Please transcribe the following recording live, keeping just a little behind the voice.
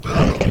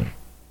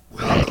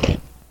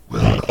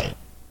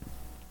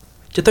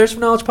to Thirst for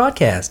Knowledge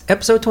Podcast,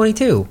 episode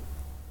 22.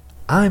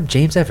 I'm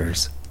James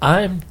Evers.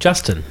 I'm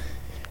Justin.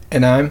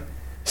 And I'm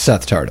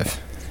Seth Tardif.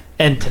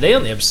 And today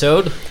on the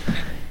episode,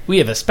 we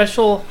have a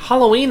special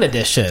Halloween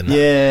edition.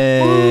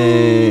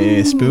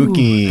 Yay! Ooh.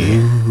 Spooky.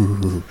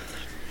 Ooh.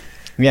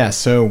 Yeah,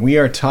 so we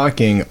are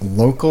talking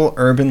local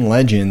urban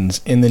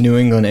legends in the New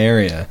England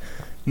area.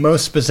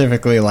 Most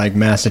specifically like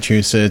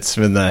Massachusetts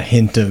with a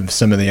hint of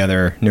some of the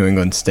other New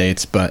England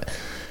states, but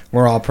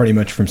we're all pretty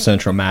much from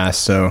Central Mass,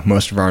 so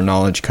most of our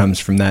knowledge comes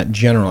from that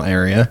general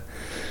area.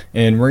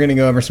 And we're going to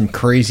go over some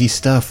crazy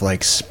stuff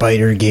like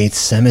Spidergate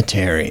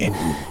Cemetery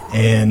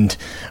and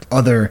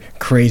other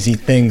crazy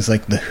things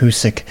like the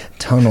Hoosick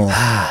Tunnel,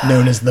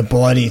 known as the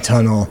Bloody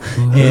Tunnel,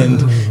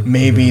 and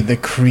maybe the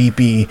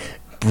creepy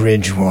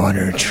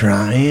Bridgewater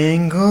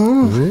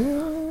Triangle.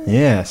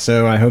 Yeah,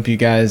 so I hope you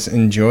guys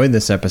enjoyed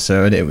this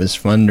episode. It was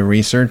fun to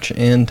research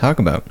and talk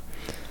about.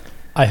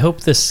 I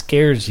hope this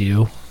scares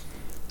you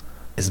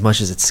as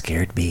much as it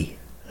scared me.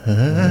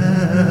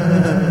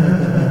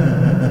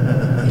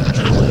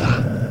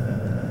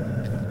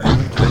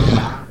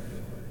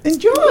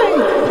 Enjoy!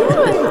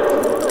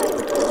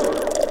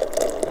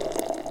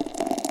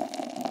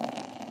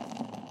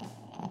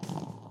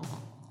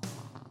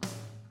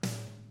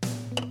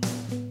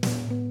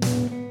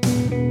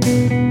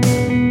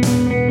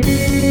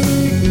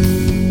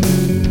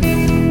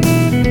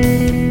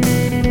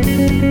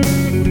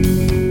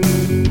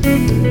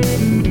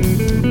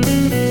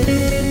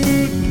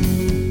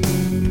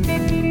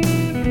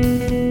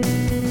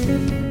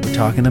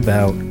 Talking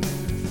about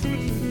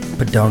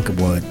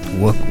Badonkwood.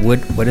 Wood,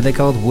 what are they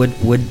called? Wood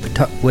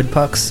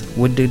pucks?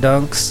 Wood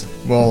dunks?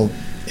 Well,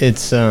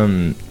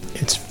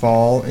 it's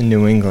fall in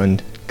New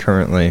England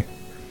currently,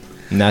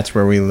 and that's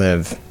where we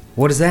live.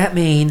 What does that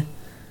mean?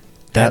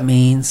 That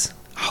means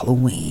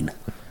Halloween.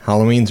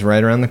 Halloween's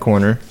right around the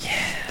corner.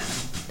 Yeah.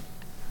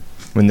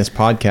 When this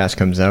podcast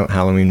comes out,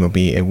 Halloween will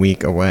be a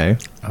week away.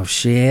 Oh,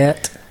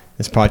 shit.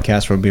 This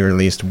podcast will be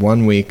released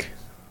 1 week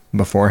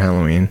before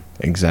Halloween.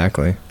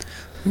 Exactly.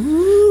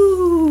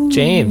 Ooh.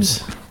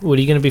 James, what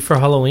are you going to be for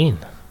Halloween?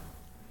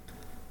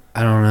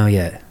 I don't know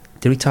yet.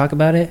 Did we talk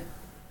about it?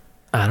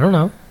 I don't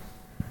know.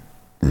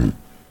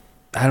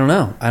 I don't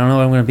know. I don't know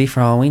what I'm going to be for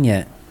Halloween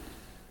yet.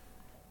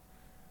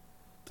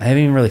 I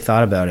haven't even really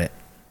thought about it.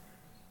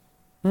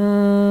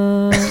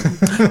 Oh,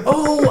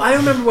 I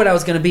remember what I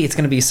was going to be. It's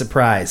going to be a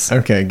surprise.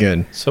 Okay,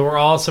 good. So we're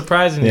all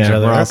surprising each Yeah,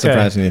 other. we're all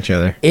surprising each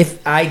other.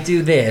 If I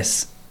do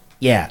this,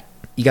 yeah,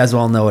 you guys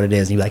will all know what it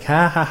is. And you'll be like,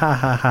 ha, ha, ha,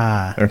 ha,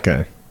 ha.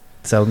 Okay.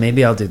 So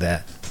maybe I'll do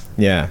that.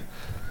 Yeah.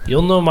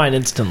 You'll know mine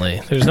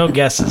instantly. There's no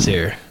guesses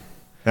here.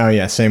 Oh,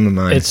 yeah, same with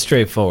mine. It's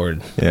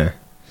straightforward. Yeah.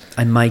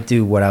 I might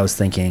do what I was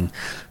thinking.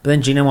 But then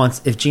if Gina wants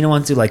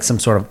to do like some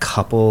sort of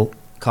couple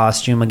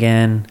costume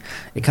again,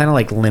 it kind of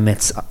like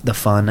limits the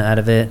fun out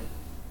of it.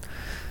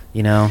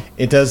 You know?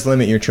 It does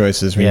limit your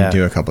choices when you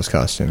do a couple's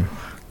costume.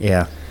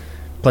 Yeah.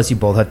 Plus you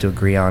both have to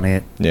agree on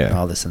it. Yeah.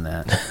 All this and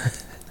that.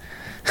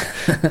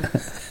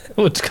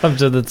 Which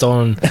comes with its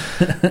own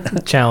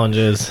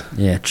challenges.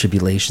 Yeah,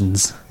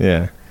 tribulations.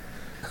 Yeah.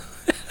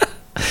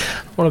 I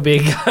want to be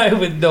a guy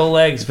with no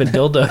legs, but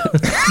dildo.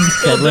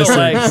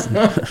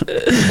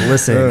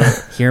 Listen,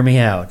 hear me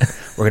out.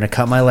 We're going to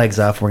cut my legs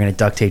off. We're going to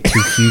duct tape 2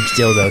 huge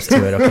dildos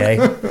to it, okay?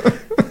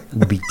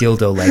 We'll be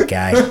dildo leg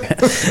guy.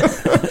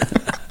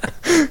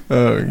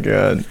 Oh,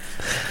 God.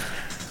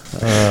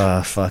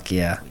 Fuck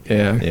yeah.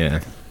 Yeah.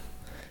 Yeah.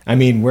 I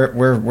mean,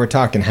 we're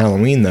talking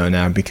Halloween though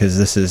now because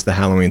this is the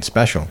Halloween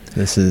special.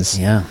 This is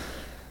yeah,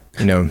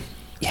 you know,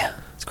 yeah,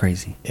 it's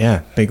crazy.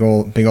 Yeah, big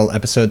old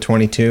episode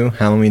 22,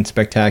 Halloween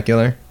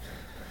Spectacular.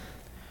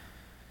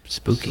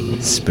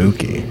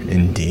 Spooky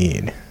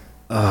indeed.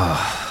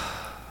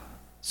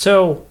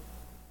 So,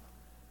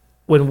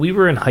 when we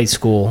were in high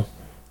school,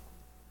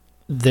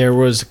 there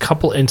was a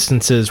couple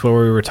instances where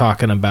we were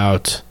talking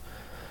about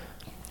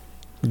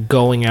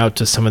going out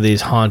to some of these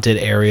haunted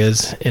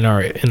areas in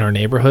our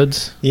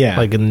neighborhoods,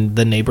 like in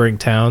the neighboring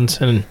towns,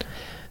 and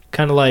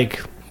kind of like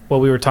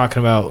what we were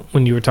talking about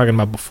when you were talking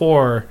about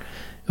before.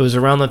 It was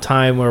around the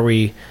time where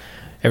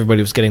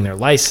everybody was getting their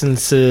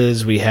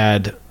licenses, we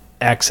had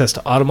access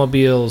to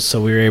automobiles,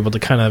 so we were able to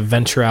kind of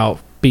venture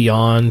out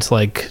beyond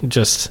like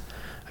just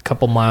a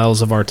couple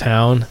miles of our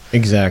town,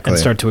 exactly, and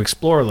start to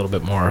explore a little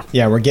bit more.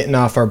 Yeah, we're getting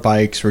off our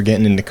bikes, we're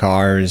getting into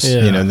cars.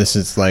 Yeah. You know, this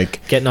is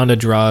like getting onto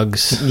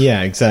drugs.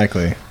 Yeah,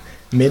 exactly.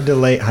 Mid to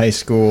late high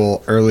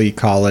school, early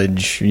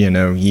college,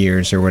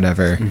 years or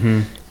whatever.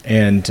 Mm-hmm.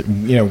 And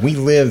we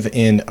live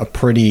in a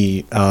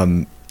pretty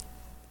urban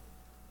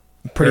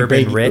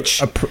big, rich.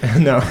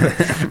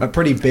 a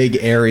pretty big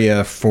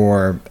area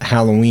for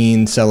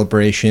Halloween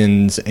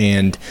celebrations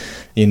and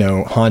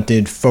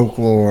haunted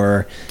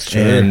folklore.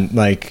 Sure.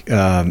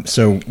 And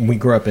so we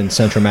grew up in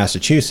central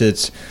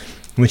Massachusetts,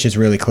 which is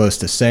really close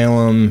to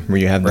Salem, where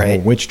you have the whole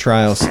witch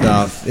trial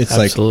stuff. It's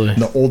Absolutely.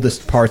 Like the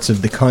oldest parts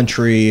of the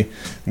country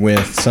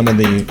with some of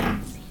the...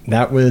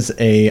 That was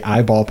a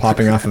eyeball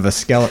popping off of a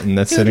skeleton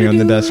that's sitting on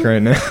the desk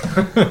right now.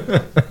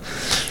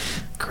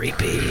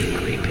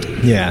 Creepy.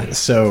 Yeah,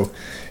 so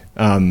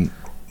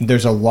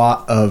there's a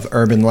lot of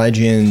urban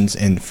legends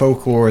and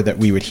folklore that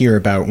we would hear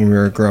about when we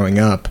were growing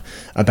up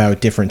about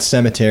different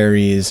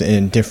cemeteries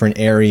and different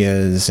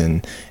areas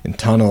and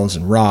tunnels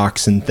and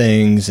rocks and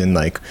things and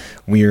like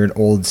weird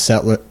old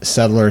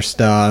settler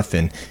stuff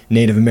and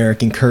Native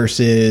American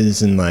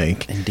curses and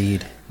like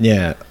Indeed.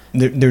 yeah,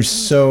 there's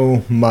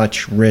so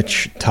much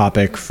rich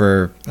topic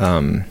for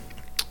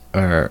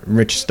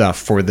rich stuff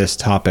for this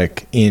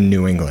topic in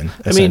New England,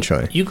 essentially.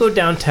 I mean, you go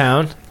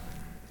downtown,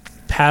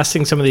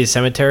 passing some of these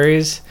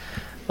cemeteries,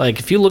 like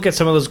if you look at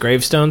some of those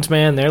gravestones,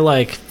 man, they're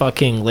like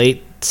fucking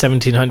late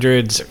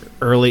 1700s,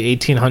 early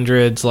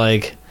 1800s,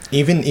 like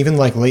even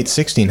like late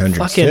 1600s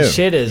fucking too.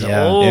 shit is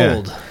Yeah.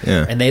 old.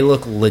 Yeah. And they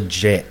look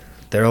legit.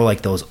 They're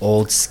like those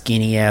old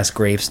skinny ass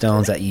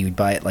gravestones that you'd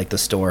buy at like the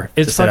store.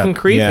 It's to set fucking up.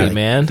 creepy, Yeah.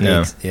 man.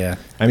 Yeah. Yeah,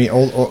 I mean,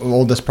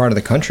 oldest part of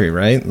the country,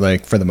 right?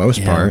 Like for the most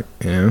Yeah. part,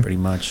 you know, pretty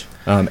much.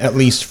 at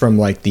least from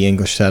like the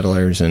English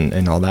settlers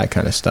and all that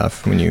kind of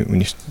stuff. When you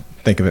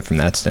think of it from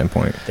that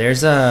standpoint,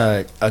 There's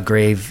a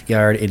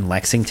graveyard in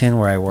Lexington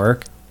where I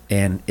work,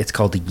 and it's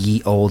called the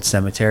Ye Old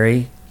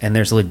Cemetery, and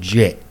there's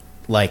legit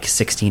like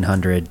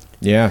 1600.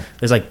 yeah,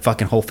 There's like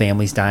fucking whole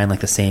families dying like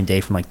the same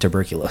day from like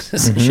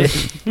tuberculosis and shit.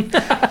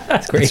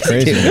 It's crazy, it's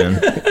crazy, dude.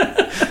 man.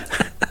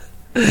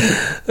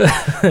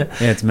 Yeah,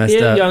 it's messed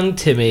Yeah, up. young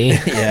Timmy.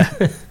 Yeah.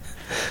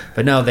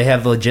 But no, they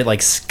have legit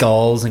like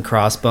skulls and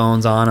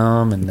crossbones on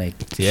them, and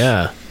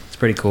Yeah. it's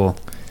pretty cool.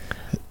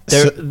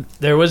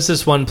 There was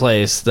this one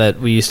place that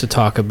we used to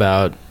talk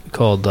about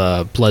called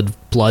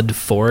Blood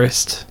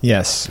Forest.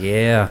 Yes,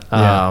 Yeah.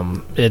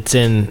 It's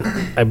in,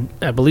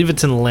 I believe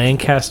it's in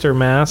Lancaster,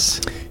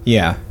 Mass.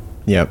 yeah,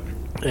 yep,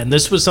 And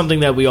this was something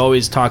that we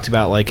always talked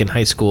about, like in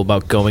high school,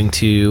 about going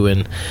to.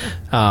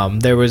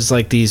 And there was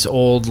like these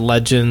old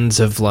legends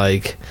of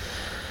like,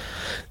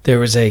 there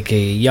was like a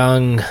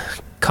young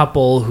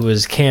couple who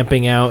was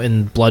camping out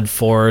in Blood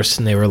Forest,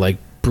 and they were like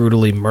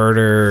brutally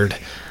murdered.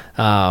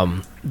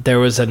 There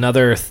was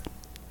another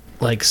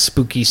like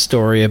spooky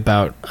story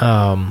about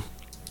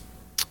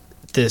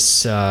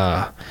this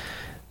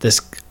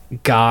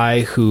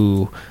guy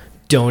who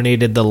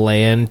donated the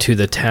land to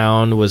the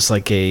town, was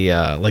like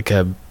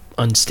a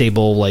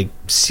unstable like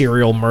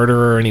serial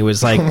murderer, and he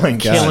was like Oh my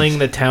God. killing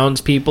the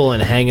townspeople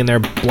and hanging their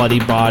bloody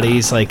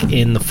bodies like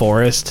in the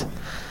forest.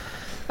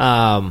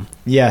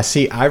 yeah.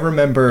 See, I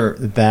remember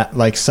that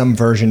like some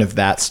version of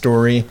that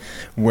story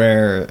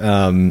where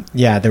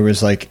there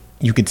was like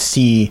you could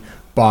see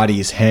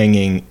bodies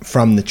hanging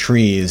from the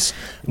trees,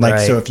 like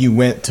Right. so if you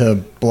went to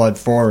Blood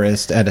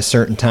Forest at a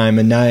certain time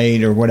of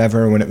night or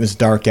whatever when it was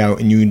dark out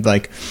and you'd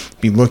like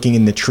be looking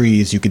in the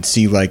trees, you could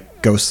see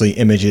like ghostly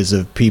images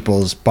of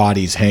people's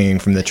bodies hanging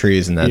from the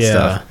trees and that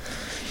stuff.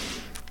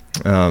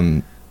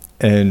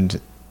 And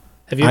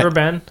Have you ever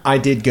been? I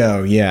did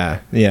go, yeah.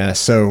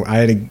 So I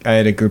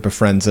had a group of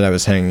friends that I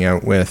was hanging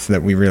out with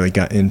that we really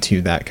got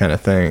into that kind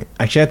of thing.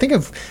 Actually, I think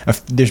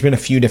there's been a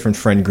few different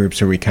friend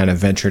groups where we kind of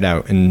ventured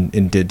out and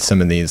did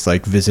some of these,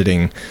 like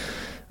visiting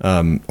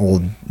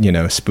old,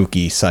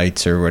 spooky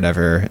sites or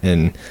whatever.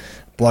 And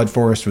Blood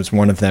Forest was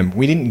one of them.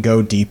 We didn't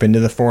go deep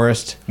into the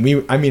forest.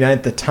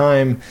 At the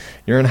time,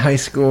 you're in high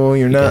school.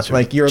 You're not guys are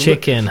like you're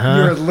chicken, huh?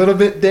 You're a little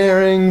bit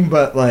daring,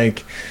 but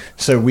like,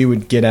 so we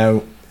would get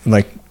out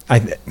like.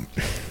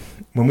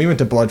 When we went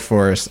to Blood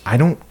Forest,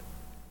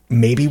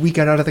 maybe we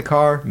got out of the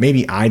car.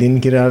 Maybe I didn't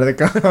get out of the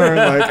car.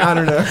 Like, I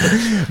don't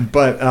know.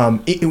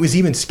 But it was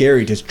even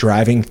scary just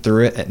driving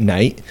through it at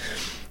night.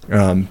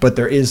 But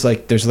there's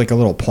like a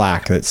little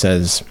plaque that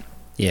says,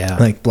 Yeah.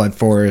 like Blood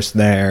Forest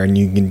there, and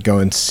you can go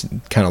and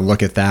kind of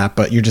look at that.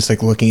 But you're just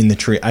like looking in the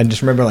tree. I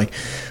just remember like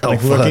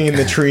looking in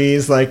the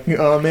trees, like,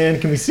 oh man,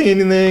 can we see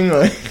anything?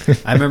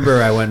 Like, I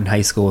remember I went in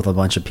high school with a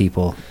bunch of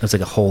people. It was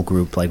like a whole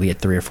group. Like we had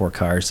 3 or 4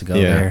 cars to go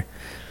Yeah. there,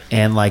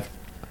 and like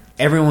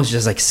everyone was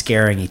just like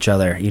scaring each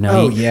other.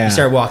 Oh, yeah. You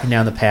started walking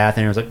down the path,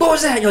 and it was like, "What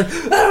was that?" And you're like,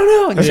 "I don't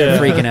know." And you start Yeah.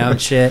 freaking out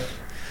and shit.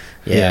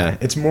 yeah,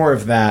 it's more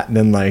of that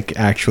than like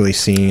actually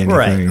seeing anything.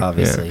 Right. Yeah.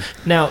 Obviously.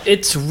 Now,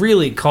 it's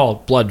really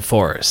called Blood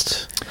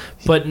Forest,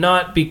 but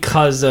not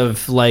because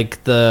of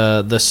like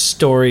the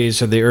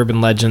stories or the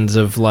urban legends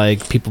of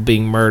like people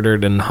being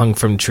murdered and hung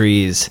from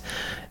trees.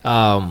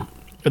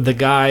 The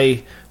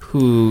guy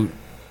who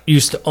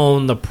used to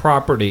own the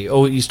property,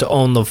 used to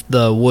own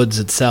the woods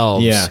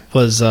itself, Yeah.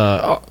 was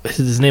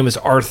his name was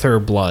Arthur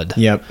Blood.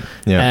 Yep.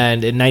 Yeah.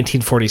 And in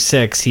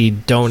 1946, he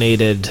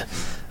donated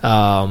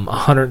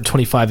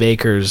 125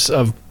 acres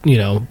of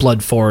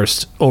Blood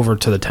Forest over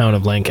to the town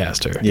of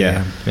Lancaster.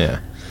 Yeah.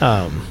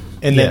 Um,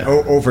 And then yeah.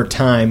 over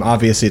time,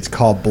 obviously, it's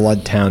called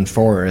Bloodtown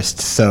Forest.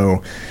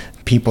 So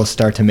people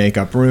start to make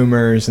up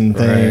rumors and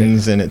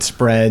things, and it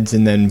spreads.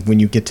 And then when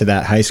you get to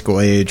that high school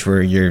age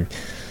where you're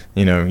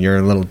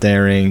a little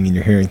daring and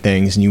you're hearing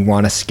things and you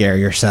want to scare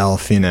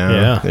yourself,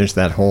 Yeah. there's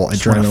that whole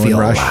Just wanna adrenaline feel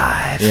rush.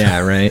 alive. Yeah,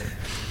 right.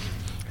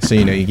 So,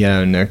 you get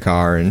out in their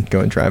car and go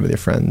and drive with your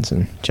friends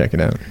and check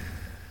it out.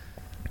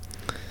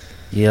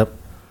 Yep.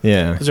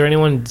 Yeah. Is there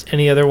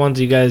any other ones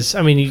you guys?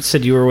 I mean, you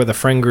said you were with a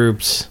friend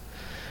groups.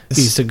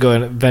 used to go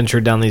and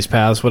venture down these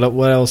paths. What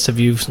else have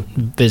you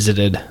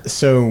visited?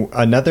 So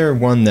another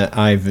one that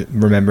I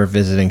remember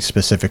visiting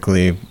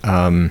specifically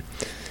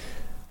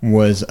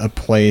was a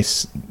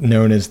place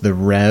known as the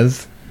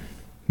Rev,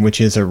 which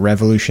is a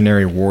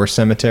Revolutionary War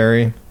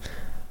cemetery.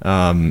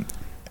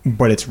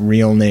 But its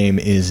real name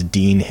is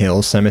Dean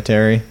Hill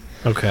Cemetery.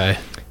 Okay.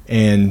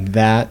 And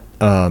that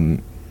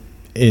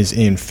is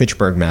in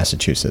Fitchburg,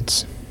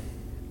 Massachusetts.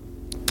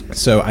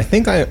 So I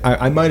think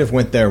I might have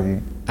went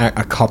there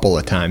a couple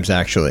of times,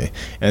 actually.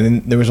 And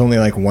then there was only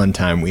like one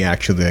time we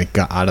actually like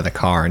got out of the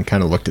car and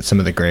kind of looked at some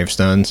of the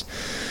gravestones.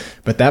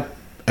 But that,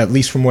 at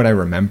least from what I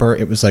remember,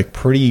 it was like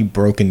pretty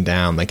broken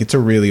down. Like it's a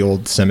really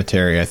old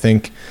cemetery. I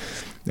think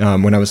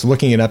when I was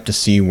looking it up to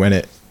see when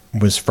it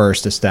was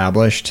first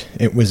established,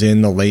 it was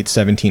in the late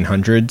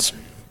 1700s,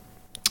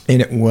 and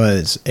it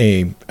was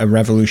a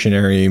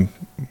Revolutionary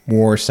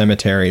War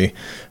cemetery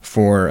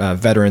for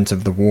veterans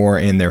of the war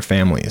and their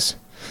families.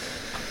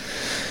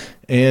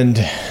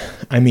 And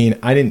I mean,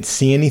 I didn't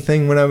see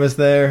anything when I was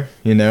there,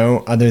 you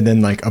know, other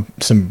than like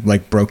some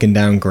like broken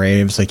down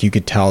graves. Like you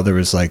could tell there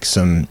was like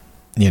some,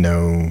 you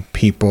know,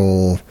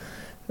 people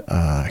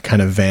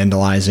kind of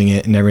vandalizing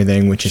it and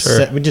everything, which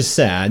is which is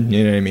sad.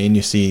 You know what I mean?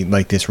 You see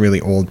like this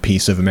really old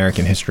piece of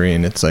American history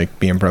and it's like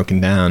being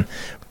broken down.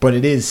 But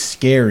it is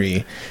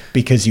scary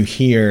because you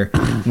hear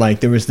like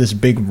there was this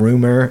big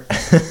rumor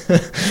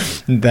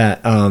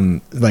that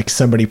like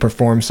somebody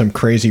performed some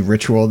crazy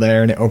ritual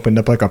there and it opened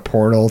up like a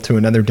portal to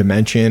another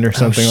dimension or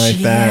something like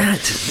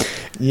that.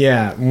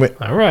 Yeah.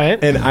 All right.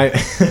 And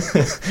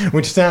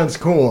which sounds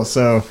cool.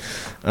 So,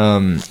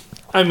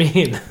 I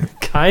mean,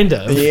 kind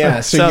of.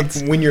 Yeah. So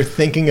when you're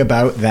thinking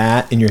about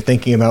that and you're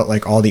thinking about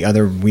like all the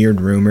other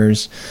weird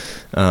rumors,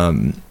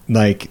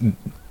 like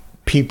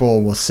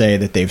people will say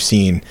that they've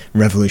seen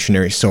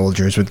revolutionary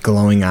soldiers with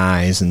glowing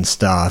eyes and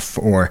stuff,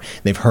 or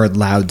they've heard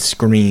loud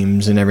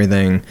screams and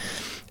everything.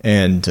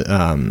 And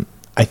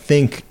I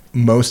think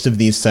most of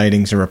these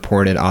sightings are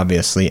reported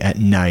obviously at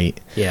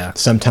night. Yeah.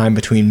 Sometime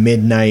between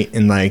midnight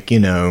and like, you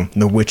know,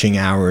 the witching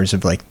hours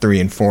of like 3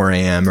 and 4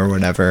 a.m. or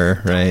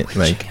whatever, right?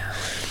 Like,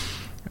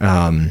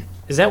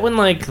 is that when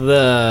like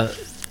the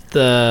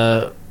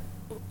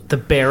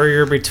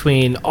barrier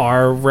between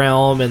our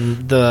realm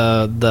and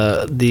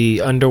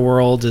the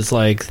underworld is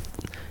like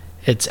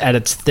it's at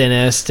its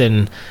thinnest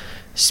and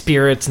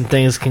spirits and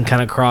things can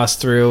kind of cross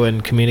through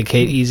and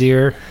communicate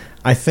easier?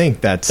 I think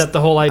that's... Is that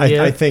the whole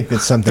idea? I think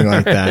that's something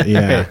like that,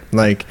 yeah.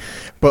 Like,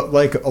 but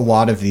like a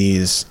lot of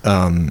these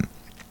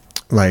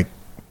like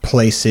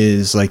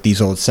places, like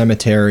these old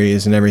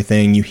cemeteries and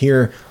everything, you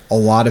hear a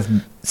lot of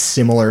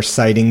similar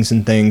sightings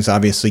and things,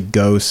 obviously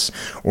ghosts,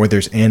 or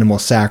there's animal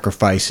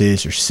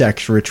sacrifices or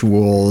sex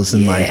rituals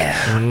and like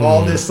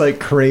all this like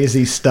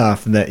crazy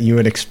stuff that you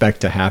would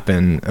expect to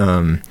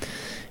happen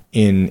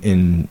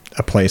in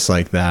a place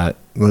like that.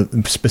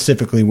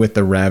 Specifically with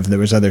the Rev, there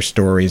was other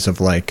stories of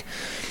like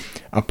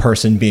a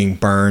person being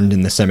burned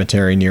in the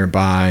cemetery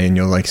nearby, and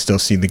you'll like still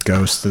see the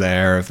ghost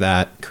there of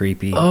that.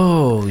 Creepy.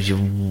 Oh,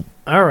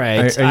 all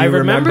right. Are you I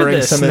remember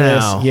this some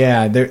now. of this?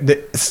 Yeah,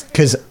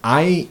 because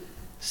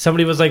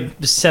somebody was like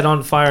set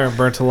on fire and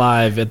burnt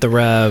alive at the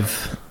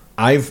Rev.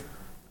 I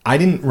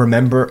didn't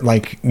remember,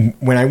 like,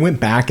 when I went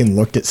back and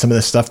looked at some of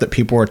the stuff that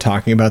people were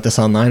talking about this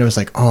online, I was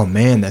like, oh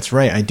man, that's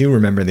right, I do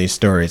remember these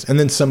stories. And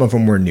then some of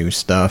them were new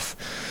stuff.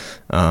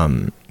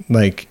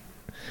 Like,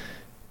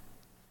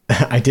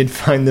 I did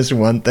find this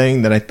one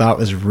thing that I thought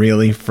was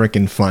really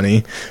freaking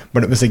funny,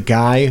 but it was a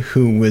guy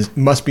who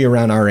must be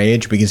around our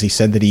age, because he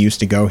said that he used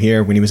to go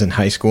here when he was in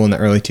high school in the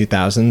early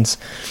 2000s.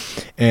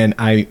 And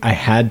I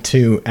had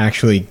to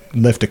actually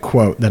lift a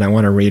quote that I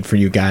want to read for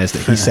you guys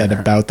that he said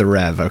about the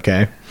Rev,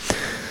 okay?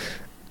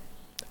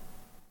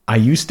 I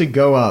used to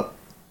go up...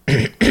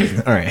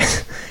 All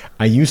right.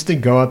 I used to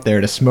go up there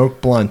to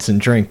smoke blunts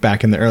and drink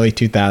back in the early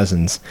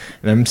 2000s,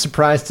 and I'm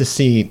surprised to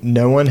see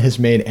no one has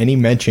made any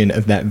mention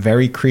of that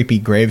very creepy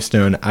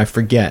gravestone. I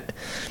forget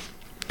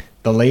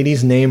the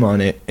lady's name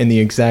on it and the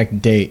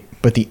exact date,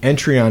 but the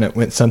entry on it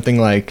went something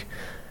like,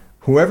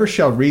 "Whoever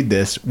shall read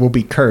this will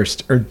be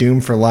cursed or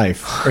doomed for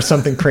life," or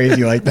something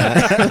crazy like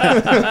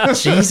that.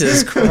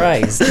 Jesus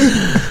Christ.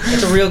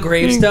 That's a real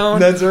gravestone?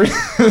 That's a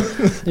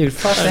Dude,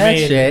 fuck that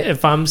shit.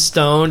 If I'm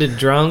stoned and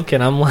drunk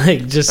and I'm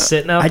like just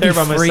sitting out there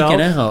by myself. I'd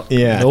be freaking out.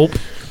 Yeah. Nope.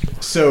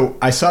 So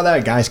I saw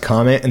that guy's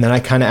comment, and then I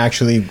kind of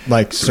actually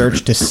like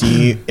searched to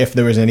see if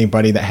there was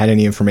anybody that had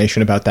any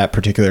information about that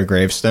particular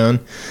gravestone.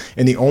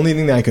 And the only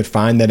thing that I could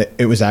find that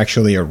it was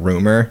actually a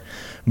rumor,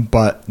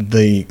 but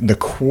the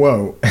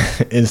quote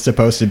is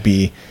supposed to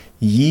be,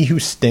 "Ye who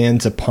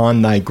stands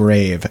upon thy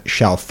grave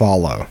shall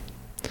follow."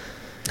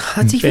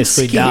 That's even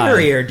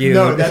scarier, dude.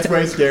 No, that's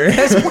way scarier.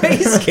 That's way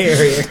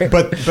scarier.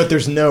 But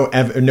there's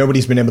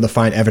nobody's been able to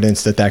find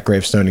evidence that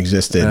gravestone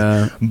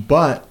existed.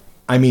 But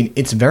I mean,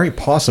 it's very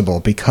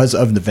possible because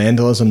of the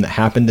vandalism that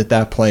happened at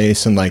that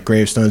place and like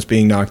gravestones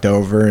being knocked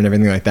over and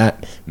everything like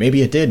that.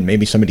 Maybe it did.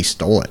 Maybe somebody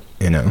stole it,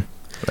 you know.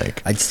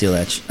 Like, I'd steal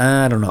that.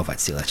 I don't know if I'd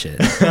steal that shit.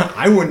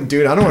 I wouldn't,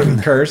 dude. I don't want to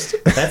be cursed.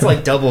 That's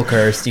like double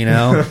cursed, you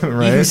know.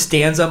 Right. He who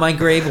stands on my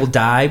grave will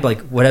die. But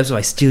like, what else if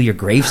I steal your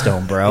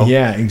gravestone, bro?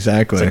 Yeah,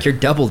 exactly. It's like you're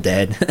double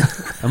dead.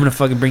 I'm gonna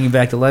fucking bring you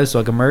back to life so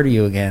I can murder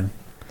you again.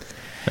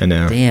 I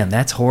know. Damn,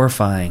 that's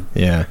horrifying.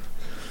 Yeah.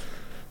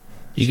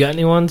 You got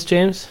any ones,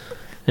 James?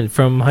 And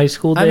from high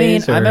school I mean,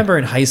 days? I remember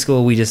in high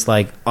school we just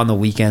like on the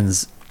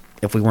weekends,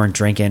 if we weren't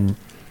drinking,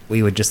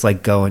 we would just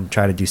like go and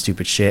try to do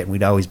stupid shit. And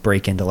we'd always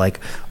break into like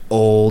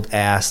old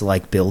ass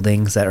like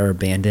buildings that are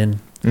abandoned.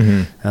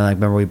 Mm-hmm. I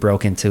remember we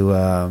broke into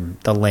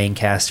the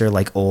Lancaster,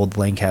 like old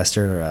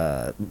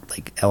Lancaster,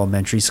 like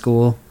elementary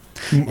school.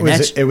 And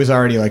It was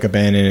already like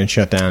abandoned and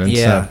shut down and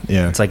yeah, stuff.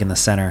 Yeah. it's like in the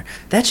center.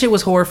 That shit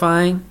was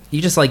horrifying.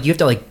 You just like you have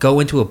to like go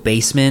into a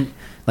basement,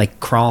 like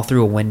crawl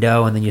through a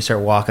window, and then you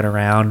start walking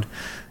around.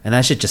 And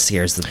that shit just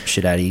scares the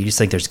shit out of you. You just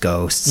think there's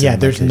ghosts. Yeah,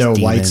 and, there's like, no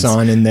demons. lights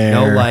on in there.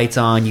 No lights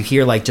on. You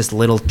hear like just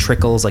little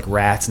trickles, like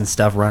rats and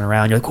stuff running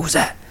around. You're like, who's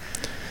that?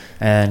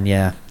 And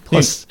yeah.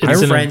 Plus, It's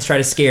your an- friends try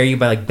to scare you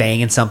by like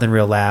banging something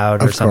real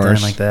loud or Of something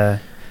course. like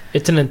that.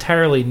 It's an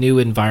entirely new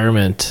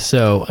environment.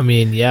 So, I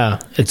mean, yeah,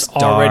 it's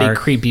already dark.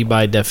 creepy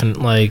by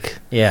like...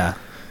 Yeah.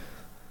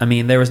 I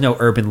mean, there was no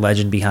urban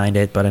legend behind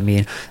it, but I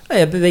mean,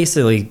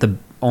 basically the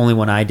only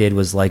one I did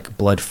was like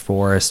Blood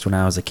Forest when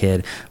I was a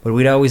kid. But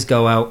we'd always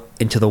go out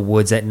into the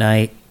woods at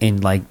night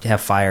and like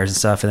have fires and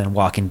stuff, and then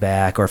walking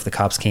back, or if the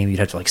cops came, you'd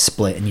have to like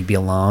split and you'd be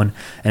alone,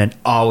 and I'd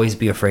always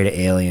be afraid of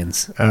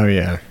aliens. Oh,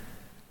 yeah.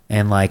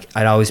 And like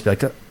I'd always be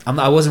like,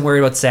 I wasn't worried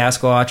about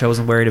Sasquatch. I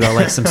wasn't worried about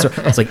like some sort.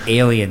 It's like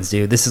aliens,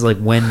 dude. This is like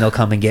when they'll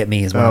come and get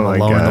me is when Oh I'm my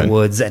alone in God. the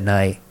woods at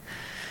night.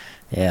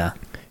 Yeah.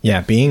 Yeah,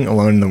 being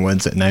alone in the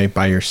woods at night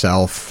by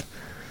yourself,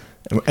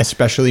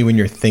 especially when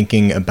you're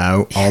thinking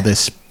about all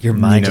this Your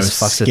mind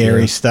just fucks with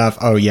scary you. stuff.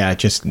 Oh yeah,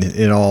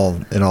 it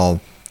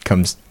all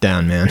comes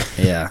down, man.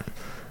 Yeah.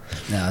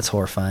 No, it's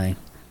horrifying.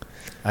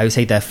 I always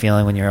hate that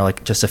feeling when you're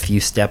like just a few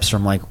steps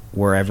from like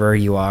wherever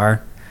you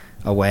are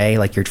away,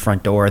 like your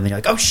front door, and then you're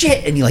like, oh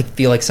shit, and you like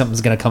feel like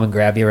something's gonna come and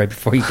grab you right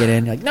before you get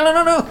in. You're like,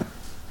 no.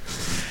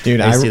 Dude,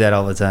 I see that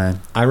all the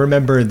time. I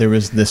remember there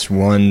was this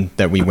one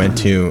that we went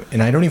to,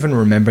 and I don't even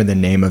remember the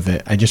name of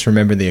it. I just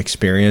remember the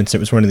experience. It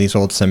was one of these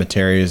old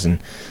cemeteries,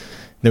 and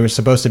there was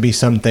supposed to be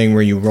something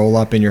where you roll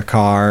up in your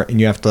car and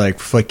you have to like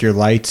flick your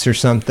lights or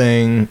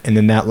something, and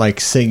then that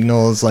like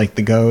signals like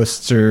the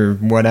ghosts or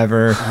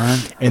whatever.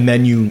 And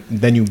then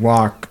you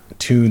walk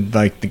to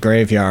like the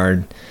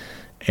graveyard,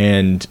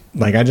 and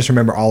like I just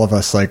remember all of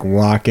us like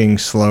walking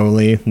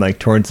slowly like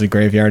towards the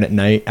graveyard at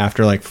night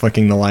after like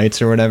flicking the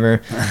lights or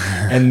whatever.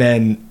 And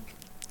then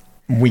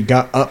we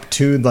got up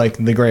to like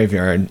the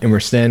graveyard and we're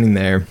standing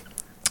there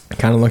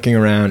kind of looking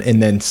around, and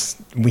then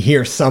we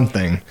hear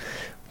something.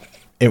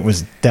 It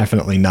was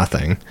definitely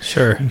nothing.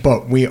 Sure.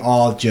 But we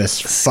all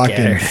just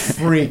fucking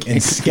freak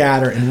and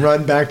scatter and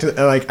run back to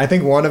like I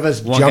think one of us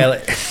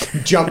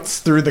jumps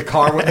through the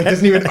car window. It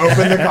doesn't even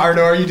open the car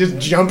door. You just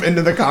jump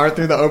into the car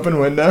through the open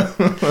window.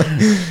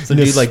 Some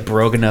dude like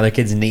broke another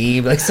kid's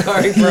knee. Like,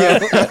 sorry, bro.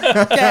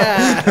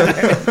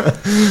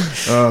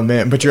 Oh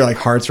man! But your like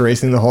heart's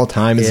racing the whole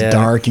time. It's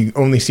dark. You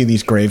only see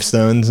these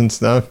gravestones and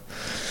stuff.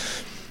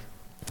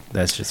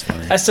 That's just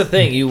funny. That's the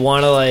thing. You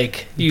want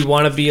to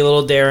be a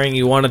little daring.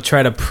 You want to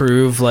try to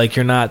prove like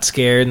you're not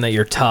scared and that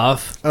you're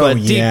tough. Oh, But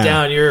deep yeah.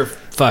 down, you're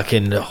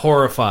fucking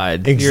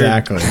horrified.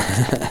 Exactly.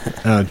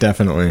 Oh,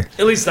 definitely.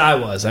 At least I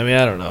was. I mean,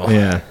 I don't know.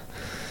 Yeah.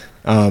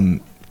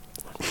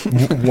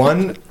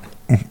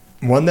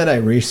 One that I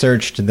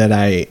researched that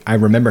I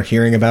remember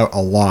hearing about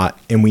a lot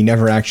and we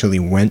never actually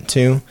went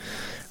to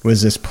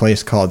was this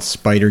place called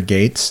Spider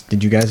Gates.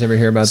 Did you guys ever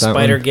hear about that one?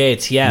 Spider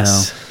Gates,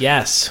 yes. No.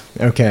 Yes.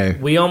 Okay.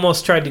 We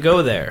almost tried to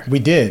go there. We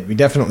did. We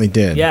definitely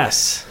did.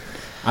 Yes.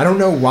 I don't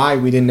know why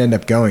we didn't end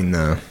up going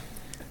though.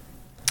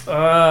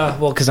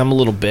 Well, because I'm a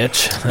little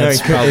bitch.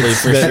 That's Okay, probably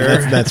for sure.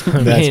 That's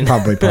I mean-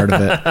 probably part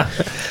of it.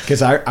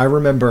 Because I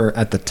remember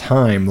at the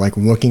time like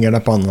looking it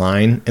up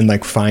online and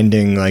like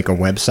finding like a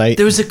website.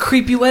 There was a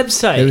creepy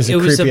website. It was a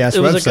creepy ass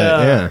website.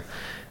 Yeah.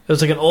 It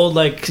was like an old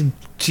like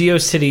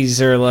GeoCities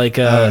or like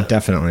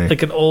Definitely.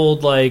 like an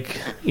old like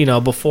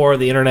before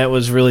the internet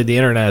was really the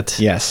internet.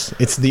 Yes,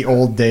 it's the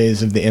old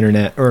days of the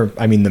internet, or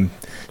I mean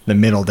the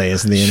middle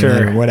days of the internet,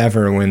 Sure. or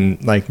whatever, when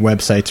like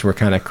websites were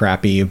kind of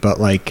crappy, but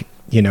like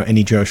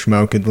any Joe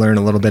Schmo could learn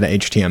a little bit of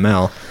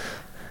HTML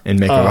and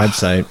make a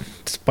website.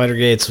 Spider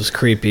Gates was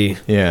creepy.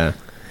 Yeah.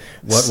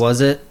 What was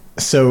it?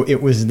 So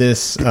it was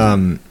this.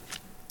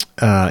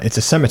 It's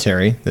a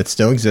cemetery that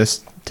still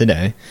exists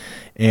today,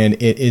 and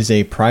it is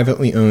a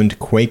privately owned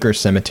Quaker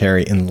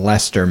cemetery in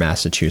Leicester,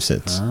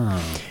 Massachusetts.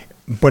 Oh.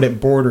 But it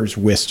borders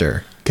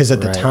Worcester, because at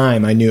the Right.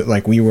 time I knew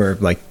like we were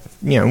like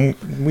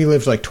we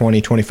lived like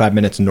 20-25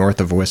 minutes north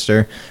of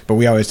Worcester, but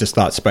we always just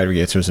thought Spider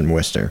Gates was in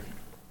Worcester.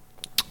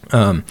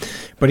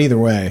 But either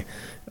way,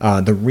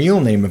 the real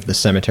name of the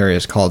cemetery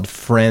is called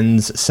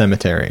Friends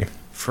Cemetery.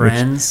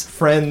 Friends?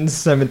 Friends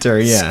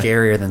Cemetery, yeah.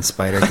 Scarier than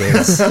Spider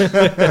Gates.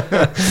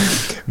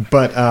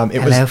 But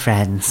it was Hello,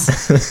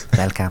 friends.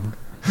 Welcome.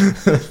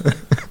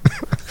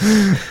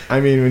 I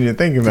mean, when you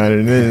think about it,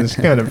 it is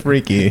kind of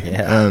freaky.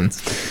 Yeah, it's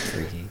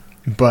freaky.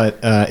 But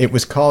it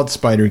was called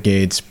Spider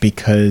Gates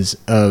because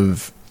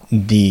of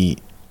the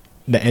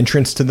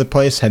entrance to the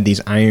place had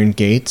these iron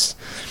gates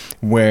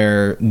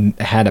where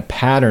had a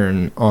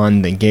pattern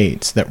on the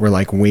gates that were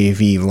like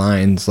wavy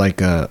lines, like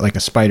a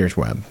spider's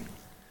web.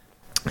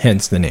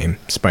 Hence the name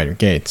Spider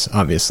Gates,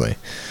 obviously.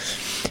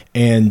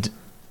 And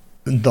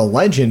the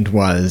legend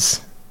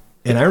was,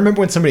 and I remember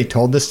when somebody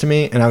told this to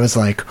me, and I was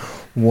like,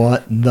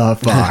 "What the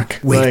fuck?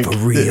 Wait, like,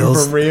 for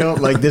reals? For real?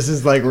 Like this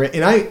is like?"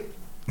 And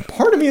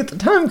part of me at the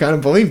time kind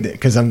of believed it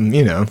because I'm,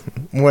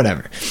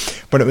 whatever.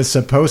 But it was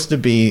supposed to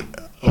be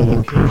a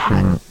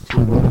location to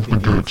one of the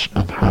gates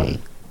of hell.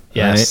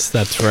 Yes, right?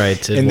 That's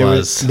right. It and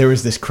was. There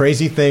was this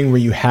crazy thing where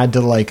you had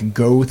to like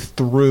go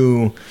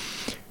through,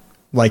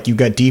 like you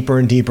got deeper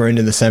and deeper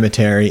into the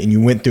cemetery, and you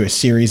went through a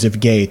series of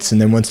gates,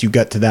 and then once you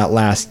got to that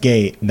last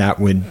gate, that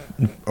would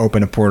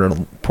open a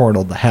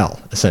portal to hell,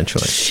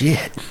 essentially.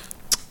 Shit.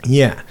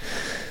 Yeah.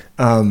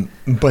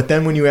 But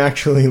then when you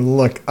actually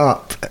look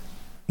up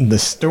the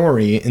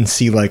story and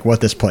see like what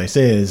this place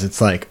is,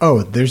 it's like,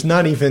 oh, there's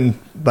not even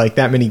like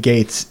that many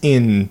gates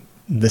in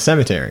the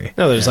cemetery.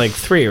 No, there's like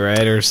 3,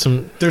 right? Or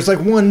some. There's like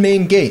one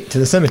main gate to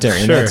the cemetery,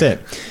 and Sure. that's it.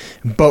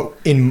 But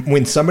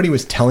when somebody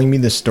was telling me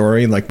the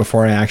story, like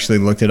before I actually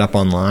looked it up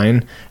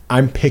online,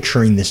 I'm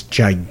picturing this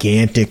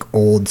gigantic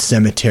old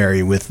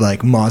cemetery with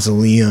like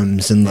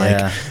mausoleums and like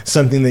Yeah.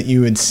 something that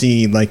you would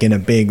see like in a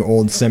big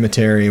old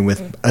cemetery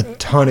with a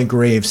ton of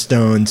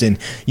gravestones, and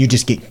you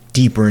just get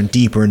deeper and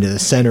deeper into the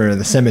center of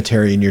the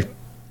cemetery, and you're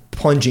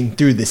plunging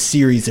through this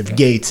series of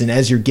gates, and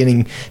as you're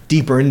getting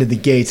deeper into the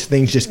gates,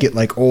 things just get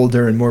like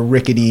older and more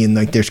rickety, and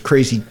like there's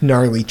crazy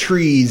gnarly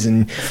trees,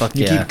 and Fuck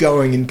you yeah. keep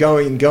going and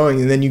going and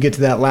going, and then you get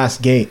to that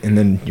last gate, and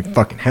then you're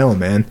fucking hell,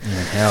 man.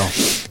 Hell.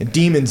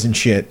 Demons and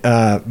shit.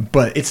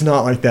 But it's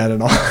not like that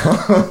at all.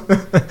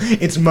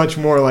 It's much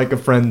more like a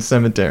friend's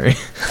cemetery.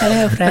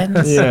 Hello,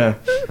 friends. Yeah.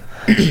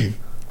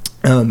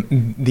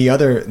 The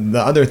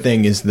other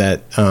thing is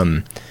that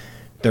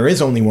there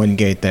is only one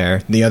gate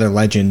there. The other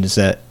legend is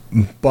that,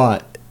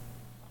 but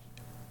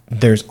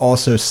there's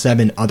also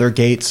 7 other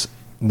gates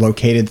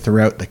located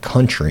throughout the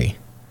country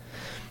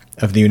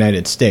of the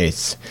United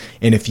States,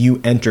 and if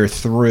you enter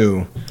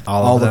through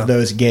all of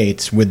those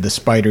gates, with the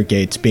Spider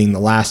Gates being the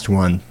last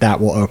one, that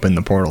will open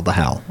the portal to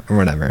hell or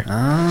whatever.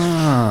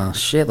 Oh,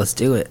 shit, let's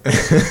do it.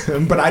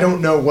 But I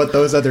don't know what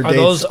those other Are gates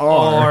those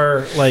are.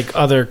 are like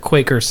other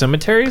Quaker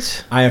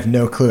cemeteries? I have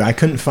no clue. I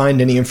couldn't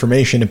find any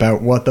information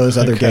about what those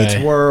other Okay.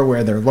 gates were,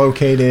 where they're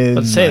located.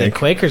 Let's say like- the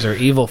Quakers are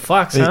evil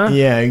fucks, huh?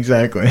 Yeah,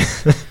 exactly.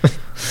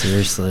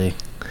 Seriously.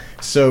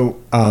 So,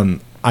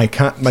 I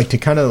like to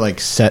kind of like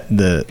set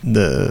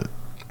the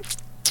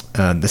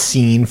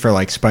scene for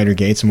like Spider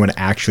Gates and what it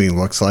actually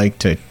looks like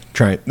to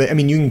try. I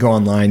mean, you can go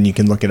online, you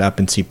can look it up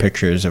and see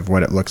pictures of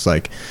what it looks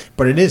like,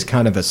 but it is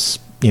kind of a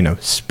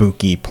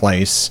spooky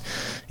place.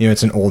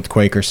 It's an old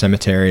Quaker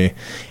cemetery,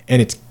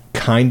 and it's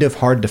kind of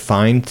hard to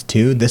find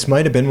too. This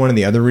might have been one of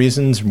the other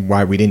reasons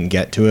why we didn't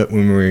get to it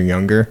when we were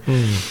younger,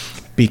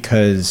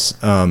 because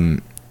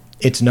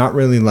it's not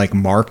really like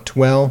marked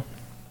well.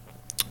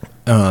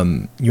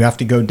 You have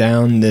to go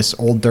down this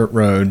old dirt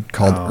road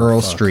called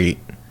Earl Street.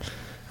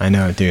 I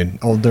know, dude.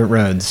 Old dirt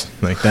roads.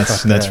 Like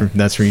that's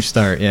where you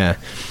start, yeah.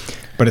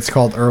 But it's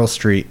called Earl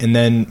Street, and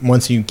then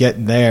once you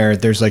get there,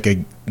 there's like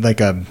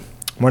a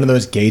one of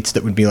those gates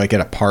that would be like at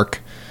a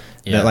park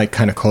that like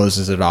kind of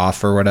closes it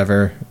off or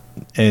whatever.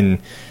 And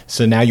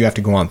so now you have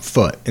to go on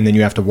foot, and then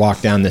you have to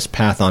walk down this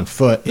path on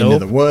foot into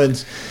the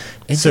woods.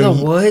 Into the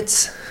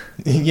woods?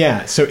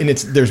 Yeah, so and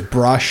there's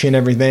brush and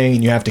everything,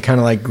 and you have to kind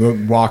of like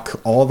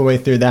walk all the way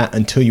through that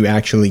until you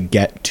actually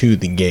get to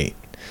the gate.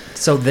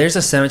 So there's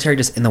a cemetery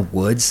just in the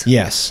woods?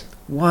 Yes.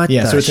 What?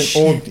 Yeah, the so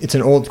shit? it's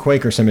an old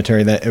Quaker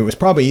cemetery that it was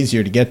probably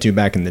easier to get to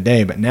back in the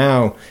day, but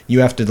now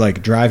you have to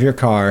like drive your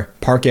car,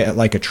 park it at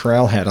like a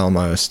trailhead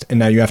almost, and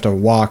now you have to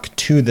walk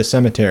to the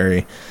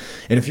cemetery.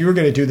 And if you were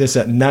going to do this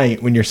at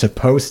night when you're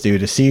supposed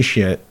to see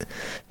shit,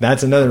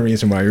 that's another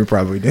reason why you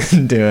probably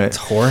didn't do it. It's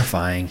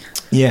horrifying.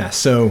 Yeah,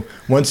 so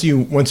once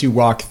you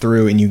walk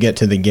through and you get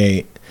to the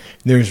gate,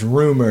 there's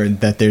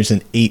rumored that there's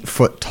an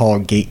 8-foot tall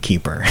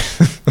gatekeeper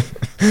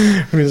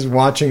who's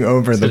watching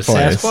over the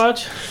place.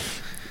 Sasquatch?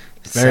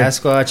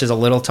 Sasquatch is a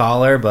little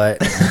taller, but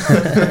I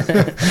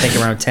think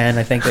around 10,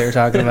 I think they were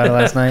talking about it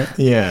last night.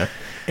 Yeah.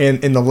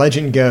 And the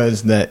legend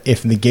goes that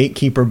if the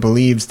gatekeeper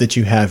believes that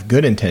you have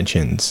good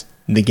intentions,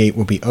 the gate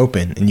will be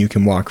open and you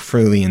can walk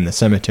freely in the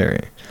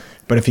cemetery.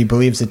 But if he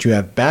believes that you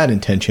have bad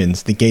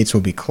intentions, the gates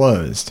will be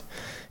closed.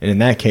 And in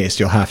that case,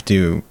 you'll have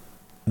to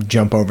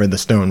jump over the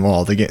stone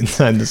wall to get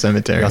inside the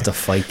cemetery. You'll have to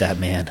fight that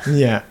man.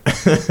 Yeah.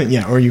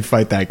 Yeah, or you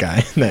fight that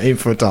guy, that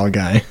 8-foot tall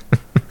guy.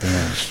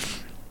 Damn.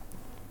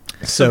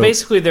 So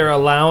basically, they're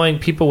allowing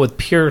people with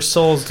pure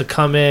souls to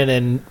come in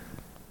and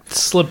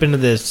slip into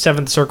the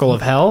 7th circle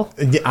of hell.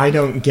 I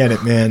don't get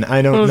it, man.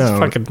 I don't know. It's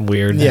fucking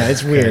weird. Yeah,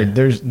 it's weird.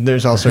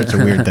 There's all sorts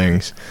of weird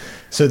things.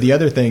 So the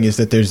other thing is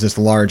that there's this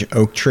large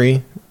oak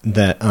tree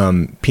that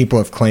people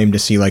have claimed to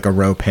see like a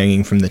rope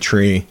hanging from the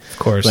tree. Of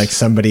course. Like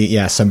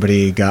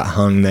somebody got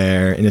hung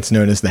there, and it's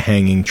known as the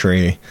hanging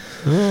tree.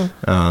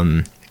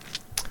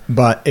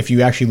 But if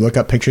you actually look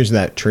up pictures of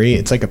that tree,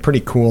 it's like a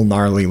pretty cool,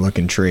 gnarly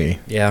looking tree.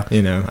 Yeah.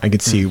 You know, I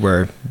could see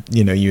where,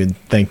 you know, you'd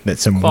think that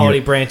some Quality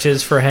weird,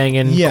 branches for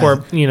hanging Good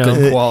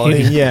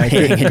quality. Yeah,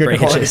 hanging good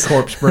quality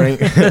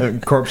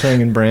branches. corpse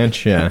hanging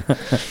branch, yeah.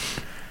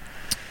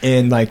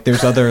 And like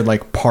there's other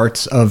like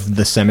parts of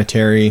the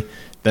cemetery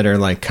that are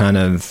like kind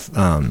of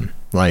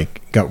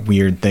like got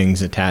weird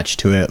things attached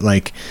to it.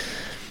 Like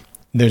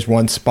there's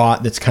one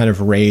spot that's kind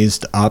of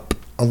raised up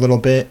a little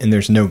bit and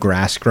there's no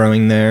grass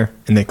growing there,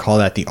 and they call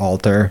that the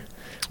altar,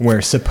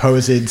 where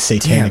supposed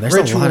satanic there's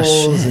a lot of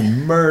rituals shit.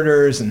 and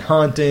murders and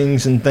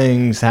hauntings and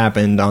things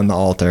happened on the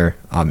altar,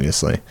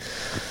 obviously.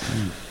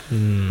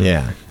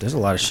 Yeah. There's a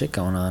lot of shit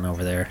going on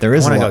over there. There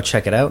is I want a to go lot.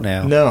 check it out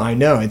now. No, I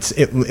know.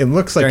 It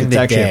looks like During it's the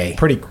actually day.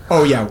 pretty.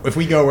 Oh yeah, if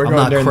we go, we're I'm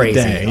going not during crazy,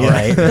 the day.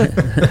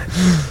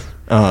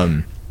 all Yeah.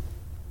 right?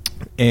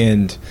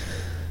 And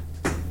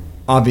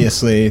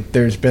obviously,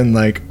 there's been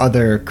like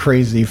other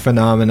crazy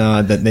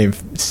phenomena that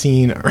they've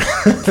seen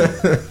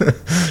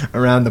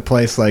around the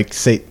place, like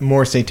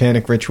more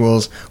satanic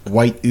rituals,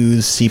 white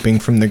ooze seeping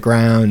from the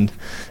ground,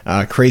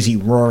 crazy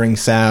roaring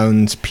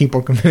sounds,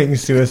 people committing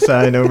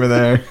suicide over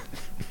there.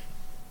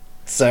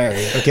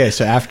 Sorry. Okay,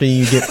 so after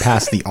you get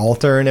past the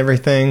altar and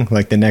everything,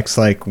 like the next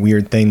like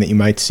weird thing that you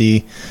might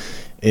see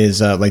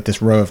is like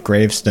this row of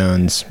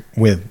gravestones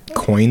with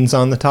coins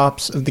on the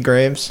tops of the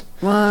graves.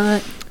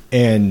 What?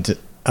 And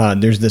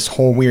there's this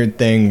whole weird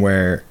thing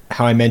where,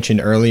 how I mentioned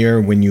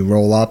earlier, when you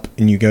roll up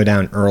and you go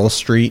down Earl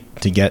Street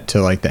to get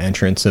to like the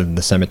entrance of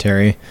the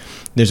cemetery,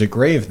 there's a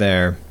grave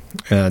there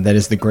that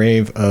is the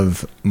grave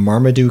of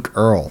Marmaduke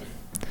Earl,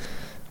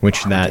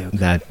 which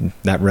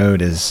that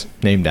road is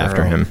named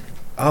after Earl. him.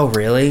 Oh,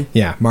 really?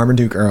 Yeah,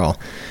 Marmaduke Earl.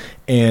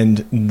 And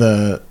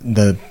the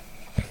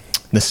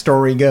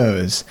story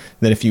goes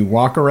that if you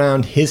walk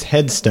around his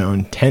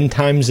headstone 10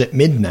 times at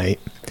midnight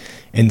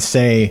and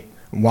say,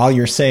 while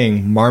you're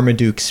saying,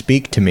 "Marmaduke,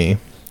 speak to me,"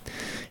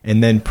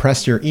 and then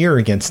press your ear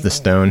against the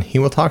stone, he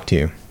will talk to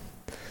you.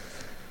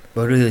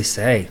 What do they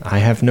say? I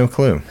have no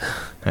clue.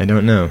 I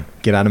don't know.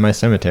 Get out of my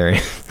cemetery.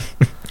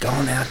 Go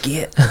now,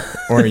 get.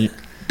 Or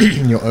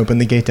you'll open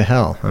the gate to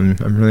hell. I'm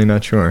really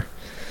not sure.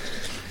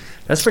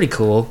 That's pretty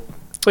cool.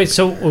 Wait,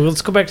 so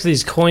let's go back to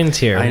these coins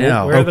here. I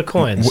know. Where are the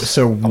coins?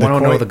 So I want to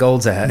know where the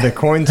gold's at. The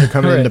coins are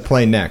coming All right. into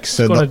play next.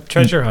 So Let's go on the a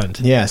treasure hunt.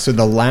 Yeah, so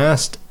the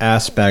last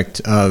aspect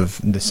of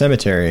the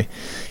cemetery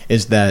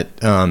is that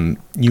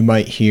you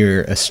might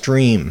hear a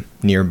stream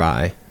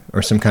nearby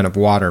or some kind of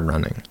water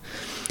running.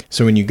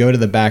 So when you go to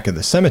the back of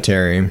the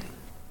cemetery,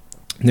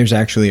 there's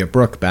actually a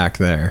brook back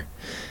there,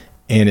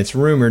 and it's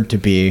rumored to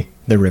be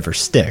the River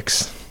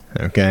Styx.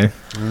 Okay?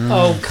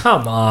 Oh,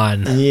 come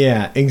on.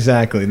 Yeah,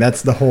 exactly.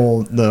 That's the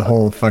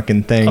whole fucking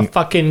A thing.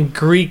 fucking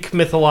Greek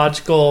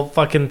mythological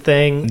fucking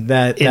thing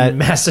in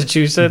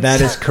Massachusetts. That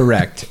is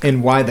correct.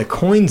 And why the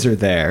coins are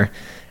there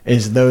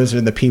is those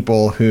are the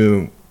people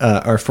who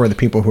are for the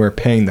people who are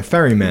paying the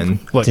ferrymen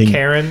What,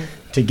 Karen?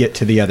 to get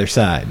to the other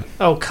side.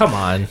 Oh, come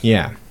on.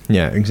 Yeah,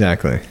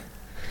 exactly.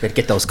 Gotta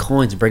get those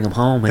coins and bring them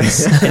home. Any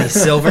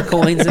silver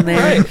coins in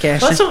there? Cash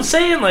That's what I'm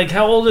saying. Like,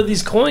 how old are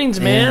these coins,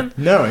 man?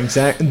 No,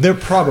 exactly. They're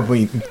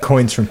probably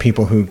coins from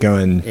people who go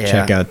and Yeah.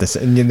 check out this,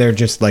 and they're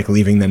just like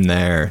leaving them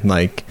there,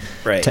 like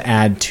Right. to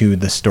add to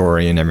the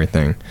story and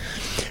everything.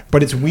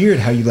 But it's weird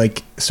how you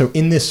like. So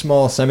in this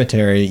small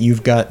cemetery,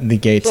 you've got the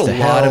gates There's to a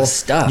hell. lot of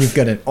stuff. You've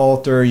got an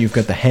altar. You've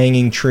got the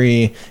hanging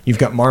tree. You've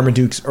got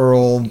Marmaduke's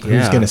Earl, who's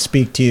Yeah. going to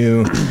speak to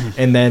you,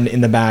 and then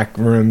in the back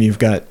room, you've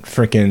got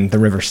frickin' the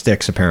River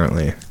Styx,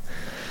 apparently.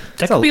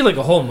 That could be like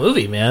a whole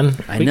movie, man.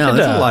 I know.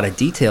 There's a lot of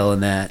detail in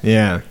that.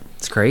 Yeah.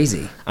 It's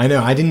crazy. I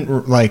know. I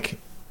didn't like.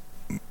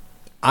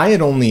 I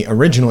had only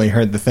originally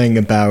heard the thing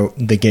about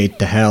the gate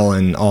to hell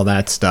and all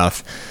that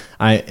stuff.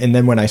 And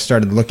then when I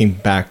started looking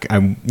back, I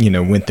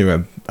went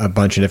through a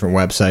bunch of different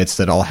websites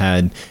that all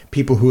had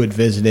people who had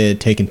visited,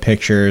 taken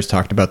pictures,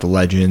 talked about the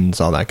legends,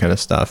 all that kind of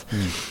stuff.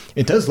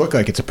 It does look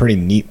like it's a pretty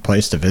neat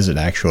place to visit,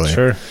 actually.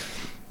 Sure.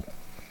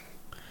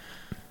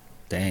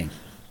 Dang.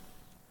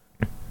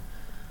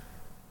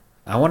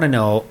 I want to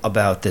know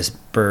about this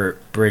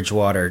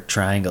Bridgewater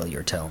Triangle you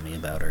were telling me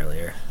about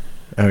earlier.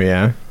 Oh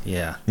yeah.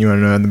 Yeah. You want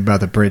to know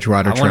about the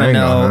Bridgewater I want to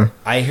Triangle? know. Huh?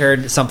 I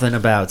heard something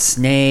about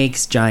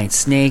snakes, giant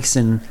snakes,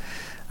 and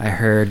I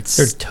heard.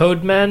 They're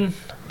toadmen.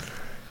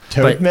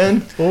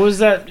 Toadmen? What was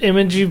that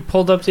image you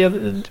pulled up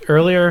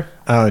earlier?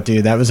 Oh,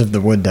 dude, that was of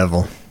the Wood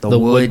Devil. The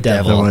Wood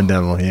Devil. The Wood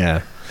Devil,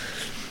 yeah.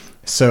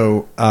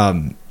 So,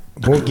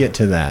 we'll get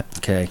to that.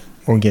 Okay.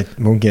 We'll get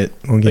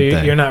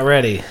there. You're not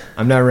ready.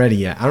 I'm not ready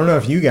yet. I don't know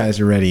if you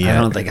guys are ready yet.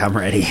 I don't think I'm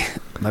ready.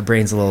 My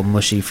brain's a little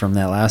mushy from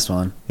that last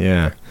one.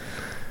 Yeah.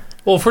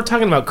 Well, if we're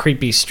talking about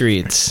creepy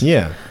streets,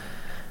 Yeah.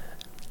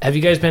 have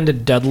you guys been to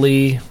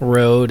Dudley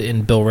Road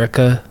in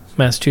Billerica,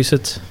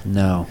 Massachusetts?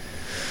 No.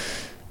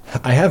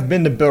 I have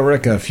been to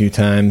Billerica a few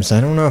times. I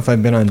don't know if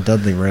I've been on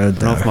Dudley Road, I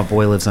don't know though. if my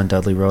boy lives on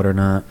Dudley Road or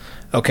not.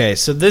 Okay,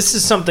 so this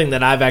is something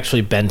that I've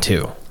actually been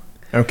to.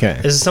 Okay.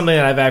 This is something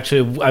that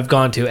I've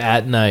gone to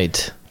at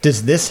night.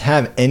 Does this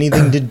have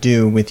anything to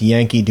do with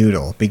Yankee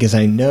Doodle? Because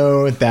I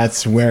know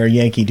that's where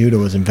Yankee Doodle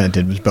was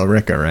invented, was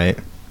Billerica, right?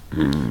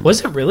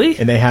 Was it really?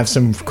 And they have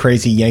some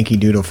crazy Yankee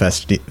Doodle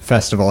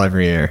festival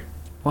every year.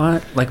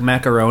 What? Like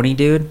macaroni,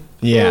 dude?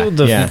 Yeah, Oh,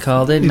 the- yeah. He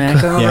called it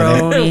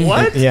macaroni.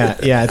 What? Yeah,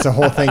 it's a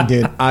whole thing,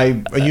 dude.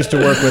 I used to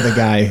work with a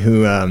guy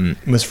who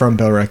was from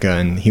Billerica,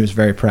 and he was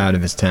very proud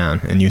of his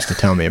town and used to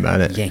tell me about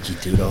it. Yankee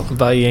Doodle.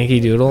 About Yankee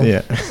Doodle?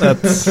 Yeah.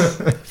 That's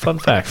fun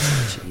fact.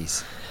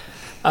 Jeez.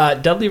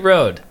 Dudley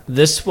Road.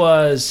 This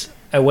was...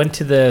 I went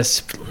to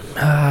this...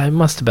 it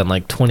must have been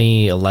like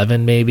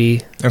 2011,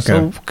 maybe. Okay.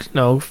 So,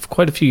 no,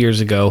 quite a few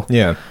years ago.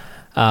 Yeah.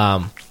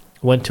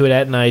 Went to it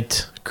at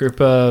night. Group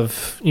of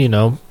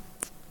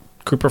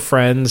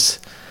friends.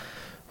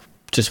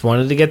 Just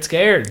wanted to get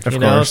scared. Of you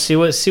know, course. see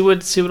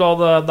what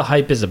all the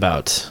hype is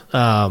about.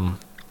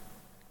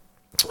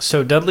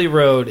 So Dudley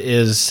Road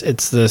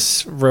it's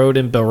this road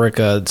in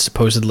Billerica. It's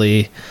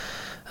supposedly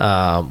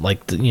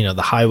like the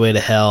highway to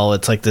hell.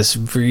 It's like this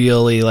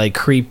really like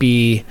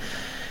creepy.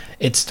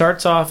 It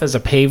starts off as a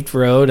paved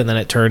road and then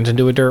it turns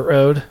into a dirt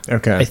road.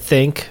 Okay. I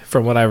think,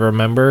 from what I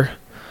remember.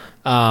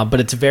 But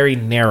it's very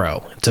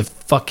narrow. It's a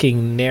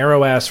fucking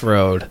narrow ass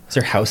road. Is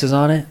there houses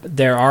on it?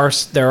 There are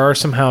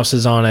some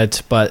houses on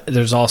it, but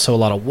there's also a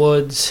lot of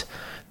woods.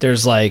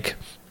 There's like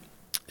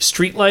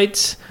street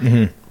lights,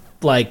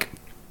 like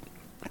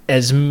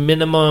as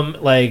minimum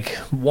like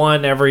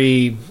one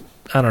every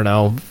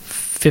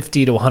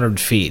 50 to 100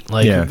 feet.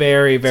 Like Yeah.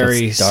 very So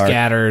very it's dark.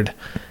 scattered,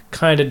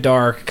 kind of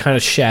dark, kind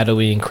of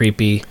shadowy and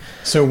creepy.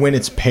 So when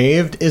it's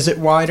paved, is it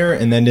wider,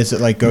 and then does it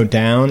like go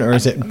down, or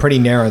is it pretty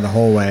narrow the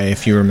whole way?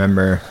 If you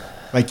remember,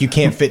 like you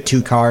can't fit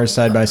two cars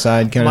side by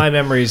side, kind My of.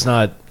 memory's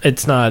not.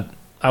 It's not.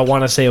 I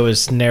want to say it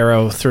was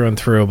narrow through and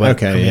through, but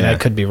Okay, I mean yeah. I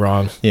could be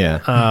wrong.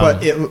 Yeah,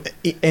 but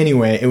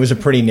anyway, it was a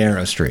pretty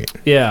narrow street.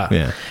 Yeah.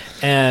 Yeah.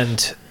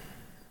 And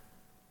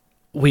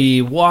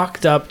we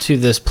walked up to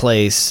this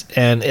place,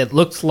 and it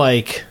looked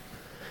like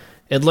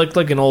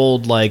an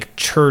old like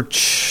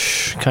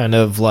church kind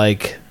of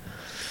like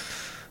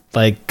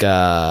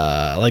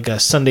a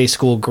Sunday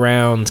school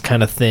grounds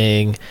kind of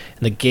thing,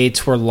 and the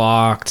gates were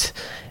locked,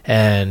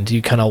 and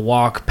you kind of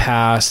walk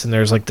past and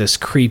there's like this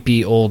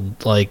creepy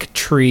old like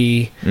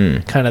tree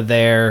kind of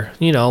there,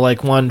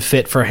 like one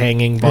fit for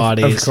hanging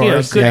bodies.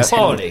 course, good yeah.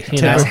 quality.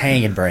 Nice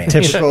hanging brain.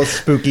 Typical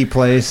spooky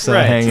place,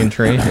 Right. hanging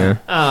tree.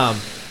 Yeah.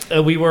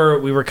 We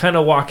were kind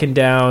of walking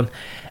down,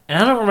 and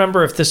I don't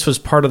remember if this was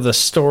part of the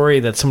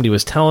story that somebody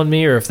was telling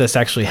me or if this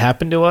actually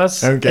happened to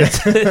us. Okay.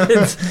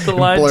 The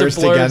lines Blurs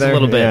are blurred together. a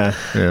little bit.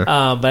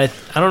 Yeah. But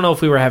I don't know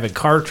if we were having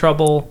car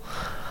trouble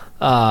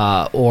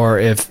or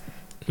if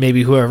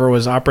maybe whoever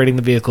was operating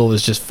the vehicle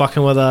was just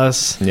fucking with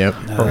us Yep.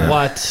 or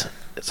what.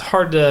 It's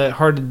hard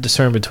to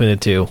discern between the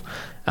two.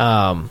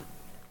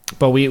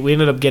 But we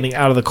ended up getting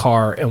out of the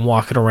car and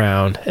walking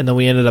around, and then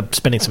we ended up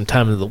spending some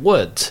time in the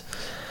woods.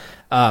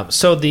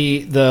 So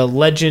the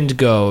legend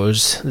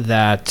goes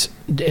that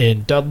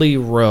in Dudley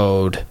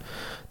Road,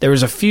 there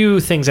was a few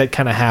things that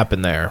kind of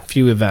happened there, a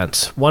few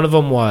events. One of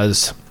them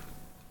was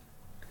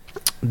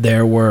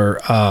there were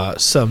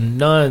some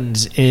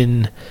nuns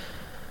in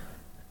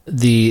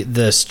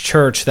this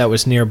church that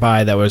was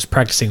nearby that was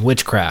practicing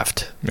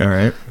witchcraft. All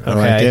right. I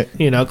Okay, like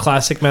it.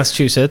 Classic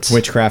Massachusetts.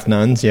 Witchcraft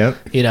nuns. Yep.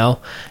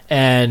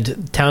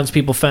 And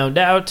townspeople found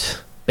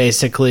out.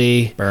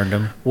 Basically, Burned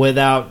them.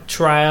 without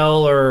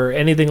trial or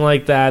anything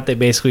like that. They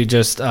basically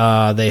just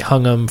they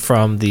hung him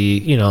from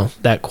the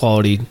that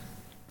quality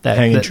that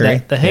Hanging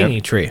tree? the hanging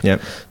Yep. tree.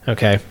 Yep.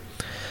 Okay.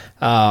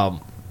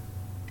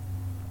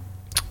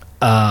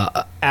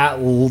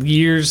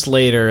 Years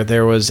later,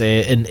 there was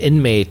an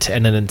inmate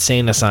in an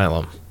insane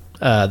asylum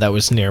that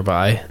was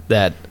nearby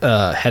that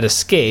had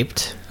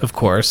escaped. Of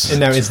course. And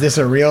now, is this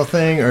a real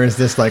thing, or is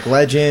this like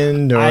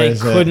legend, or I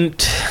is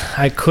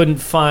couldn't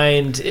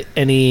find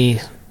any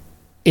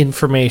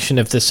information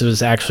if this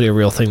was actually a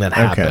real thing that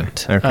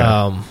happened.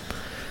 Okay.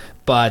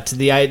 But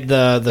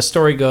the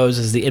story goes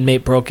is the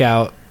inmate broke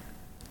out,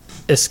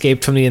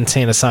 escaped from the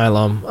insane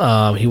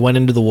asylum. He went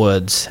into the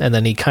woods, and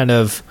then he kind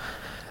of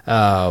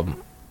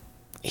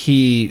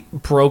he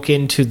broke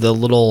into the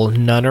little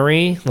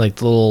nunnery, like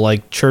the little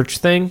like church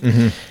thing,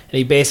 and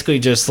he basically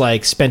just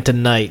like spent a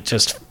night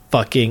just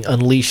fucking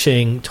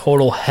unleashing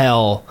total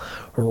hell,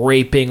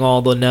 raping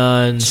all the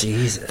nuns,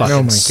 Jesus. fucking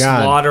Oh my God.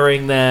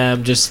 slaughtering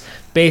them, just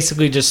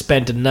basically just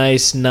spent a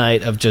nice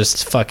night of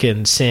just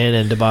fucking sin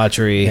and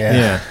debauchery.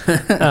 Yeah.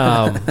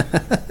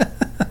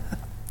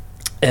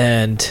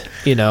 And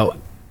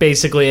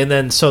basically, and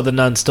then so the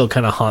nuns still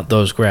kind of haunt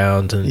those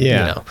grounds, and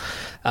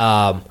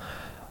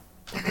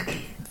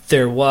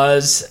there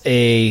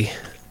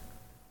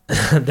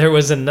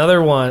was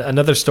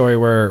another story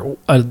where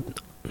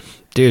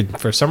dude,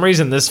 for some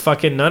reason this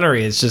fucking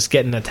nunnery is just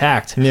getting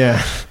attacked.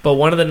 Yeah. But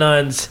one of the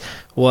nuns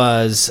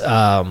was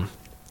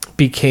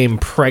became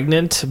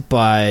pregnant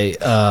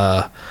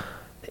by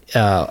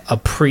a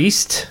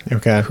priest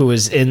Okay. who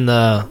was in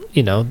the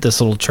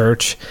this little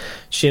church.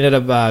 She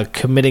ended up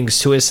committing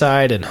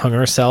suicide and hung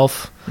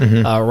herself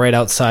right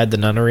outside the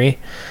nunnery.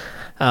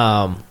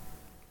 And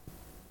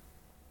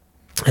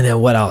then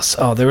what else?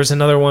 Oh, there was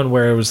another one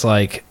where it was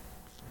like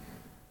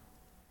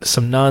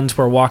some nuns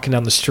were walking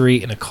down the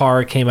street and a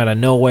car came out of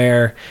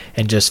nowhere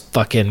and just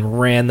fucking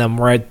ran them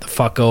right the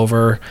fuck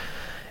over.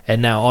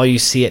 And now all you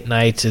see at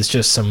night is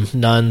just some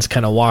nuns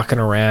kind of walking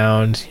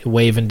around,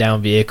 waving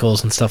down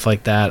vehicles and stuff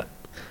like that.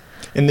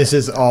 And this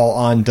is all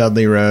on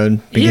Dudley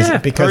Road Yeah,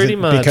 pretty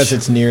much. because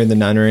it's near the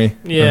nunnery.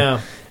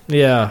 Yeah,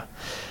 yeah.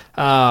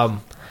 I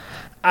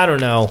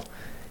don't know.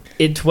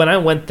 When I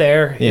went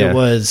there, Yeah. it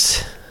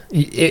was,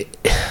 It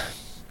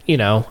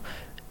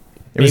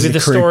maybe was the creepy.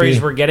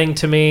 stories were getting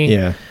to me.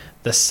 Yeah.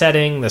 The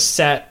setting, the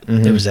set,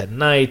 it was at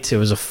night. It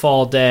was a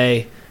fall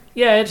day.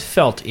 Yeah, it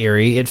felt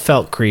eerie. It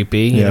felt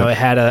creepy. You Yeah. know, it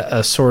had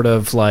a sort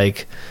of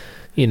like,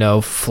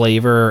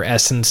 flavor or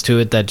essence to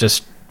it that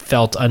just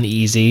felt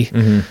uneasy.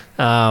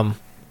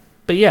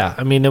 But yeah,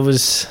 I mean, it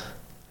was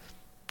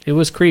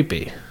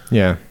creepy.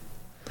 Yeah.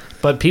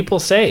 But people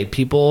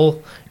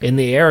in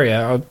the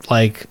area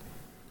like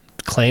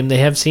claim they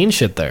have seen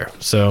shit there.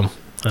 So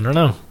I don't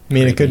know. I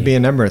mean, it could be a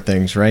number of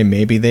things, right?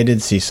 Maybe they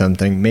did see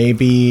something.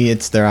 Maybe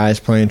it's their eyes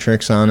playing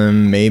tricks on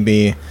them.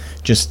 Maybe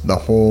just the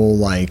whole,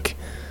 like,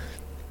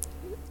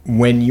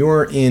 when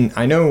you're in,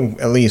 I know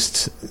at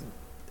least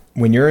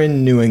when you're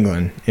in New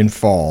England in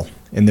fall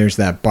and there's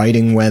that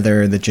biting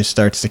weather that just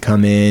starts to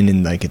come in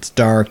and, like, it's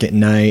dark at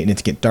night and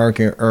it's get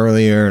darker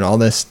earlier and all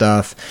this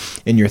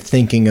stuff, and you're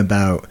thinking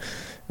about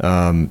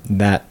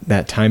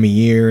that time of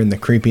year and the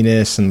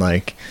creepiness, and,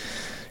 like,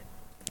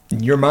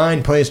 your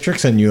mind plays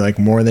tricks on you like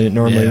more than it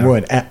normally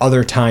would at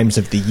other times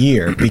of the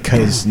year,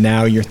 because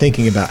now you're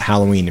thinking about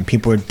Halloween and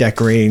people are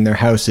decorating their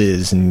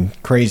houses and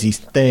crazy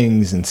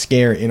things and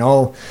scary and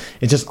all.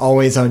 It's just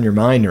always on your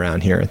mind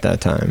around here at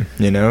that time.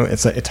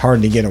 It's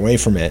hard to get away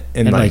from it.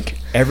 And like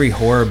every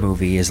horror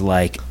movie is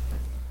like,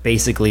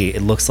 basically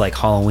it looks like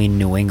Halloween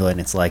New England.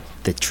 It's like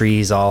the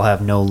trees all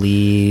have no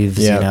leaves.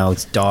 Yeah.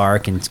 It's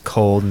dark and it's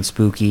cold and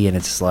spooky, and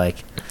it's just like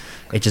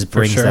it just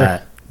brings sure.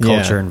 that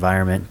culture Yeah.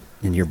 environment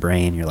in your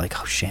brain. You're like,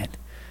 oh shit.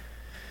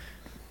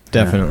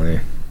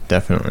 Definitely.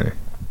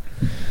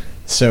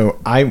 So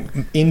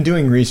in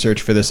doing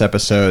research for this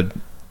episode,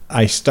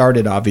 I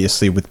started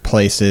obviously with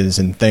places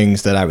and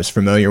things that I was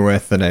familiar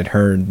with that I'd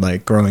heard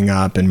like growing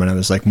up, and when I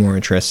was like more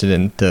interested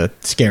into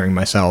scaring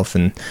myself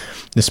and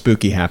the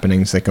spooky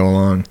happenings that go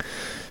along.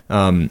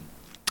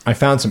 I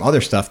found some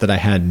other stuff that I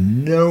had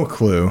no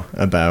clue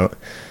about.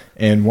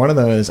 And one of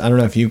those, I don't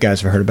know if you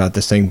guys have heard about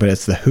this thing, but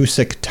it's the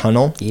Hoosick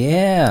Tunnel.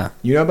 Yeah.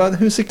 You know about the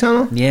Hoosick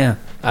Tunnel? Yeah.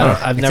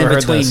 I've It's never in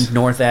heard between this.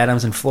 North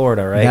Adams and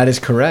Florida, right? That is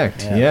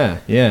correct.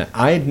 Yeah.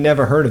 I'd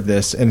never heard of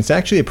this, and it's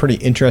actually a pretty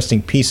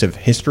interesting piece of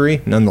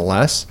history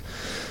nonetheless.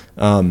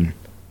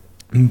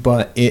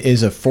 But it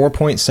is a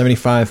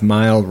 4.75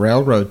 mile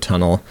railroad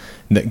tunnel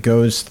that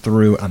goes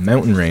through a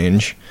mountain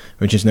range,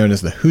 which is known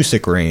as the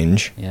Hoosick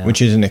Range, which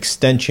is an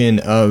extension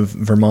of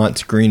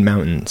Vermont's Green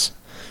Mountains.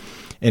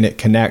 And it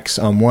connects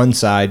on one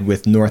side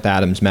with North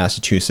Adams,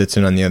 Massachusetts,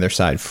 and on the other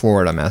side,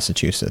 Florida,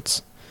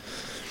 Massachusetts.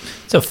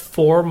 It's a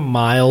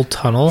 4-mile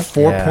tunnel.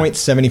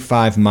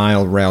 4.75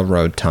 mile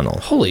railroad tunnel.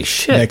 Holy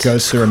shit. That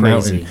goes through a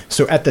Crazy. mountain.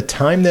 So at the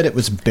time that it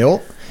was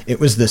built, it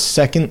was the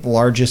second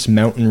largest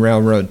mountain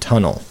railroad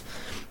tunnel,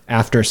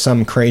 after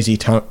some crazy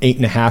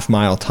 8.5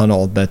 mile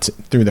tunnel that's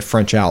through the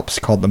French Alps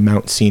called the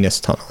Mount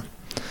Cenis Tunnel.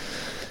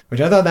 Which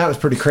I thought that was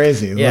pretty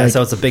crazy. Yeah, Like,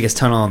 so it's the biggest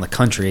tunnel in the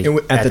country.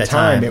 at the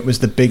time, it was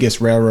the biggest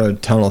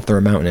railroad tunnel through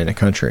a mountain in a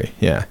country.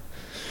 Yeah.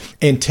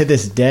 And to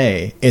this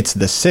day, it's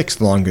the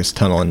 6th longest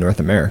tunnel in North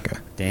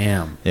America.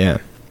 Damn. Yeah.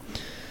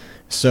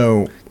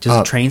 So Does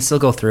the train still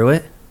go through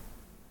it?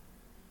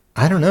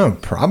 I don't know.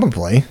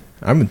 Probably.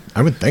 I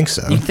would think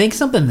so. You think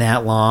something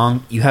that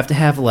long, you have to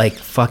have like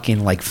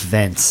fucking like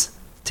vents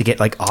to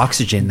get like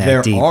oxygen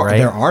that deep, right?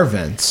 There are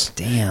vents.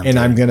 Damn, And dude.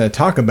 I'm going to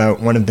talk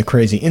about one of the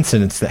crazy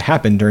incidents that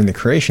happened during the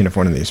creation of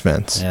one of these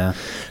vents. Yeah.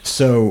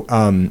 So,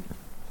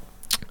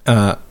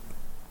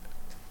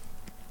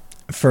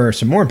 for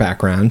some more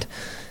background,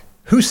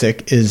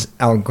 Hoosick is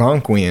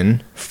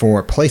Algonquian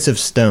for place of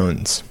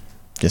stones.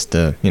 Just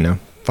a,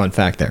 fun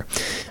fact there.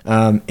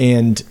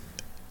 And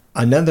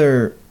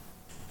another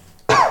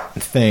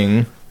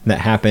thing that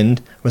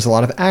happened was a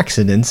lot of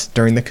accidents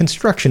during the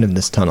construction of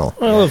this tunnel.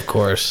 Well, of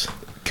course.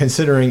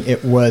 Considering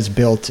it was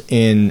built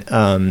in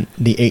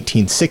the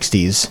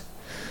 1860s,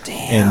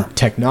 Damn. and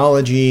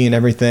technology and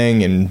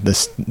everything, and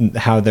this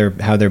how they're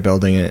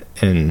building it,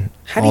 and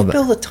How do all you that.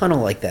 build a tunnel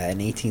like that in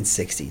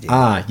 1860, dude?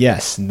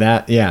 Yes,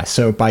 that, yeah.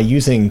 So by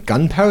using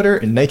gunpowder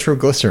and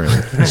nitroglycerin.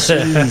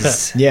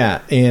 Jeez.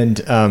 Yeah,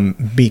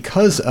 and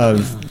because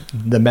of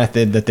the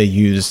method that they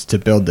used to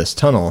build this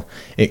tunnel,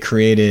 it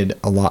created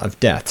a lot of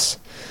deaths.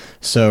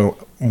 So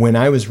when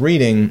I was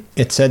reading,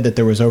 it said that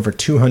there was over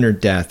 200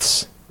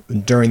 deaths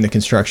during the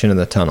construction of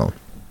the tunnel.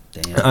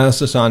 Damn. I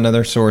also saw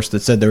another source that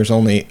said there was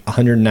only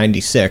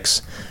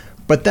 196,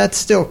 but that's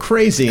still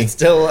crazy.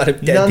 Still a lot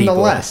of dead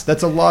Nonetheless,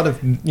 that's a lot of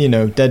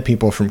dead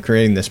people from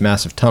creating this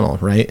massive tunnel,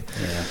 right?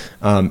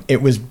 Yeah.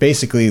 It was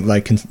basically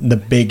like the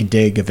big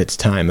dig of its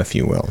time, if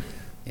you will.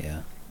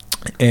 Yeah.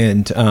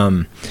 And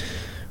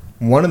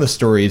one of the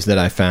stories that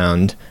I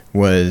found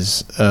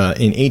was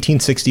in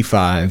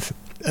 1865,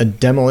 a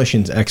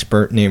demolitions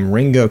expert named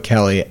Ringo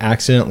Kelly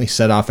accidentally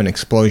set off an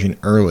explosion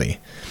early,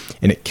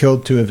 and it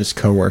killed 2 of his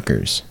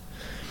coworkers.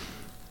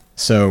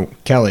 So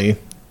Kelly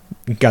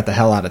got the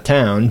hell out of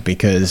town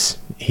because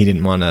he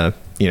didn't want to,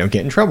 get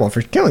in trouble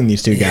for killing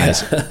these 2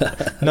 guys.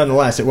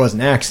 Nonetheless, it was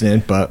an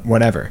accident, but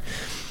whatever.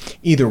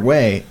 Either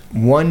way,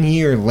 1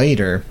 year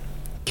later,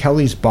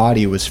 Kelly's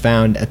body was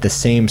found at the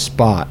same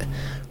spot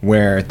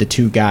where the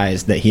 2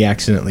 guys that he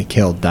accidentally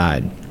killed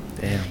died.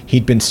 Damn.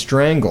 He'd been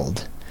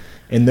strangled,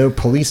 and though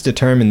police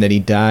determined that he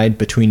died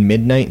between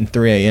midnight and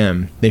 3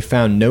 a.m., they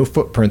found no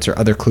footprints or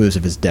other clues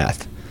of his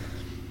death.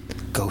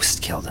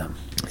 Ghost killed him.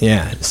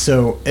 Yeah,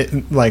 so,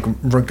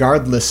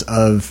 regardless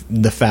of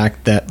the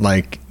fact that,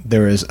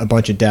 there was a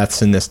bunch of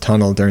deaths in this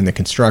tunnel during the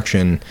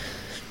construction,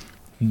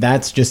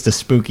 that's just a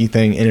spooky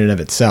thing in and of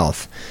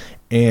itself.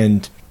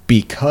 And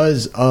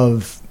because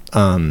of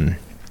all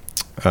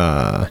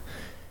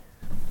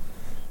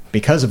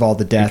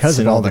the deaths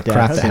and all the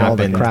crap that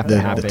happened,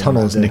 the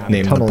tunnel is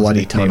nicknamed the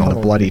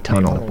Bloody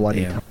Tunnel.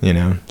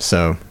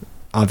 So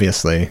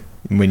obviously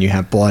when you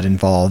have blood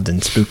involved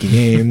and spooky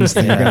names,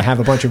 then you're going to have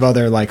a bunch of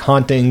other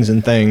hauntings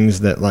and things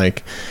that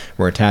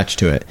were attached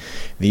to it.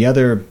 The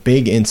other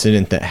big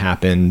incident that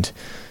happened,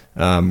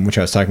 which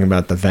I was talking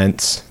about, the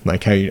vents,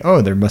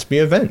 how there must be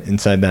a vent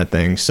inside that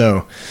thing.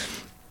 So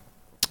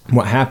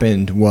what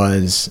happened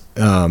was,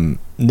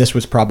 this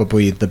was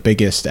probably the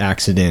biggest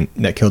accident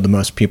that killed the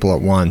most people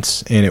at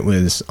once, and it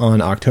was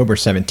on October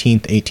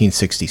 17th,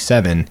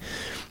 1867.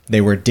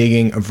 They were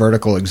digging a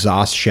vertical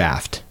exhaust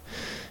shaft,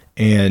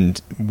 and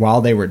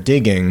while they were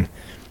digging,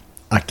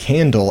 a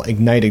candle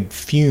ignited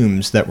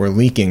fumes that were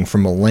leaking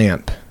from a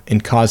lamp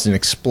and caused an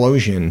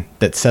explosion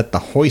that set the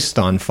hoist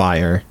on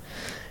fire,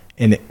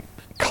 and it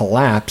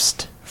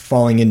collapsed,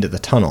 falling into the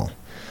tunnel.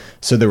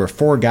 So there were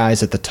 4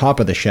 guys at the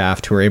top of the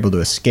shaft who were able to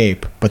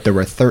escape, but there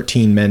were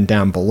 13 men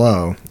down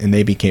below, and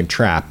they became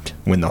trapped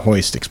when the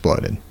hoist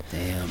exploded.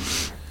 Damn.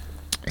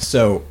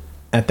 So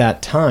at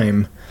that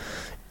time,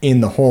 in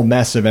the whole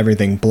mess of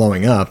everything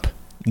blowing up,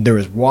 there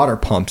was water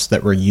pumps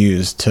that were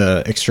used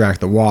to extract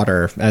the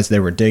water as they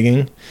were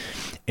digging,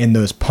 and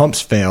those pumps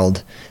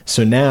failed.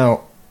 So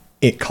now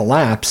it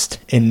collapsed,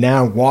 and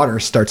now water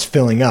starts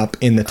filling up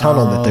in the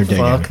tunnel that they're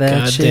digging. Fuck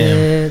that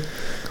shit.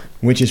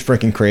 Which is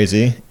freaking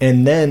crazy.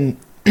 And then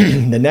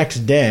the next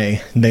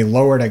day, they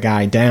lowered a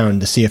guy down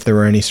to see if there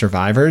were any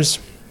survivors.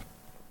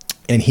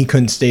 And he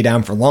couldn't stay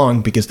down for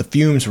long because the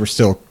fumes were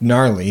still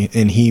gnarly,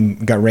 and he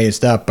got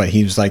raised up, but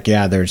he was like,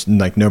 yeah, there's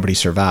nobody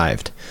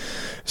survived.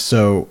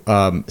 So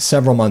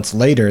several months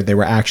later, they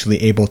were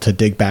actually able to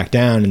dig back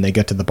down, and they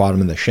got to the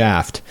bottom of the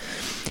shaft.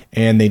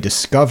 And they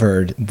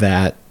discovered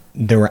that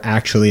there were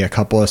actually a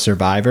couple of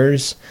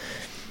survivors,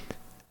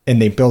 and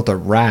they built a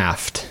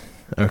raft,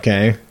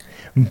 okay?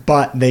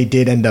 But they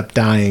did end up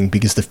dying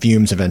because the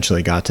fumes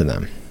eventually got to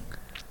them.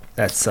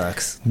 That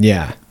sucks.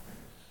 Yeah.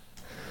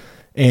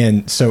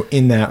 And so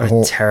in that What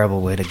whole... a terrible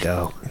way to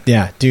go.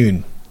 Yeah,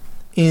 dude.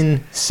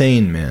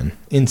 Insane, man.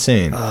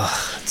 Insane.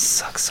 Ugh, it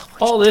sucks so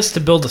much. All this to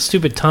build a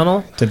stupid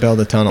tunnel? To build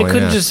a tunnel, They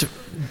couldn't just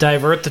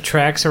divert the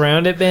tracks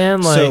around it,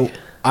 man? So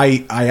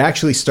I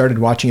actually started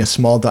watching a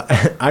small...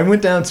 I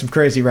went down some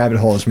crazy rabbit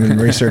holes when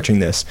researching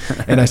this,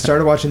 and I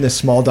started watching this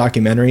small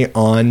documentary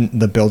on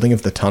the building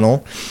of the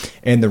tunnel.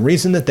 And the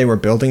reason that they were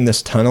building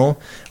this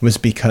tunnel was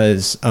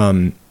because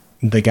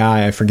the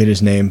guy, I forget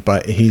his name,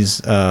 but he's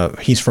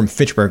from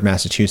Fitchburg,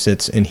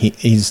 Massachusetts, and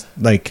he's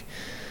like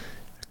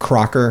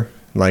Crocker.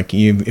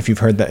 If you've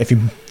heard that, if you're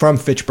from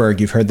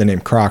Fitchburg, you've heard the name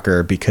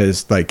Crocker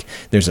because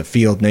there's a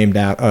field named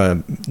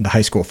after the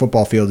high school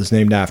football field is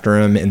named after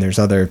him, and there's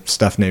other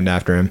stuff named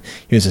after him.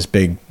 He was this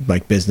big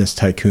business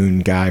tycoon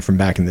guy from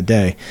back in the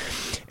day,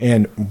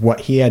 and what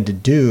he had to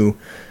do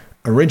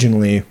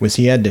originally was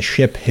he had to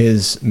ship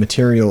his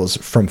materials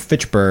from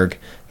Fitchburg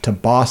to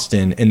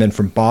Boston, and then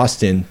from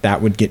Boston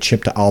that would get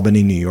shipped to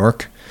Albany, New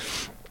York.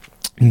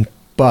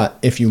 But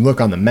if you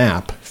look on the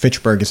map,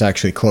 Fitchburg is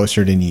actually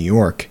closer to New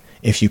York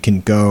if you can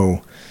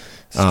go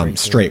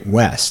straight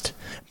west.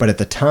 But at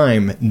the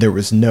time, there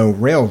was no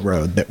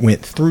railroad that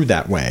went through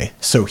that way.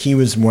 So he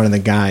was one of the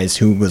guys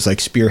who was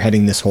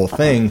spearheading this whole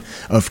thing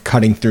of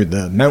cutting through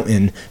the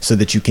mountain so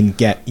that you can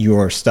get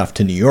your stuff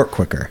to New York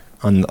quicker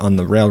on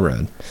the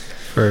railroad.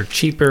 For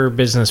cheaper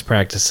business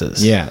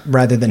practices. Yeah,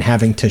 rather than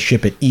having to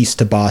ship it east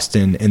to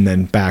Boston and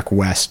then back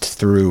west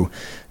through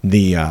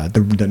the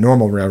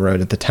normal railroad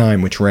at the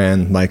time, which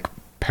ran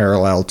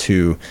parallel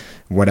to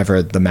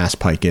whatever the Mass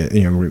Pike is,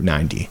 Route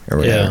 90 or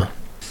whatever.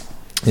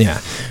 Yeah.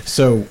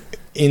 So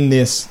in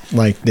this,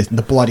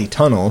 the Bloody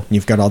Tunnel,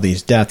 you've got all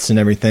these deaths and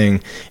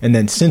everything. And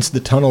then since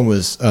the tunnel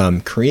was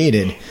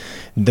created,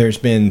 there's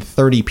been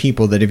 30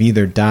 people that have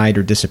either died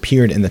or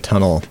disappeared in the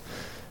tunnel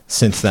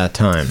since that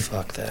time.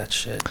 Fuck that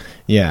shit.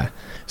 Yeah.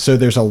 So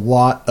there's a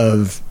lot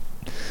of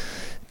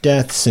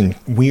deaths and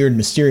weird,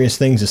 mysterious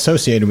things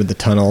associated with the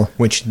tunnel,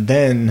 which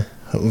then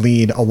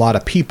lead a lot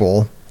of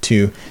people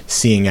to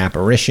seeing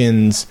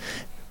apparitions,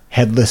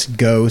 headless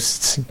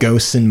ghosts,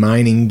 ghosts in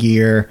mining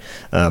gear,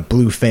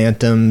 blue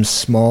phantoms,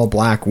 small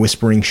black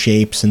whispering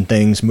shapes and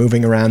things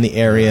moving around the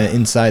area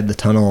inside the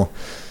tunnel.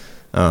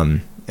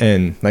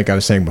 And like I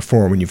was saying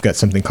before, when you've got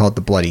something called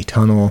the Bloody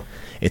Tunnel,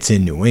 it's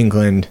in New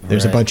England,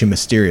 there's a bunch of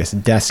mysterious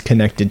deaths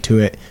connected to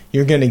it.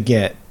 You're going to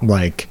get,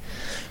 like,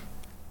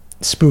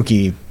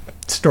 spooky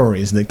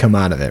stories that come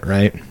out of it,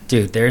 right?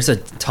 Dude, there's a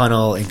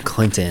tunnel in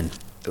Clinton,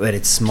 but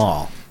it's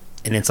small.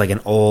 And it's like an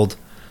old,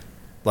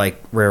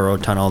 like,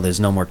 railroad tunnel. There's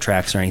no more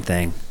tracks or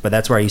anything. But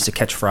that's where I used to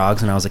catch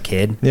frogs when I was a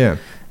kid. Yeah.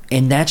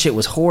 And that shit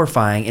was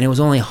horrifying, and it was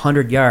only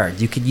 100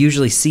 yards. You could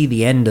usually see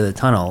the end of the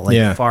tunnel,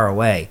 like, far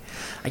away.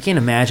 I can't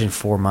imagine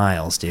 4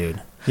 miles,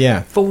 dude.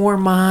 Yeah. 4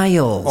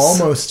 miles.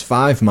 Almost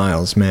 5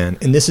 miles, man.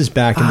 And this is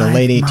back in the 5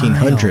 late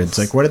 1800s. miles.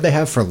 Like, what did they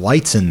have for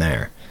lights in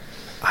there?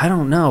 I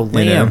don't know.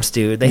 Lamps,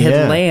 dude. They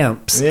had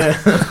lamps.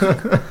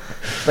 Yeah.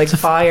 Like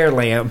fire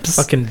lamps.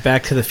 Fucking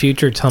Back to the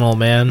Future tunnel,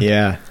 man.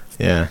 Yeah.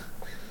 Yeah.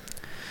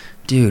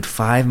 Dude,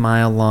 5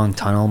 mile long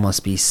tunnel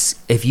must be...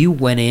 If you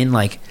went in,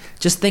 like...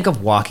 Just think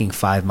of walking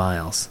 5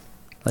 miles.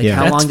 Like, Yeah.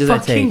 how long does that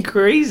That's fucking take?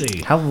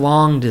 crazy. How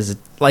long does it...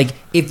 Like,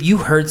 if you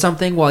heard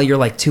something while you're,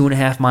 like,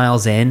 2.5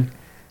 miles in,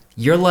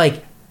 you're,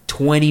 like,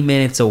 20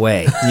 minutes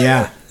away.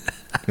 Yeah.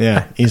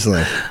 Yeah.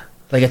 Easily.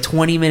 Like, a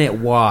 20-minute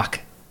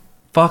walk.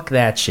 Fuck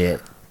that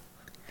shit.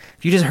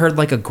 If you just heard,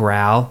 like, a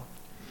growl,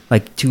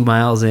 like, 2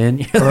 miles in,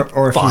 you're like,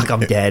 Or if fuck, you-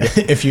 I'm dead.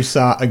 If you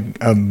saw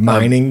a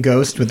mining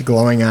ghost with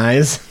glowing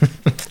eyes.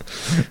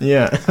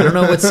 Yeah. I don't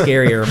know what's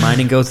scarier, a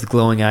mining ghost with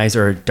glowing eyes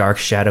or a dark,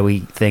 shadowy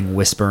thing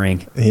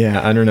whispering.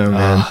 Yeah, I don't know,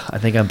 man. I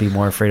think I'd be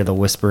more afraid of the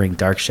whispering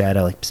dark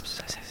shadow, like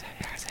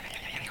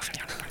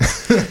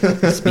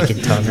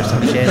speaking tongue or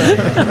some shit.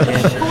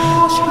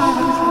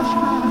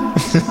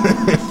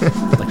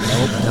 Like,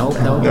 nope.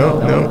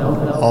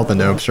 All the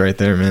nopes right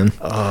there, man.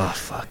 Oh,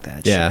 fuck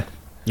that shit. Yeah.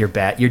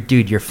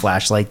 Your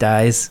flashlight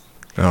dies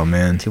Oh,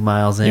 man. 2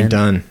 miles in. You're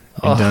done.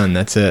 You're Oh. done.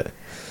 That's it.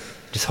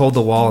 Just hold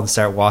the wall and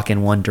start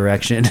walking one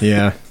direction.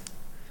 Yeah.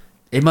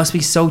 It must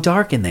be so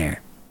dark in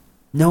there.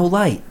 No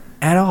light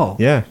at all.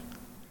 Yeah.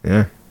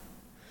 Yeah.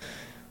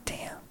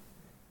 Damn.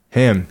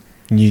 Ham,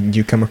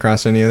 you come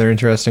across any other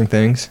interesting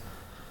things?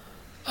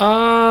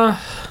 Well,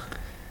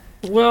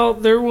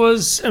 there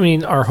was,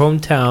 our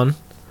hometown,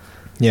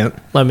 Yep.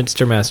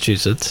 Leominster,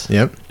 Massachusetts.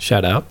 Yep.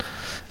 Shout out.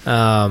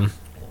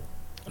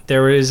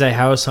 There is a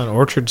house on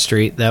Orchard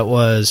Street that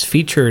was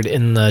featured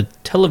in the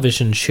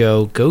television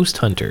show Ghost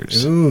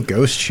Hunters. Ooh,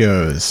 ghost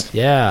shows.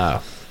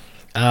 Yeah.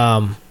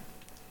 I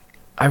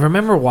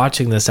remember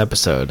watching this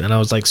episode and I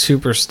was like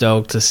super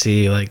stoked to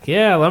see, like,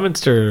 yeah,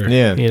 Leominster.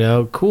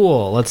 Yeah.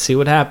 Cool. Let's see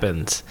what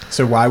happens.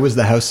 So why was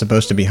the house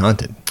supposed to be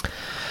haunted?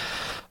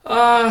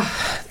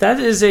 That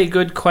is a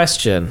good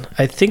question.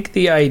 I think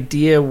the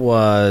idea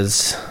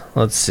was,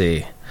 let's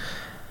see.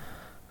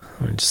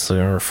 Let me just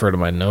refer to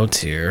my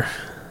notes here.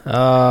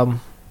 I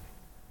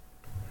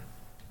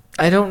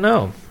don't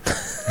know.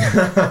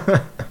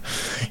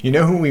 You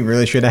know who we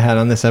really should have had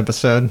on this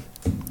episode?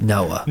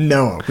 Noah.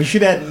 Noah. We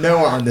should have had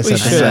Noah on this We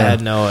episode. should have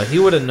had Noah. He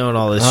would have known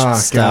all this Oh,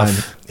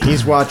 stuff. God.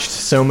 He's watched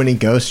so many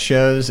ghost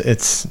shows.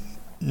 It's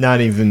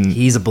not even...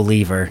 He's a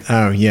believer.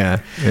 Oh,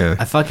 yeah.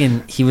 Yeah.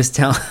 He was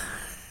telling,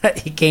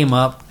 he came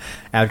up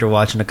after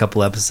watching a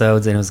couple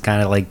episodes and it was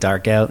kind of like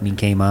dark out and he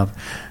came up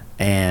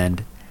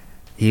and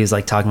he was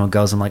like talking about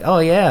ghosts. I'm like, oh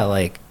yeah,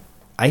 like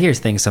I hear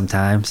things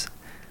sometimes,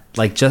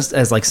 like just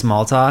as like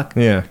small talk.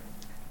 Yeah.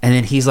 And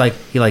then he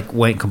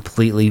went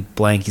completely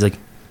blank. He's like,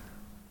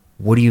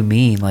 what do you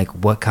mean? Like,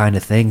 what kind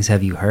of things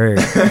have you heard?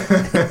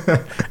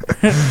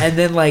 and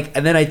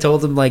then I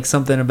told him like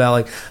something about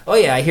like, oh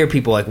yeah, I hear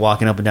people like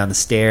walking up and down the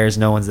stairs.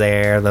 No one's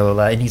there. Blah, blah,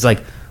 blah. And he's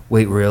like,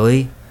 wait,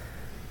 really?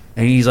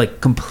 And he's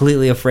like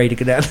completely afraid to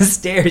go down the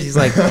stairs. He's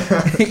like,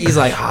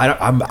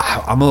 I'm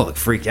a little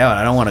freaked out.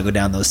 I don't want to go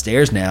down those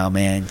stairs now,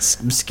 man.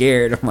 I'm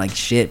scared. I'm like,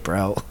 shit,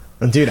 bro.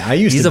 Dude,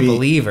 He's to a be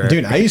believer.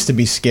 Dude, I used to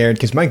be scared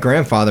because my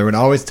grandfather would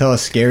always tell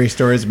us scary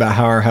stories about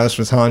how our house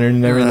was haunted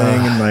and everything.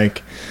 And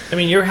like,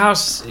 Your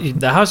house,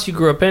 the house you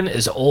grew up in,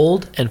 is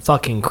old and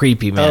fucking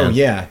creepy, man. oh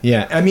yeah,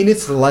 yeah. I mean,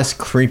 it's less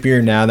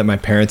creepier now that my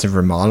parents have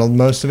remodeled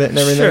most of it and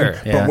everything.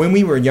 Sure, yeah. But when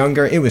we were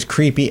younger, it was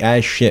creepy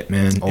as shit,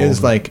 man. It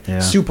was like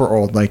super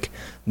old, like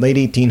late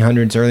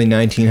 1800s, early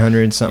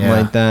 1900s, something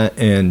Yeah. like that.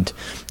 And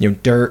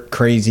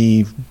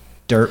crazy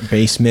dirt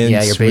basements.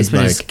 Yeah, your with,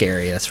 basement is like-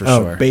 scary. That's for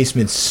Oh, sure.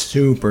 basement's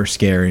super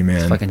scary,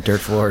 man. Fucking dirt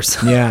floors.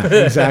 Yeah,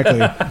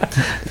 exactly.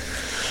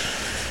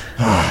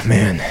 Oh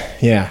man,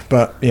 yeah,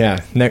 but yeah,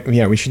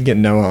 we should get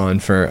Noah on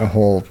for a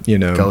whole,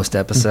 Ghost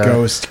episode.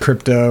 ghost,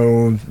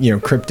 crypto,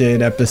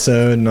 cryptid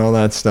episode, and all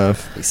that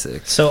stuff.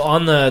 Basic. So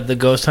on the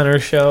Ghost Hunter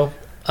show,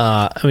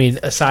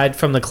 aside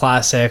from the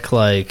classic,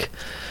 like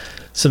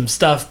some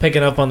stuff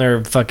picking up on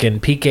their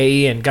fucking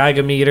PKE and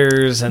Geiger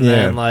meters, and Yeah.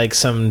 then like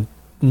some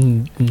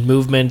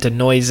movement and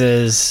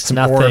noises. Some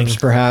nothing. orbs,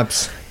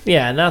 perhaps.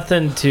 Yeah,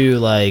 nothing too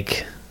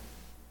like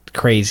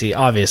crazy.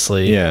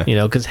 Obviously, Yeah.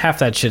 because half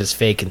that shit is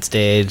fake and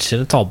staged,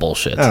 and it's all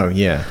bullshit. Oh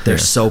yeah, They're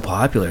so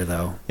popular,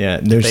 though. yeah.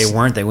 If There's they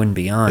weren't, they wouldn't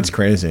be on. It's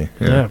crazy.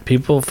 Yeah,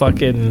 people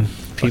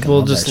people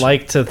love just that shit.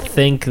 like to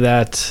think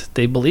that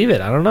they believe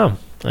it. I don't know.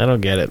 I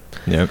don't get it.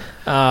 Yep.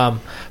 But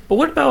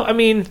what about? I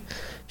mean,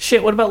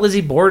 shit. What about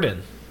Lizzie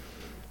Borden?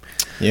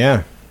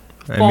 Yeah.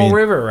 Fall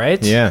River,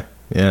 right? Yeah.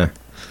 Yeah.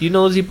 You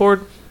know Lizzie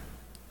Borden?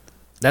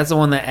 That's the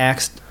one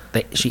that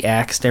she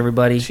axed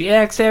everybody. She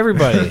asked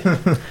everybody.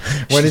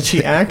 What did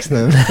she ask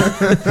them?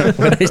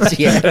 What did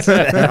she ask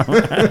them?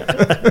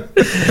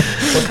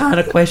 What kind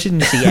of question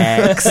did she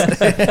ask?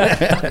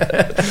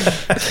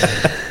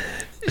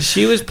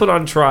 She was put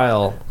on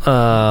trial.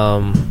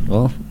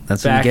 Well,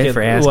 that's what Back you in get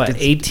for asking.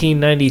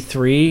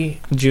 1893,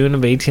 June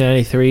of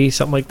 1893,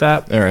 something like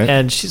that. All right.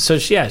 And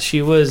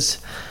she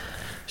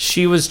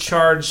was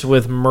charged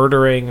with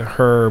murdering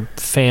her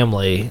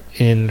family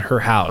in her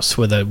house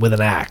with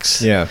an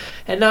axe. Yeah.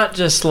 And not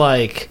just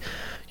like,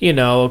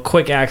 a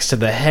quick axe to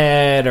the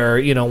head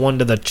or, one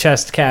to the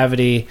chest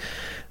cavity,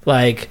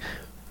 like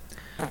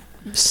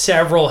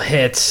several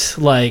hits,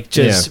 like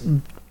just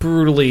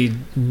brutally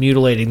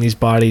mutilating these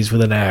bodies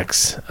with an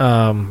axe.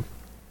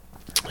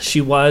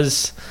 She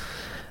was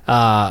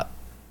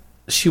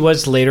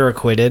later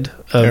acquitted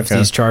of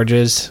these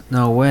charges.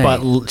 No way.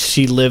 But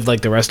she lived like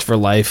the rest of her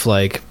life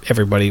like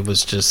everybody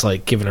was just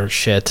like giving her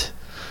shit.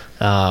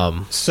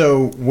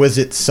 So was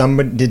it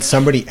somebody? Did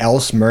somebody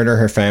else murder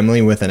her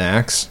family with an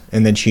axe,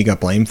 and then she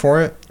got blamed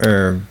for it,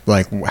 or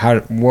like how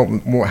did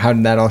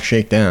that all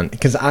shake down?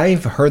 Because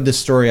I've heard this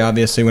story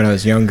obviously when I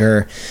was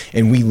younger,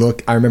 and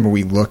I remember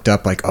we looked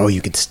up like, oh, you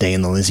could stay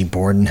in the Lizzie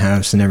Borden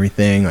house and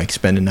everything, like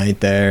spend a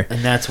night there.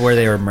 and that's where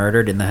they were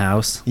murdered, in the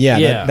house. Yeah,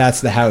 Yeah. that's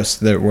the house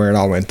where it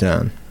all went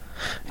down.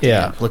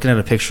 Yeah. Looking at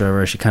a picture of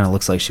her, she kind of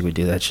looks like she would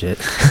do that shit.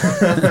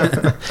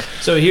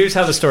 So here's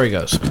how the story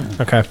goes.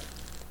 Okay.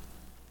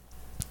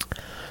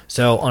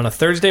 So on a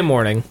Thursday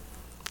morning,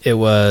 it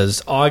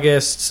was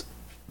August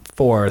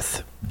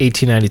 4th,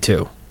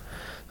 1892.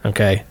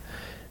 Okay.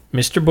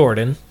 Mr.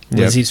 Borden,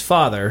 Lizzie's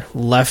father,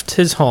 left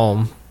his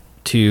home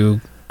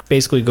to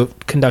basically go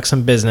conduct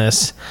some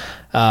business,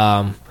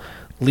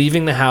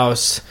 leaving the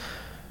house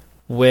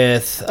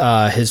with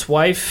his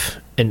wife,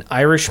 an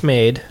Irish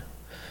maid,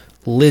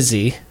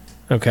 Lizzie,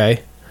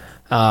 okay.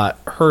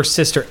 Her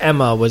sister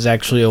Emma was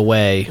actually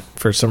away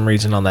for some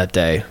reason on that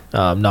day,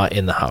 not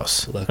in the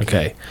house. Lucky.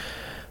 Okay.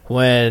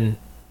 When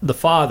the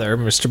father,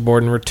 Mr.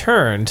 Borden,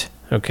 returned,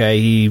 okay,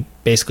 he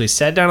basically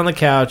sat down on the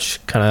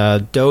couch, kind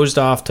of dozed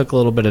off, took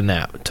a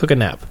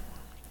nap.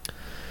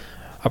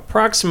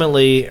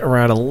 Approximately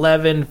around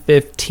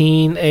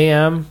 11:15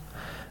 a.m.,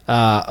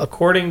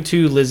 according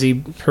to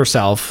Lizzie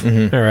herself,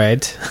 all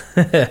right,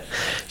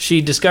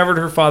 she discovered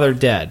her father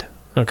dead,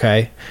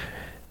 okay.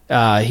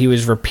 He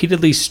was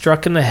repeatedly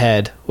struck in the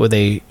head with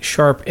a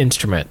sharp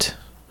instrument,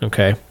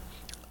 okay.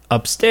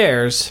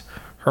 Upstairs,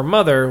 her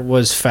mother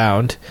was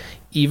found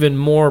even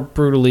more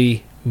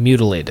brutally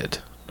mutilated,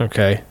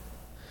 okay.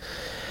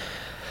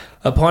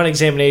 Upon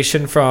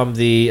examination from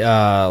the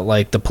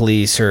the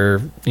police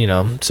or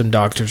some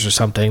doctors or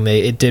something,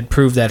 it did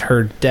prove that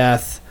her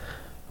death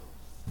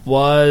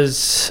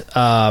was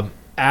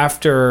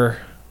after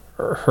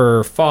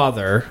her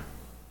father.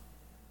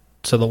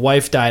 So the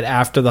wife died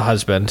after the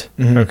husband,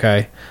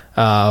 okay,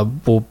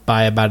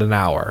 by about an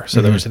hour.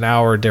 So there was an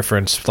hour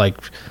difference,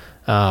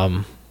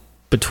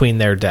 between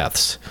their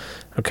deaths,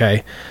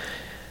 okay.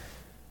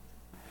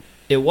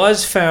 It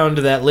was found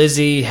that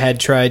Lizzie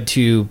had tried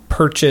to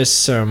purchase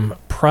some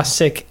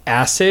prussic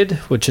acid,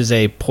 which is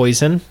a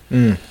poison,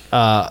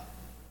 the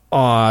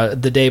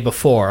day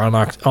before,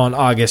 on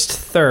August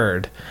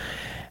 3rd.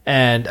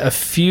 And a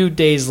few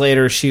days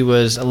later, she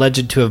was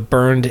alleged to have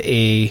burned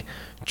a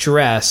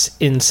dress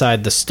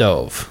inside the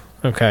stove.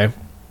 Okay.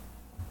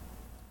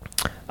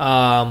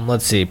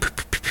 Let's see.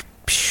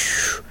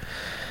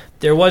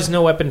 There was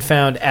no weapon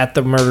found at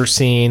the murder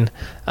scene.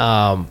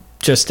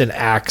 Just an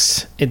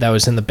axe that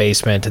was in the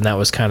basement, and that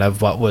was kind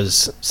of what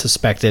was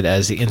suspected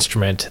as the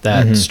instrument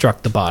that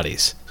struck the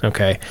bodies.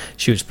 Okay.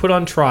 She was put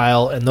on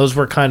trial, and those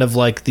were kind of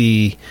like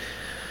the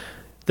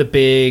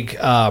big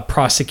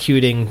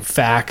prosecuting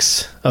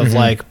facts of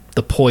like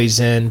the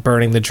poison,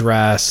 burning the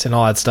dress, and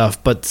all that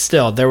stuff. But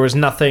still, there was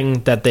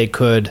nothing that they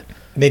could.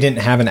 They didn't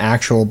have an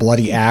actual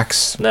bloody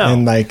axe. No.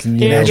 And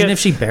Imagine if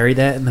she buried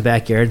that in the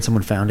backyard and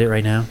someone found it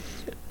right now.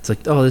 It's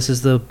like, oh, this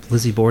is the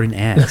Lizzie Borden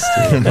axe.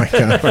 oh my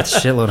god. That's a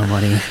shitload of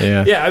money.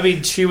 Yeah. Yeah, I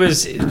mean, she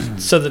was.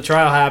 So the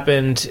trial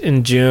happened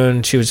in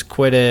June. She was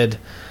acquitted.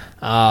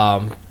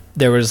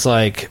 There was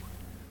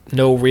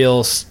no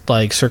real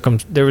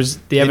There was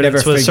the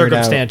evidence was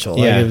circumstantial.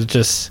 Yeah. It was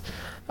just.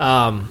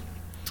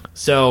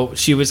 So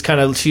she was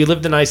she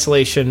lived in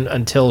isolation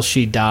until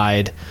she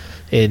died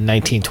in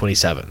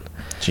 1927.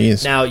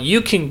 Jeez. Now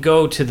you can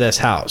go to this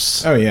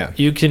house. Oh yeah.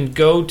 You can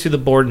go to the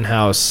Borden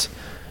house.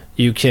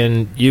 You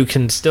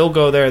can still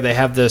go there. They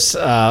have this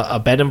a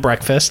bed and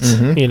breakfast.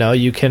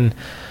 You can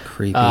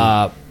Creepy.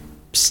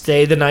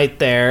 stay the night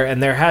there,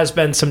 and there has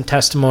been some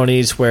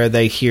testimonies where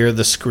they hear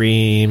the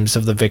screams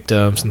of the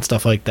victims and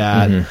stuff like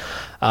that.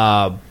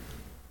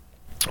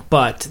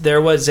 But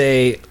there was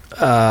a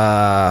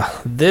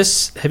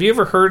this. Have you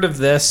ever heard of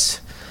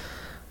this?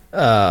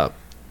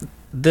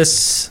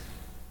 This,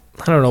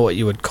 I don't know what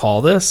you would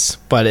call this,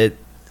 but it.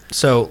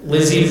 So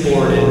Lizzie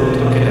Borden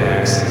took an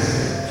axe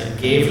and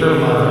gave her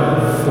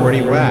mother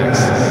 40 whacks.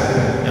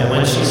 and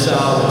when she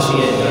saw what she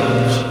had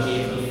done, she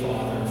gave her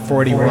father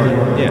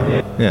 41. Yeah.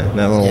 Yeah,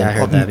 that little, Yeah, I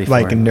heard that before.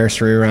 like a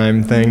nursery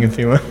rhyme thing, if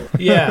you will.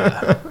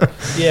 Yeah,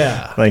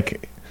 yeah.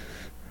 Like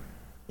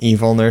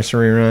evil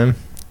nursery rhyme.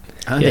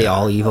 Aren't they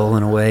all evil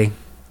in a way?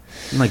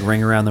 Like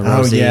Ring Around the Oh,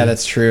 Rosie. yeah,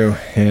 that's true.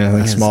 Yeah,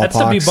 like Yes. smallpox.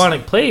 That's the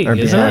bubonic plague, Or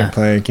isn't bubonic it?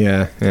 plague,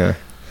 yeah, yeah.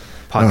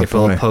 Pocket Oh,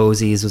 full boy. of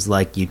posies was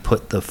like you'd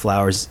put the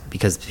flowers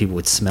because people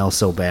would smell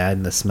so bad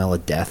and the smell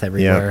of death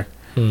everywhere.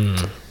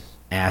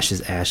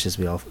 Ashes.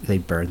 They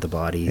burned the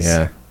bodies.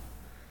 Yeah.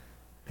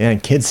 Yeah,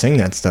 and kids sing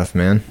that stuff,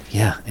 man.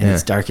 Yeah, and Yeah.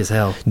 it's dark as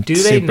hell. Do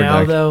they Super now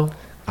dark. though?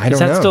 I don't Is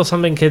that know. still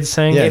something kids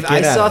sing? Yeah. If I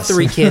get at saw us.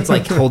 3 kids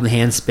like holding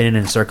hands, spinning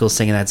in circles,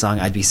 singing that song,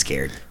 I'd be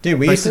scared. Dude,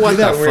 we Like, used to what do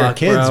that the when we were fuck,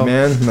 kids, bro?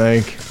 man.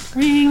 Like,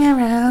 Ring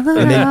around the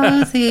And they-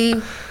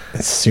 Rosie.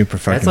 it's super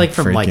fucking That's like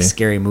from freaky. like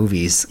scary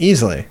movies.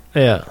 Easily.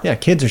 Yeah. Yeah,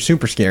 kids are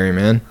super scary,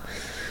 man.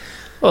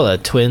 Well, the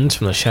twins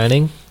from The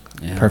Shining.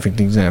 Yeah. Perfect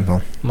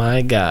example.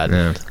 My God.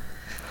 Yeah.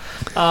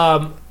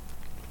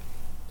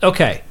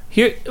 Okay.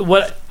 Here,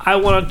 what I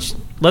want to.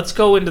 Let's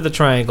go into the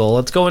triangle.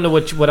 Let's go into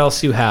what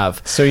else you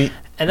have, So,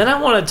 and then I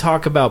want to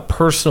talk about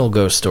personal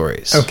ghost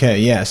stories. okay,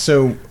 yeah.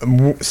 So,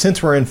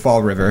 since we're in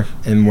Fall River,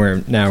 and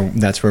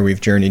that's where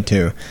we've journeyed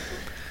to,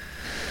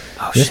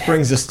 this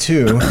brings us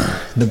to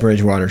the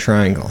Bridgewater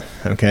Triangle,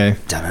 okay?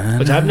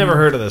 Which I've never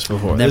heard of this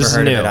before. Never This is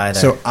heard of new. it either.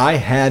 So, I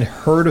had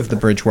heard of the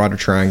Bridgewater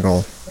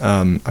Triangle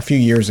a few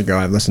years ago.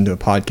 I listened to a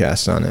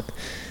podcast on it,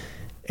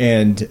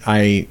 and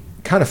I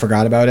kind of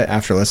forgot about it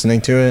after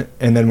listening to it.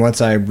 And then once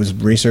I was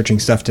researching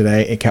stuff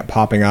today, it kept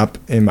popping up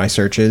in my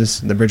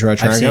searches, the Bridgewater I've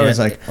Triangle. seen I it was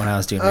like, when I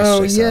was doing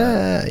oh, research.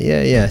 I saw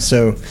it. yeah.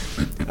 So,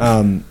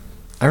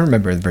 I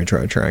remember the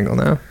Bridgewater Triangle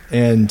now.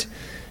 And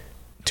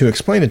to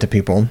explain it to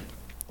people,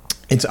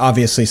 it's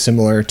obviously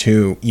similar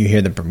to, you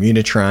hear the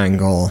Bermuda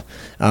Triangle.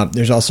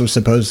 There's also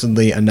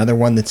supposedly another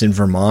one that's in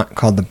Vermont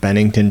called the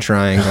Bennington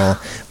Triangle.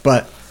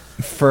 But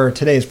for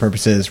today's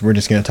purposes, we're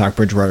just going to talk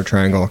Bridgewater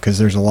Triangle because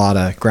there's a lot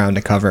of ground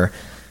to cover,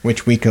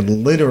 which we could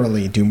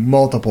literally do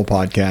multiple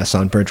podcasts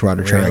on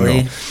Bridgewater Triangle.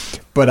 Really?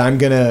 But I'm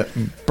going to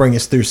bring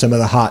us through some of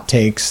the hot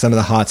takes, some of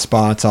the hot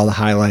spots, all the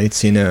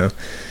highlights, you know.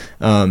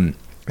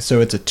 So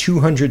it's a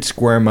 200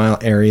 square mile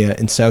area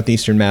in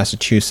southeastern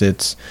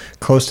Massachusetts,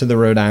 close to the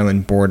Rhode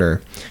Island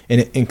border.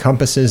 And it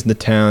encompasses the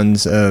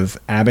towns of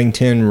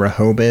Abington,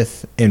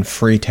 Rehoboth, and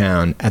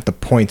Freetown at the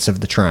points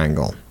of the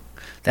triangle.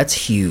 That's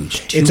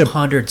huge. It's a-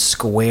 200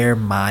 square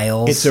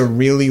miles. It's a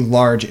really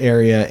large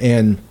area,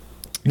 and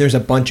there's a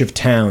bunch of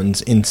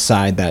towns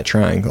inside that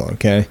triangle,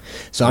 okay?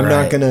 So I'm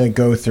not Right. going to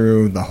go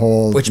through the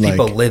whole... which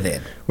people live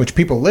in. Which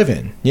people live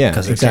in, yeah,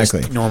 Because it's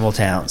exactly. just normal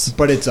towns.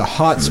 But it's a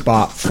hot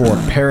spot for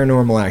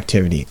paranormal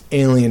activity,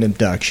 alien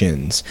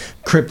abductions,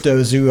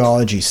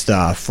 cryptozoology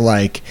stuff,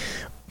 like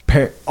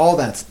all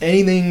that's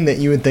anything that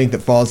you would think that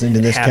falls into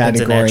this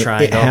happens in that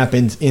category. It triangle.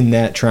 happens in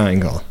that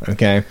triangle.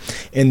 Okay,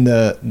 and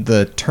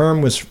the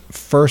term was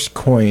first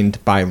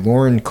coined by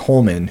Lauren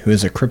Coleman, who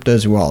is a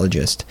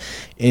cryptozoologist,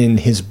 in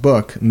his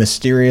book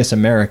Mysterious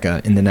America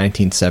in the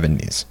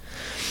 1970s.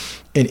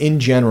 And in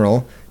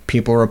general,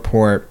 people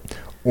report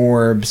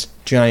orbs,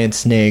 giant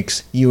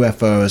snakes,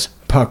 UFOs,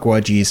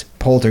 puckwudgies,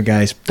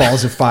 poltergeists,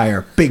 balls of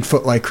fire,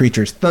 Bigfoot-like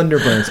creatures,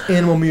 thunderbirds,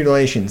 animal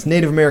mutilations,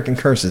 Native American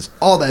curses,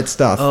 all that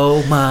stuff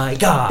Oh my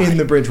god. in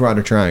the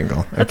Bridgewater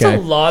Triangle. That's Okay, a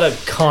lot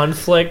of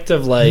conflict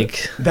of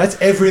like. that's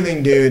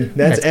everything, dude.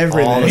 That's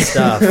everything. all the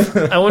stuff.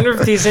 I wonder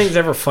if these things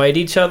ever fight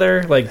each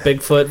other, like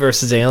Bigfoot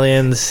versus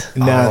aliens.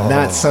 Now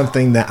that's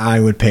something that I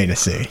would pay to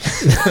see.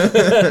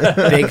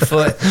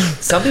 Bigfoot.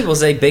 Some people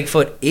say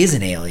Bigfoot is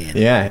an alien.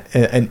 Yeah,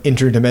 an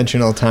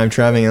interdimensional time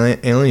traveling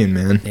alien,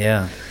 man.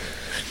 Yeah.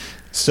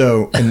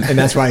 So, and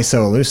that's why he's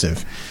so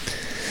elusive.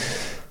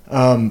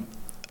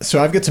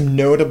 So I've got some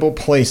notable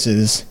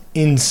places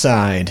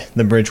inside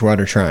the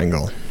Bridgewater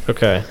Triangle.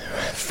 Okay.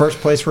 First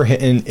place we're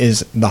hitting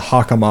is the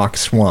Hockomock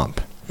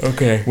Swamp,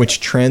 Okay. which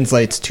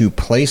translates to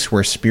place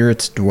where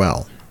spirits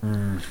dwell.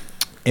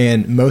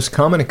 And most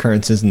common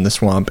occurrences in the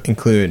swamp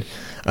include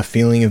a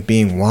feeling of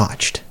being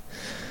watched,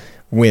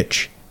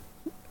 which,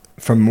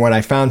 from what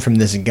I found from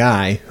this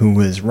guy who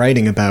was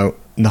writing about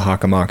the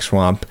Hockomock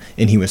Swamp,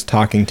 and he was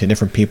talking to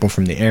different people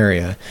from the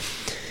area,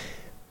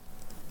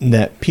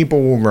 that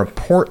people will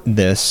report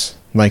this,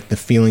 like the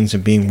feelings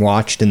of being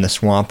watched in the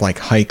swamp, like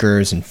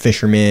hikers and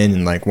fishermen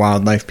and like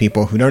wildlife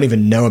people who don't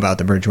even know about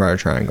the Bridgewater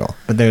Triangle.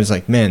 But there's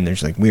like, man,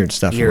 there's like weird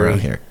stuff Eerie.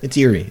 around here. It's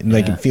eerie.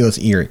 Like Yeah. it feels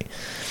eerie.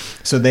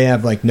 So they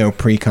have like no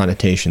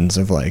pre-connotations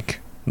of like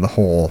the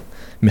whole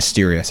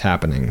mysterious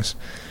happenings.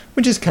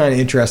 which is kind of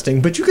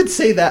interesting. But you could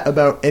say that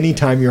about any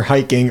time you're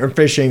hiking or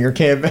fishing or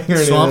camping. Or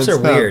Swamps any are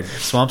of that stuff. weird.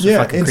 Swamps are Yeah,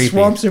 fucking and creepy.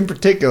 swamps in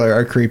particular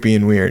are creepy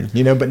and weird.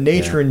 But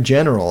nature in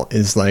general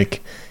is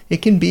like,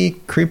 it can be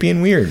creepy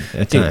and weird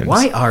at Dude, times.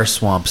 why are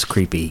swamps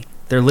creepy?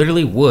 They're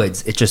literally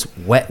woods. It's just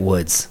wet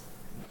woods.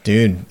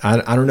 Dude,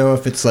 I don't know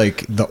if it's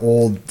like the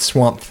old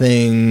swamp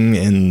thing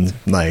and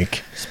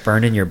like, It's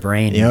burned in your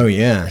brain. oh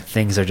yeah,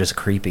 Things are just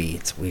creepy.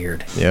 It's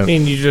weird. I yep.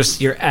 mean,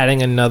 you're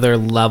adding another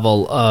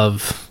level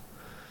of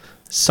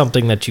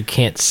something that you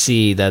can't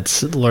see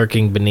that's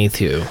lurking beneath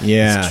you.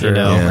 Yeah, You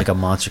know, yeah. like a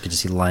monster could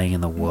just be lying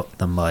in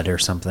the mud or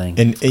something.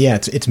 And yeah,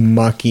 it's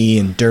mucky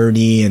and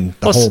dirty, and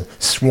the Well, whole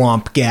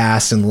swamp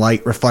gas and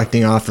light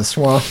reflecting off the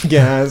swamp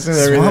gas and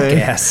everything. Swamp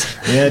gas.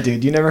 Yeah,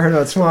 dude, you never heard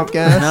about swamp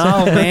gas?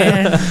 No,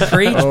 man.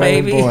 Preach, Oh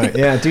baby. boy,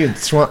 yeah, dude,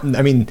 swamp.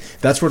 I mean,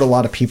 that's what a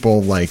lot of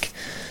people like.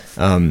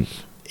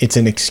 It's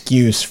an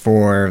excuse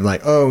for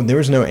like, oh, there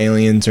was no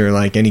aliens or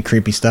like any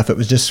creepy stuff. It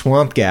was just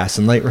swamp gas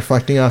and light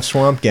reflecting off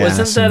swamp gas.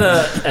 Wasn't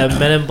that a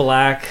Men in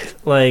Black,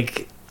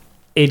 like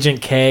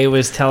Agent K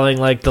was telling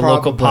like the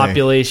local Probably.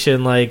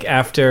 population, like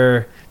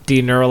after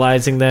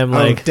deneuralizing them, oh,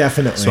 like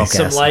definitely. Swamp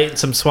some gas. light,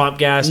 some swamp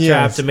gas Yes.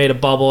 trapped and made a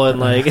bubble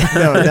and like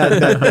No,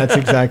 that's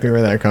exactly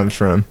where that comes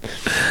from.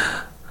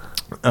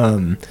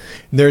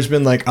 There's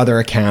been like other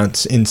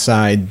accounts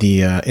inside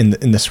the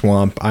in the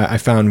swamp. I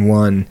found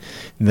one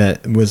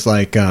that was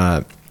like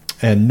a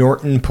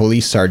Norton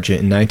police sergeant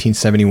in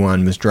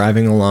 1971 was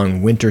driving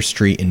along Winter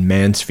Street in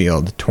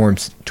Mansfield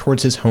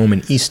towards his home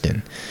in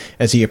Easton.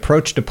 As he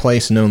approached a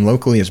place known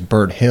locally as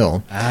Bird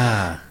Hill,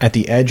 at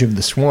the edge of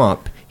the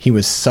swamp, he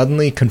was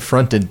suddenly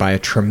confronted by a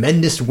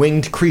tremendous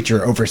winged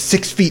creature over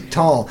 6 feet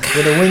tall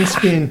with a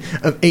wingspan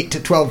of 8 to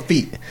 12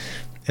 feet.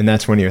 And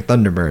that's one of your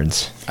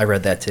Thunderbirds. I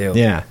read that too.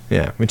 Yeah,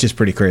 which is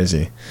pretty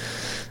crazy.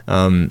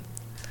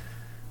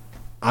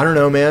 I don't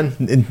know, man.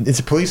 It's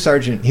a police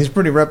sergeant. He's a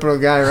pretty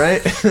reputable guy,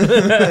 right?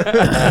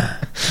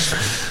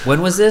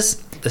 When was this?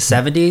 The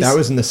 70s? That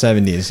was in the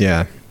 70s,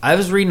 yeah. I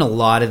was reading a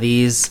lot of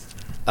these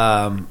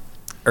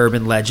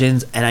urban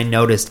legends, and I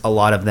noticed a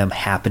lot of them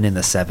happened in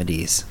the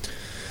 70s.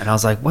 And I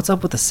was like, what's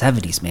up with the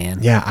 70s, man?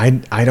 Yeah,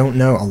 I don't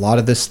know. A lot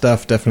of this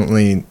stuff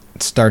definitely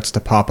starts to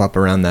pop up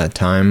around that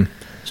time.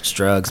 It's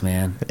drugs,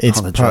 man. It's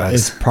All the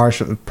drugs.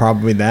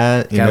 probably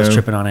that. Guy was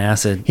tripping on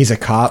acid. He's a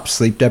cop,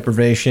 sleep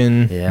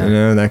deprivation,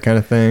 Yeah. that kind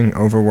of thing,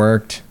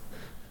 overworked,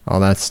 all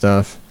that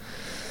stuff.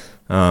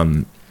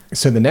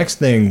 So the next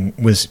thing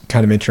was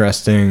kind of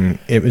interesting.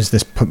 It was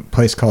this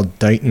place called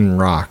Dighton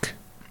Rock.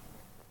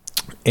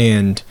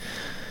 And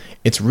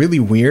it's really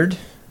weird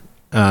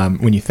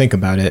when you think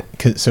about it.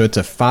 So it's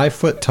a 5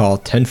 foot tall,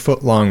 10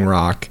 foot long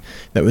rock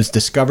that was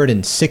discovered in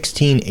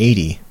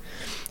 1680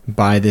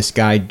 by this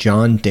guy,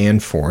 John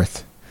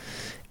Danforth.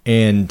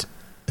 And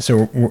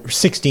so we're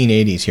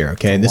 1680s here,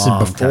 okay? This is long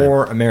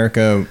before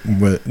America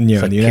was, the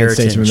like United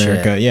States of Puritan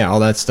America. shit. Yeah, all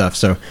that stuff.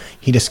 So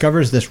he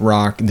discovers this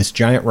rock, this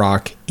giant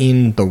rock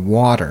in the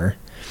water.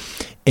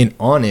 And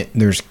on it,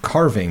 there's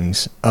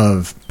carvings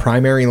of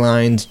primary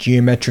lines,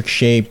 geometric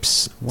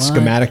shapes, What?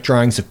 schematic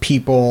drawings of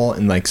people,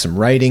 and like some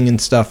writing and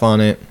stuff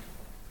on it.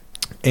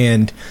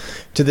 And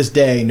to this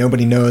day,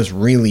 nobody knows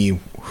really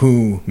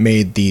who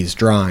made these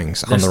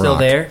drawings They're on the still rock.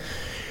 there?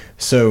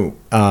 So,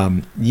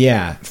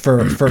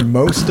 for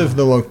most of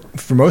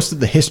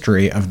the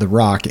history of the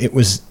rock, it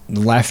was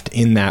left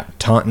in that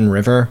Taunton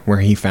River where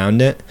he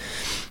found it,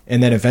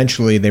 and then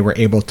eventually they were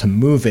able to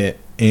move it,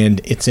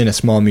 and it's in a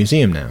small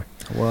museum now.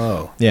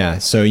 Whoa. Yeah,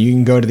 so you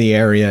can go to the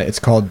area. It's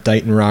called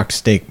Dighton Rock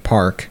State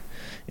Park,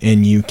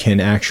 and you can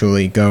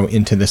actually go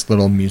into this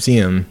little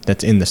museum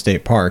that's in the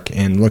state park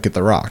and look at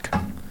the rock.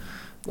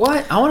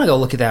 What? I want to go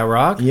look at that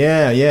rock.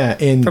 Yeah,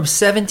 and From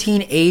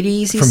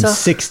 1780s, from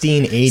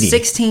 1680.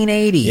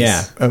 1680s.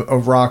 Yeah, a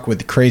rock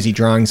with crazy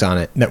drawings on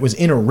it that was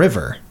in a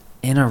river.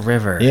 In a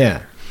river.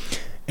 Yeah.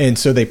 And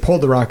so they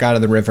pulled the rock out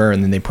of the river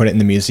and then they put it in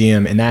the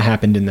museum, and that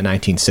happened in the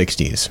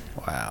 1960s.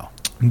 Wow.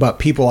 But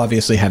people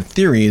obviously have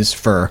theories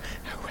for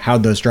how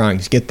those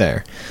drawings get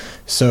there.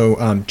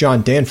 So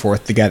John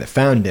Danforth, the guy that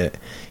found it,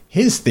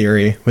 his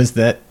theory was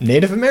that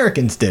Native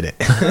Americans did it,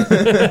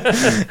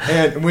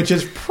 and which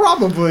is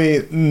probably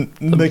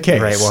the case.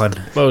 Right one.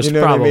 most what I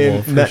probable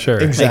mean? for sure.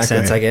 Exactly. Makes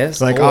sense, I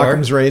guess. Like Or-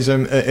 Occam's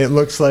razor, it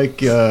looks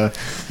like it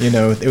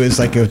was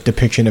like a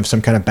depiction of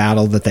some kind of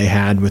battle that they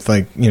had with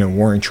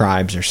warring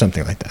tribes or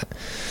something like that.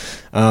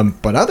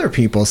 But other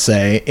people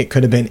say it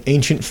could have been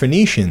ancient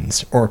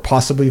Phoenicians or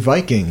possibly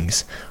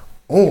Vikings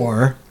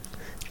or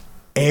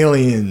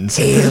aliens.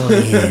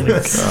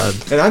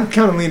 Aliens. And I'm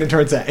kind of leaning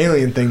towards that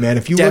alien thing, man.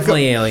 If you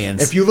Definitely look up,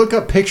 aliens. If you look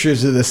up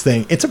pictures of this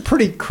thing, it's a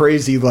pretty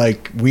crazy,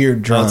 weird Oh,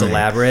 drawing. it's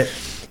elaborate.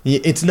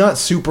 It's not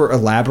super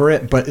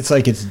elaborate, but it's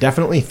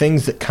definitely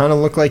things that kind of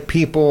look like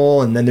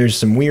people, and then there's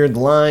some weird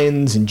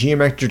lines and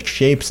geometric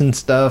shapes and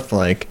stuff.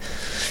 Like,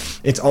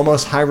 it's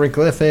almost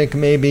hieroglyphic,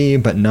 maybe,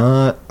 but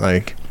not.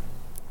 Like,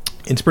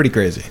 it's pretty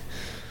crazy.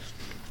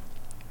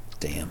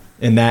 Damn.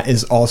 And that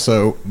is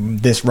also,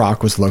 this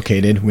rock was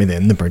located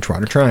within the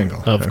Bridgewater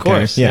Triangle. Of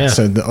course, yeah.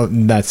 So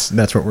that's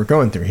what we're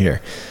going through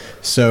here.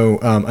 So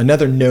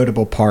another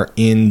notable part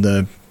in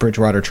the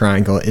Bridgewater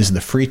Triangle is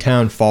the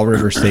Freetown Fall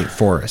River State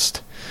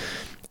Forest.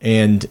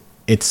 And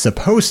it's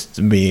supposed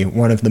to be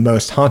one of the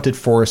most haunted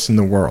forests in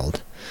the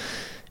world.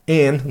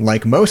 And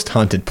like most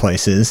haunted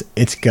places,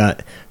 it's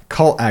got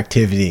cult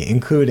activity,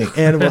 including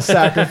animal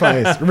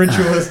sacrifice,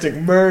 ritualistic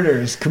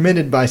murders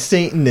committed by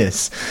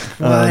Satanists,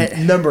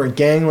 number of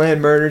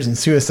gangland murders and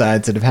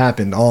suicides that have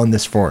happened all in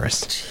this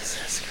forest.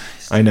 Jesus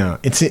Christ. I know.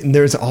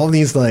 There's all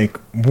these like,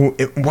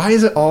 why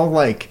is it all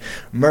like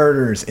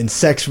murders and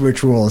sex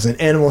rituals and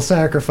animal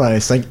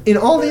sacrifice, like in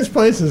all these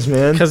places,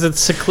 man? Because it's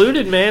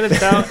secluded, man.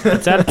 It's out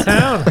of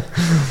town.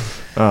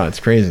 Oh, it's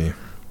crazy.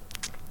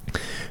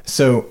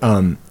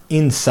 So,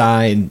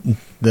 inside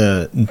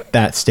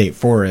that state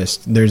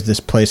forest, there's this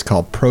place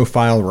called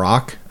Profile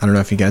Rock. I don't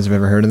know if you guys have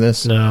ever heard of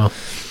this. No.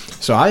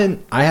 So I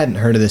hadn't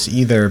heard of this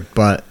either,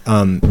 but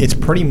it's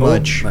pretty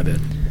much My bad.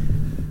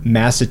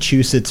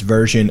 Massachusetts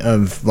version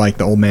of like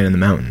the Old Man in the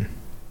Mountain.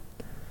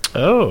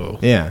 Oh.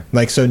 Yeah,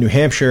 like so New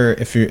Hampshire,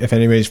 if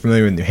anybody's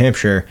familiar with New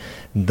Hampshire,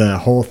 the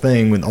whole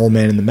thing with Old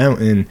Man in the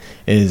Mountain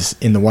is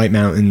in the White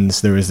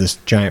Mountains there was this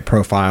giant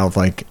profile of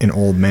like an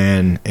old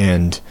man,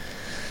 and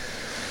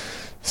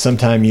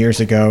sometime years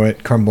ago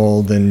it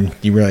crumbled and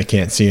you really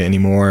can't see it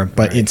anymore,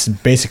 but Right. It's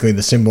basically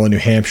the symbol of New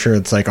Hampshire.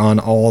 It's like on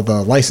all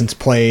the license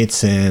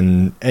plates,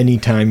 and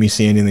anytime you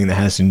see anything that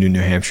has to do with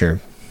New Hampshire,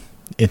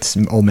 it's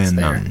Old Man in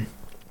the there. Mountain.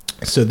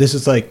 So this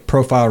is like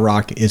Profile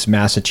Rock is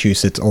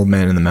Massachusetts Old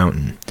Man in the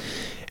Mountain.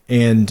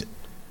 And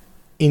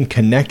in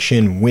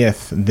connection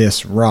with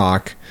this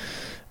rock,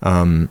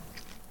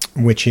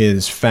 which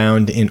is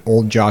found in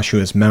Old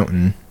Joshua's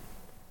Mountain,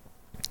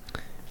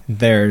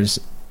 there's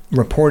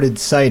reported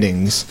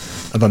sightings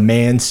of a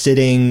man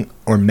sitting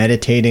or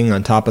meditating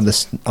on top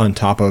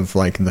of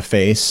like the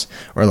face,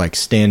 or like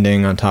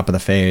standing on top of the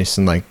face,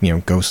 and like, you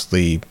know,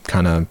 ghostly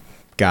kind of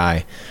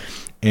guy.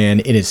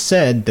 And it is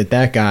said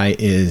that guy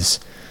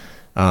is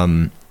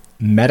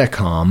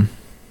Metacom,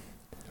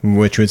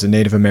 which was a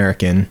Native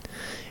American.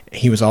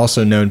 He was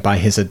also known by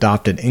his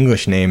adopted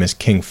English name as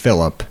King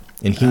Philip,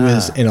 and he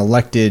was an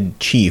elected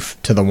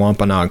chief to the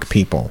Wampanoag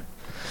people.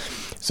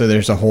 So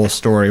there's a whole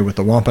story with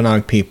the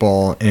Wampanoag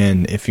people,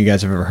 and if you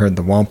guys have ever heard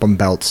the Wampum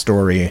Belt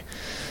story,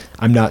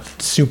 I'm not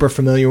super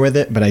familiar with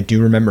it, but I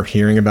do remember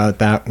hearing about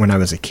that when I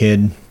was a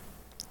kid.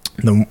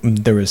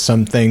 There was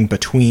something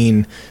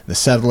between the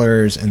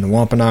settlers and the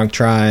Wampanoag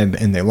tribe,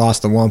 and they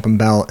lost the Wampum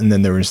Belt, and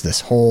then there was this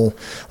whole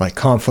like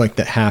conflict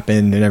that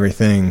happened and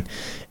everything,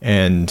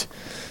 and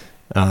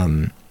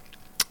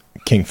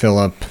King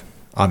Philip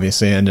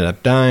obviously ended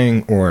up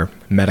dying, or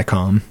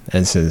Metacom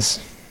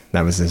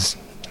that was his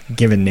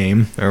given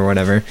name or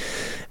whatever,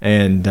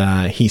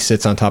 and he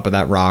sits on top of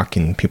that rock,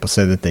 and people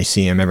say that they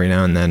see him every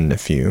now and then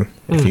if you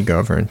go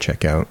over and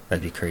check out.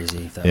 That'd be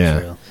crazy if that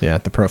was real. Yeah,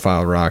 the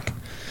Profile Rock.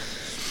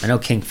 I know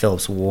King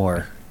Philip's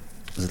War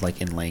was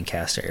like in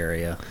Lancaster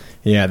area,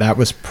 Yeah, that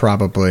was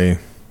probably...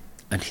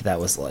 and that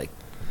was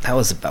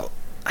about,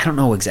 I don't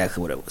know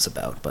exactly what it was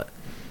about, but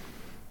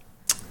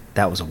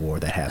that was a war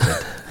that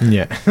happened.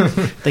 Yeah. I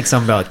think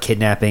something about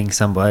kidnapping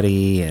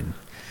somebody and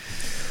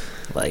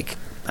like,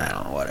 I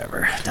don't know,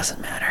 whatever. It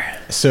doesn't matter.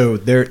 So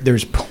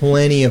there's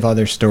plenty of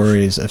other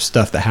stories of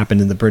stuff that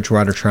happened in the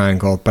Bridgewater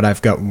Triangle, but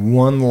I've got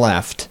one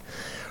left,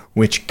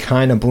 which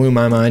kind of blew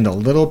my mind a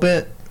little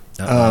bit.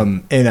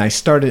 And I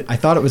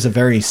thought it was a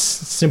very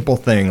simple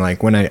thing.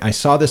 Like when I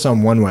saw this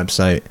on one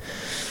website,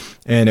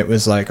 and it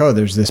was like, oh,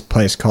 there's this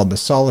place called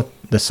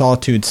the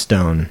Solitude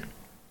Stone,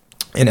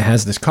 and it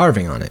has this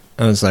carving on it.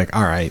 I was like,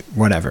 all right,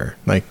 whatever.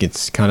 Like,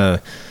 it's kind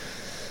of,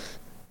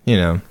 you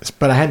know,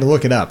 but I had to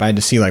look it up. I had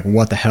to see like,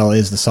 what the hell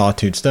is the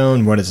Solitude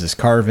Stone? What is this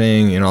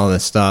carving and all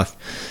this stuff?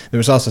 There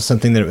was also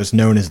something that it was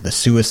known as the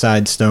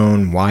Suicide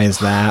Stone. Why is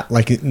that?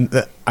 Like,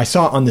 I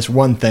saw it on this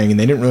one thing, and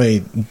they didn't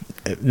really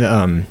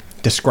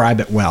describe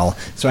it well,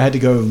 so I had to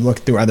go look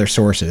through other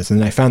sources,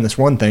 and I found this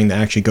one thing that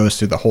actually goes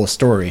through the whole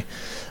story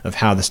of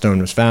how the stone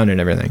was found and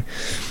everything.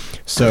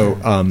 So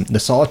the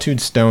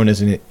Solitude Stone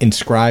is an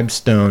inscribed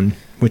stone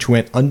which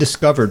went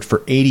undiscovered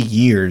for 80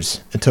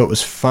 years until it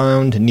was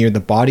found near the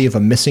body of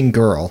a missing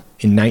girl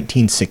in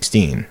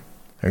 1916.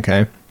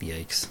 Okay?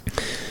 Yikes.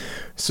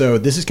 So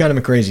this is kind of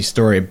a crazy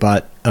story,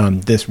 but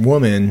this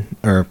woman,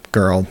 or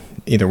girl,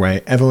 either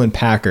way, Evelyn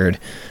Packard,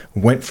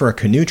 went for a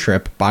canoe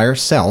trip by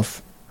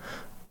herself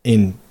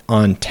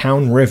on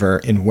Town River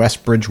in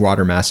West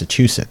Bridgewater,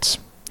 Massachusetts.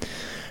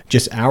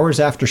 Just hours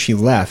after she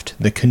left,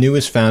 the canoe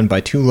was found by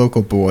two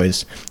local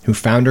boys who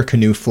found her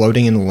canoe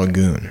floating in the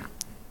lagoon.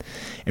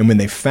 And when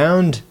they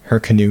found her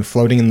canoe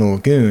floating in the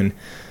lagoon,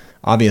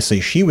 obviously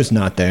she was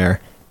not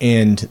there,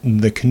 and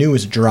the canoe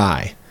was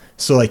dry.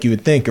 So like you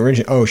would think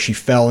originally, oh, she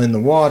fell in the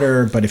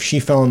water, but if she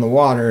fell in the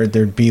water,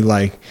 there'd be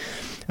like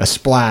a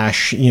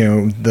splash, you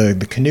know,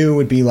 the canoe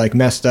would be like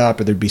messed up,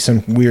 or there'd be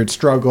some weird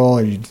struggle,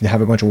 or you'd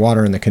have a bunch of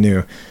water in the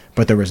canoe,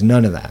 but there was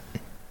none of that.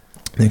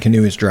 The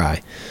canoe is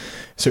dry.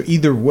 So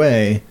either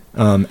way,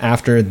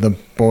 After the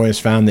boys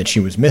found that she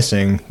was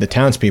missing, the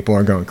townspeople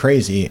are going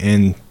crazy,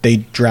 and they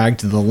dragged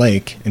to the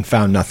lake and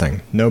found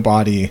nothing. No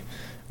body,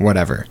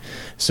 whatever.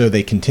 So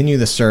they continue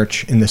the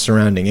search in the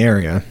surrounding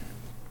area,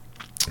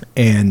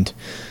 and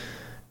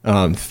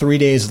 3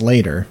 days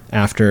later,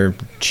 after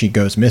she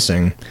goes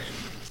missing,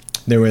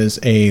 there was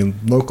a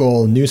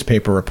local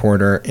newspaper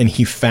reporter, and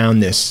he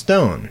found this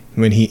stone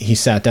when he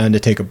sat down to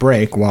take a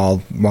break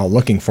while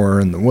looking for her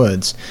in the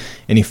woods,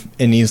 and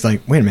he's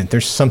like, wait a minute,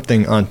 there's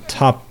something on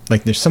top,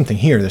 like there's something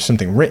here, there's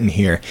something written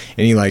here,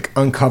 and he like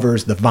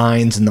uncovers the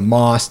vines and the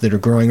moss that are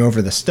growing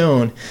over the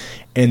stone,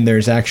 and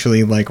there's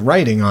actually like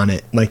writing on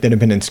it, like that had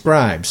been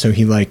inscribed. So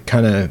he like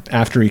kind of,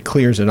 after he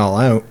clears it all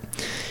out,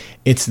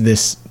 it's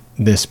this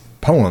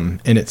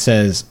poem, and it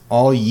says,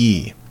 "All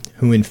ye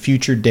who in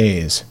future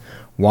days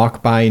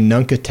walk by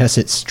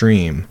Nunkatesset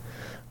stream,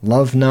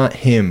 love not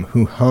him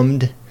who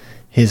hummed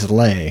his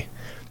lay,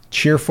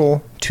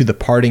 cheerful to the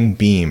parting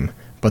beam,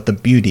 but the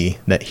beauty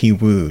that he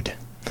wooed."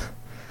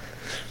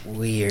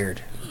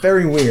 Weird.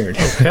 Very weird.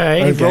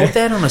 Okay. He wrote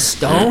that on a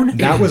stone?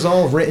 That was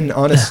all written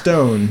on a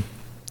stone,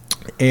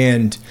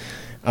 and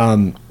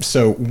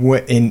so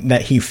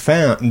that he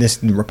found,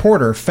 this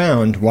reporter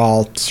found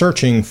while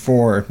searching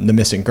for the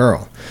missing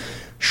girl.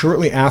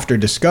 Shortly after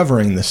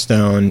discovering the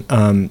stone,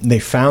 they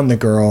found the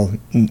girl,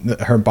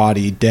 her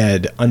body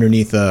dead,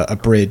 underneath a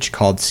bridge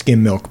called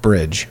Skim Milk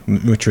Bridge,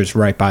 which was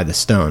right by the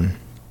stone.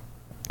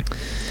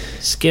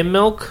 Skim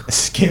milk?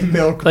 Skim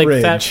Milk Like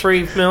Bridge.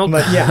 fat-free milk?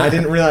 But yeah, I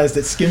didn't realize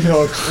that skim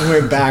milk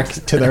went back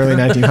to the early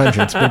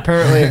 1900s, but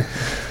apparently,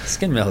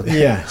 Skin milk.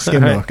 yeah,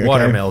 skim milk. Okay?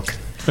 Water milk.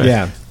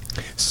 Yeah.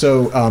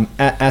 So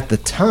at the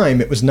time,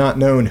 it was not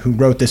known who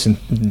wrote this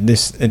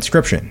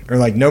inscription, or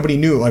like nobody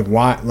knew like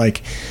why.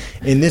 Like,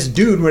 and this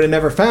dude would have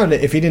never found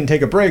it if he didn't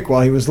take a break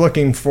while he was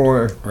looking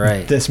for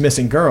this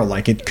missing girl.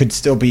 Like, it could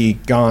still be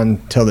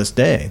gone till this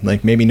day.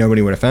 Like, maybe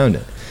nobody would have found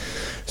it.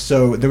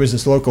 So there was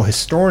this local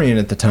historian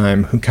at the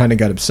time who kind of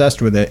got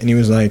obsessed with it, and he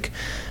was like,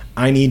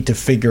 "I need to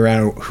figure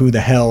out who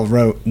the hell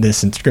wrote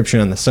this inscription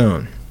on the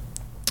stone."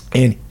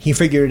 And he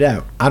figured it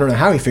out. I don't know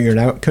how he figured it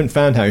out. Couldn't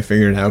find how he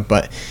figured it out,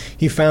 but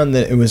he found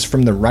that it was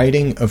from the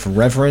writing of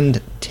Reverend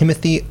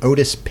Timothy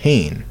Otis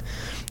Payne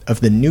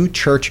of the New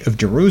Church of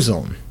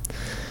Jerusalem,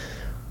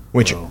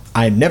 which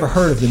I had never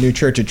heard of the New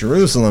Church of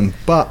Jerusalem,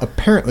 but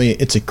apparently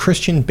it's a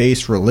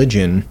Christian-based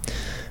religion,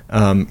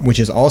 which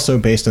is also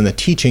based on the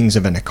teachings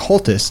of an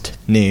occultist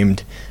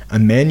named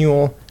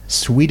Emanuel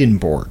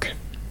Swedenborg.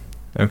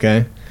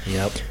 Okay?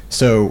 Yep.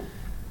 So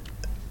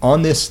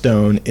on this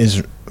stone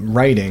is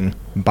writing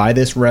by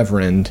this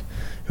reverend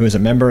who is a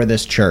member of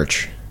this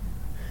church,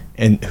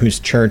 and whose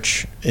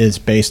church is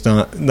based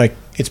on, like,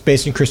 it's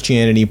based in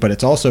Christianity, but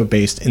it's also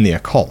based in the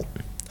occult.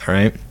 All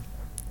right?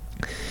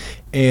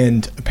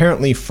 And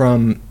apparently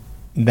from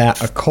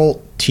that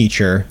occult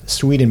teacher,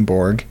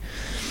 Swedenborg,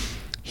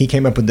 he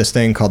came up with this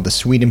thing called the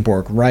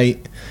Swedenborg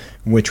Rite,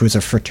 which was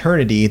a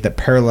fraternity that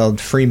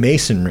paralleled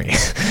Freemasonry.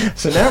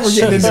 So now we're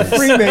getting into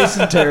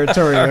Freemason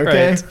territory,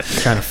 okay? Right.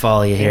 Trying to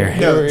follow you here.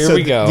 No, here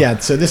we go. Yeah,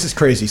 so this is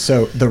crazy.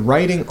 So the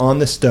writing on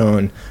the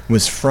stone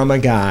was from a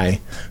guy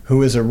who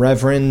was a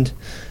reverend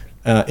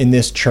in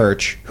this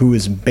church who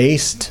was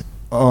based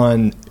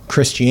on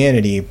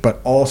Christianity,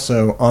 but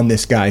also on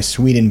this guy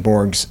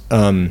Swedenborg,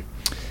 who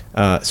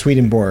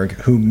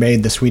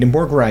made the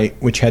Swedenborg Rite,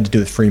 which had to do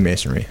with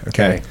Freemasonry.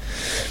 Okay.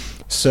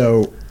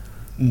 So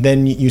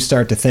then you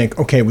start to think,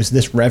 okay, was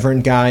this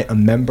reverend guy a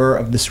member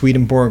of the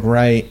Swedenborg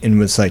Rite, and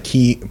was like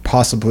he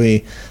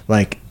possibly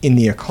like in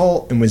the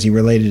occult, and was he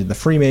related to the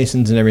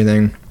Freemasons and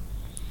everything?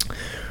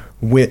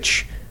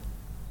 Which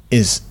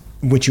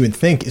you would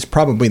think is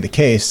probably the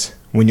case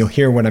when you'll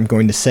hear what I'm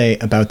going to say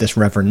about this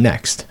reverend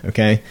next.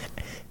 Okay,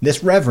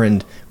 this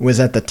reverend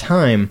was at the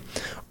time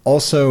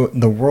also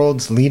the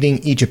world's leading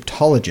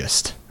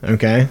Egyptologist.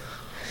 Okay.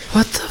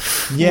 What the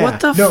Yeah. What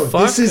the no,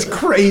 fuck? this is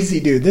crazy,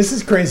 dude. This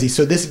is crazy.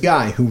 So this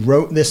guy who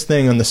wrote this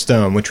thing on the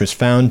stone, which was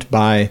found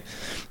by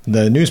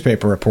the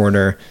newspaper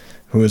reporter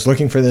who was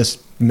looking for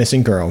this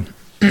missing girl,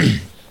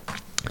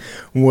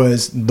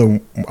 was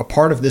a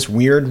part of this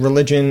weird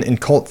religion and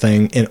cult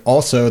thing, and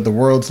also the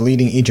world's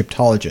leading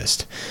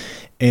Egyptologist.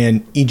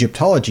 And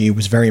Egyptology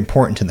was very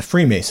important to the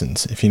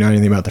Freemasons, if you know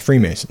anything about the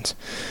Freemasons.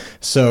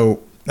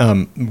 So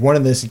one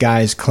of this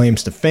guy's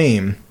claims to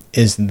fame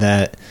is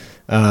that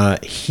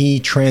he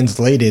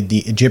translated the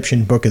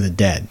Egyptian Book of the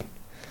Dead.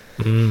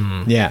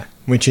 Yeah,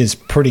 which is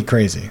pretty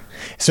crazy.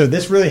 So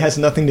this really has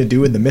nothing to do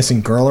with the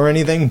missing girl or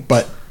anything,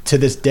 but to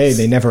this day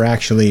they never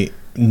actually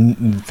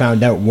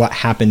found out what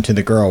happened to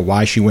the girl,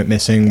 why she went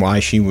missing, why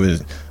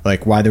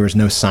there was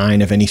no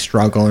sign of any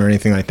struggle or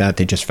anything like that.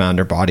 They just found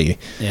her body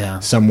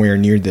somewhere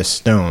near this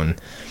stone,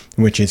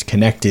 which is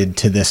connected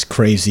to this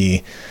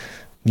crazy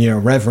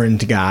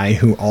reverend guy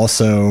who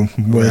also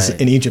was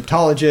an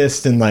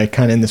Egyptologist and like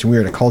kind of in this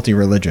weird occulty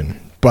religion.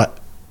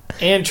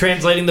 And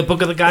translating the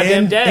Book of the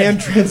Goddamn Dead.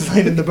 And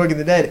translated the Book of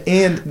the Dead.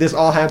 And this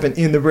all happened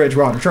in the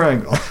Bridgewater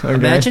Triangle. Okay?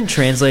 Imagine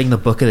translating the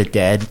Book of the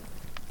Dead,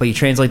 but you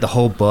translate the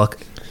whole book,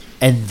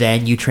 and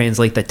then you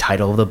translate the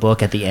title of the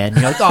book at the end.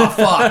 You're like, oh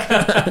fuck!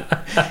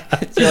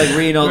 So you're like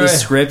reading all the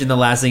script, and the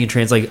last thing you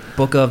translate,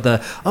 book of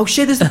the. Oh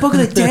shit! This is the book of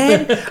the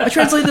dead. I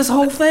translated this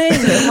whole thing.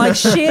 And I'm like,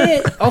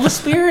 shit! All the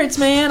spirits,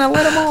 man. I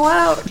let them all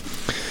out.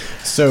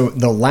 So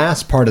the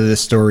last part of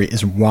this story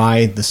is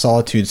why the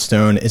Solitude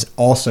Stone is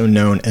also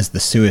known as the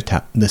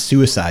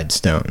Suicide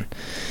Stone,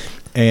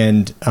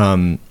 and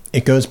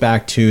it goes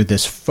back to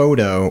this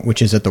photo,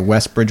 which is at the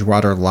West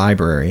Bridgewater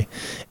Library,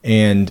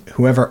 and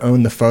whoever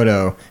owned the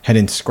photo had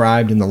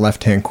inscribed in the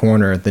left-hand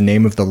corner the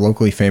name of the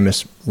locally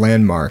famous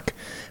landmark.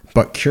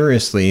 But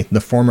curiously, the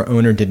former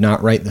owner did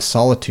not write the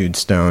Solitude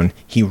Stone;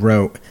 he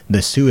wrote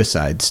the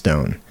Suicide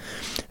Stone.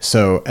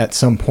 So at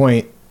some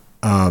point,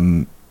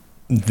 what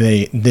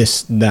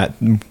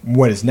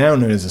is now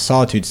known as the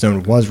Solitude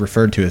Stone was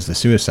referred to as the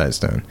Suicide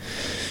Stone.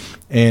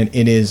 And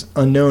it is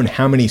unknown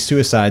how many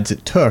suicides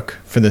it took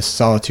for the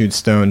Solitude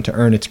Stone to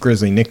earn its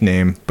grisly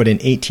nickname, but in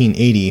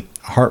 1880,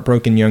 a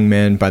heartbroken young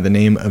man by the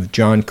name of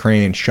John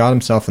Crane shot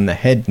himself in the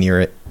head near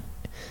it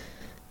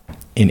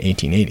in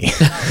 1880.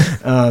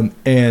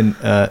 And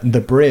the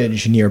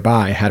bridge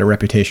nearby had a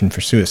reputation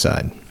for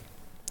suicide.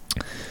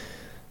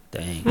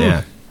 Dang.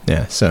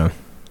 Yeah, so...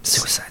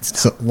 Suicide Stone.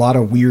 So a lot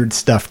of weird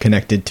stuff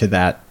connected to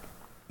that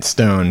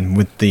stone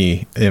with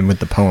the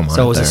poem on it.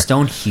 So was there. the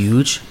stone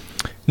huge?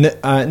 No,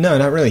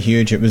 not really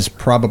huge. It was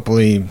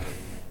probably,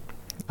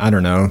 I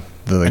don't know,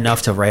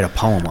 Enough to write a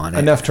poem on it.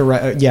 Enough to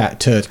write,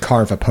 to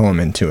carve a poem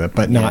into it,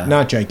 but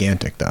not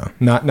gigantic though.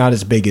 Not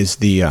as big as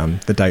the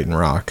Dighton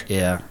Rock.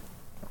 Yeah.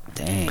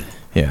 Dang.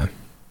 Yeah.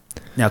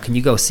 Now, can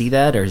you go see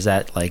that, or is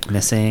that like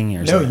missing?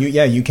 Or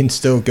you can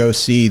still go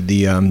see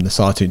the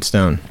Solitude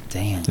Stone.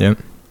 Dang. Yep.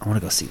 I want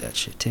to go see that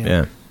shit too.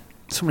 Yeah.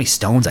 So many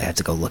stones I have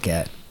to go look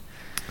at.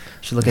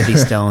 Should look at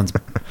these stones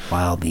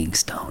while being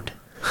stoned.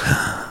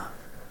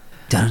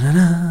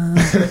 Da-da-da.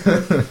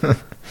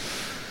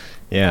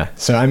 Yeah.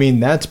 So I mean,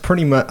 that's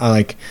pretty much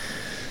like.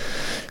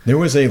 There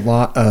was a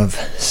lot of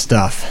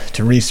stuff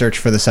to research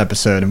for this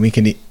episode, and we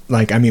could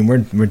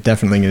we're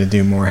definitely going to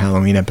do more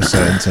Halloween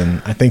episodes,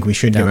 and I think we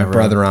should get my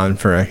brother on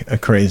for a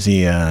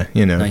crazy,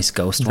 nice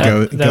ghost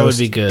one. That would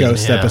be good.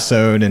 Ghost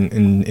episode,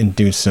 and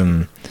do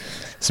some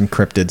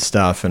cryptid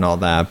stuff and all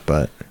that,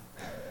 but.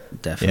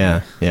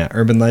 Definitely. Yeah.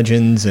 Urban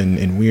legends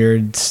and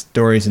weird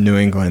stories in New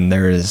England.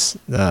 There's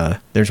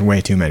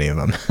way too many of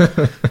them.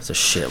 It's a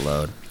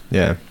shitload.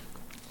 Yeah.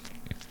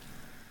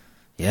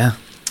 Yeah.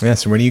 Yeah.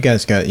 So what do you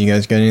guys got? You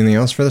guys got anything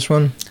else for this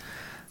one?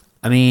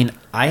 I mean,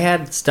 I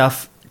had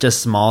stuff,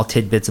 just small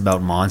tidbits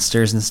about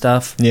monsters and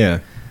stuff. Yeah.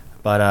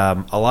 But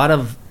a lot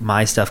of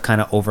my stuff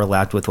kind of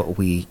overlapped with what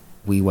we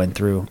went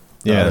through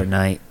the other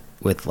night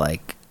with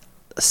like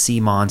sea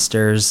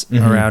monsters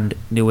around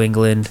New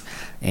England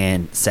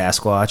and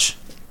Sasquatch.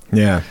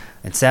 Yeah.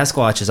 And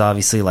Sasquatch is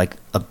obviously like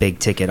a big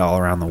ticket all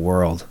around the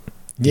world.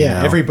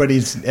 Yeah,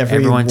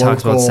 everyone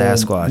talks about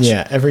Sasquatch.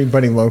 Yeah,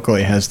 everybody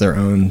locally has their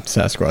own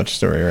Sasquatch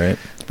story, right?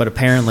 But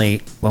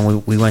apparently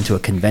when we went to a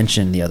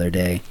convention the other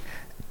day,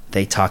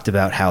 they talked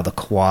about how the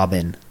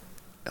Quabbin...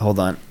 Hold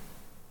on.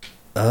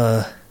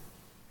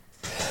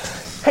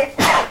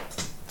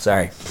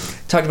 Sorry.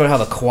 Talked about how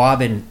the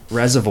Quabbin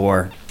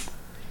Reservoir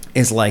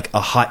is like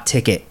a hot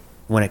ticket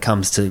when it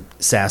comes to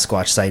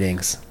Sasquatch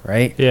sightings,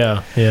 right?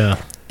 Yeah.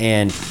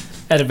 And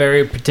at a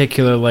very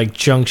particular like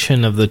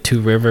junction of the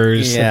two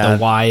rivers at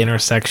the Y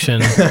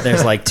intersection.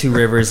 There's like two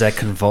rivers that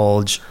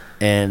converge,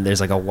 and there's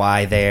like a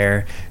Y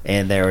there,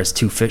 and there was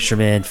two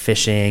fishermen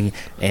fishing,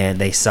 and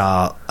they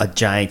saw a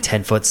giant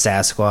 10-foot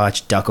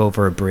Sasquatch duck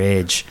over a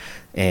bridge,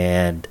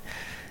 and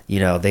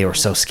they were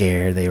so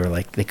scared, they were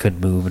like they couldn't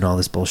move and all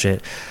this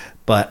bullshit.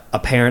 But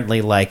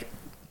apparently like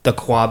the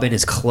Quabbin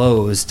is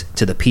closed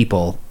to the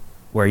people,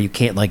 where you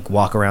can't like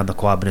walk around the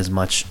Quabbin as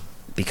much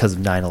because of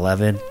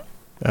 9/11.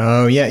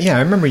 Oh yeah. I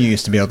remember you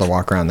used to be able to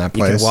walk around that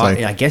place. You could walk,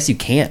 I guess you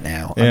can't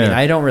now. Yeah. I mean,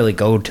 I don't really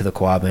go to the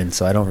Quabbin,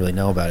 so I don't really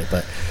know about it.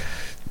 But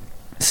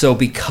so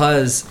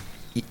because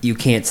you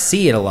can't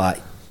see it a lot,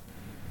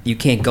 you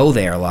can't go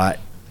there a lot.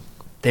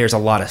 There's a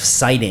lot of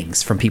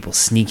sightings from people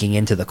sneaking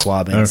into the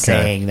Quabbin,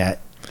 saying that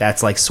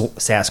that's like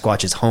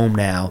Sasquatch's home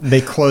now.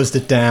 They closed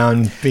it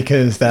down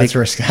because that's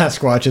where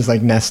Sasquatch is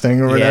like nesting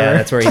or whatever. Yeah,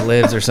 that's where he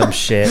lives or some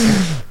shit.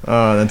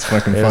 Oh, that's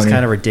fucking funny. It was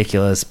kind of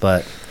ridiculous,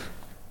 but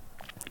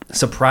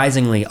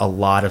surprisingly a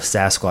lot of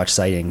Sasquatch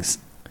sightings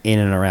in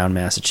and around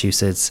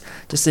Massachusetts,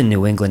 just in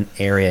New England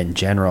area in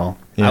general.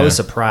 Yeah. I was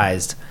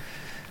surprised,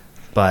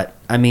 but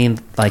I mean,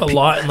 like a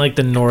lot in like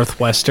the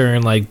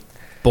northwestern like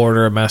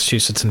border of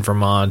Massachusetts and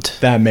Vermont.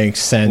 That makes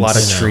sense. A lot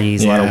of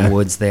trees, a lot of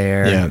woods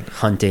there. Yeah.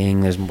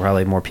 Hunting. There's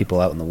probably more people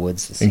out in the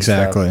woods to see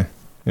exactly. stuff.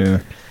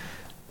 Yeah.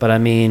 But I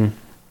mean,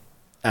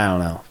 I don't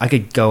know. I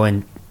could go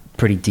in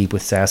pretty deep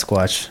with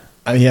Sasquatch.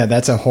 Yeah,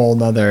 that's a whole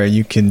nother.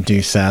 You can do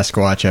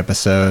Sasquatch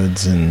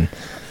episodes and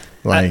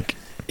like.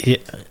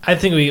 I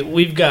think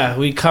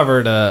we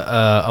covered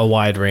a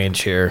wide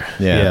range here.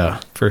 Yeah,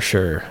 for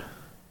sure.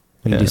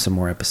 We can do some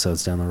more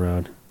episodes down the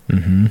road.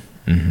 Mm-hmm.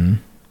 Mm-hmm.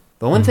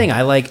 But one thing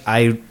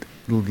I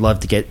would love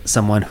to get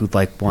someone who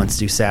like wants to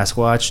do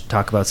Sasquatch,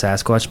 talk about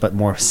Sasquatch, but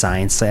more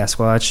science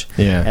Sasquatch.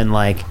 Yeah. And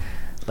like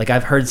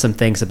I've heard some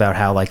things about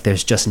how like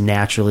there's just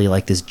naturally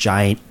like this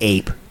giant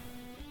ape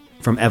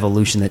from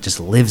evolution that just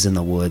lives in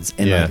the woods,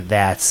 and Yeah. like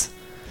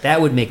that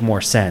would make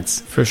more sense.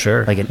 For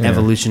sure. Like an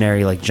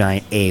evolutionary like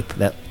giant ape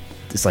that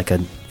is like a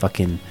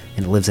fucking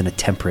and lives in a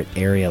temperate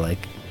area, like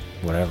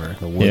whatever,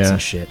 the woods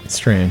and shit. It's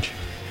strange.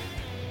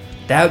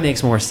 That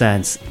makes more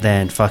sense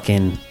than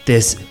fucking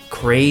this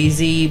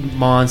crazy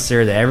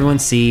monster that everyone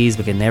sees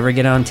but can never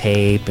get on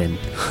tape. And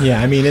Yeah,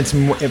 I mean,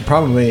 it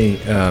probably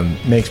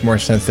makes more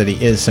sense that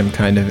he is some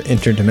kind of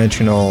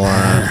interdimensional,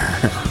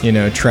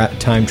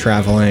 time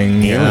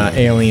traveling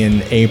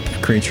alien ape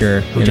creature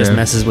who just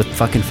messes with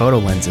fucking photo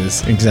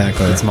lenses.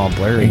 Exactly. It's all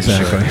blurry.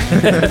 Exactly.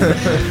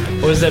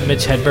 What was that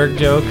Mitch Hedberg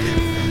joke?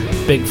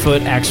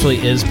 Bigfoot actually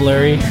is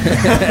blurry,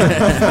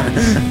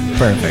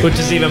 Perfect. which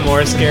is even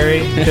more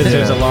scary because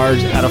there's a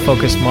large, out of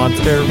focus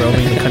monster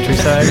roaming the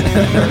countryside.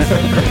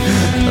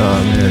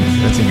 Oh man,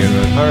 that's a good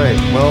one. All right,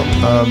 well,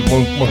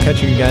 we'll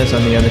catch you guys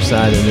on the other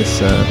side of this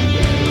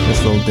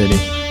little ditty.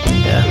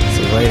 Yeah.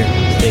 See you later.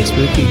 Stay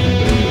spooky.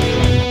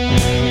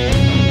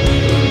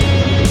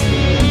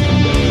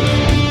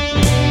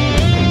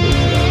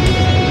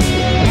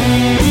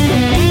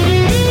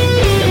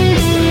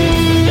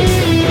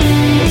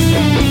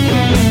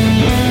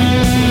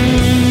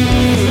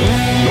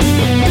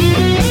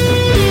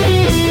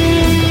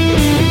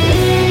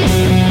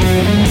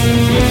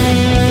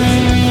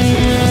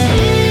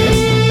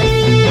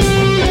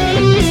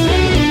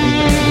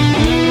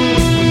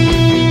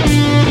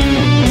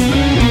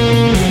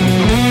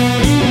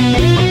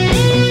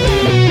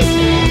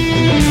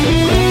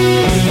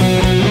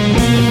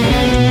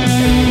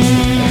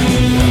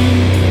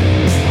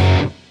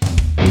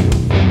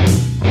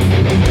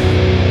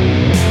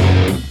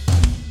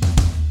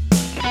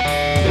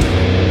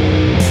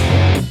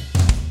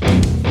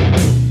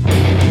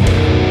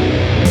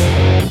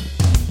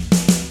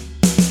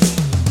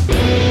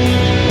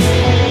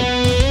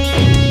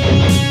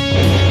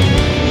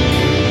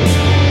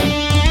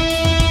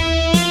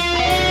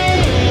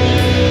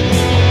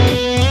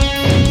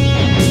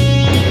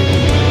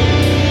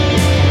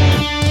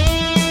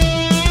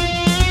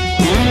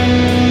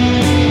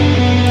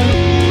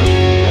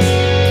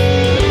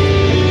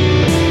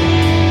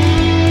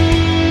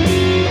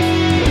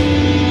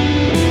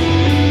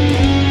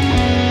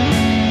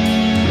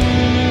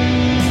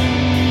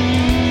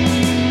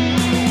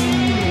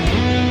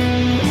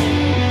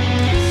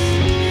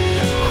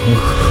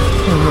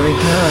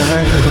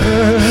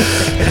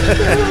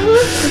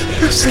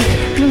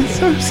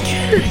 So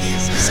scary.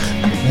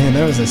 Man,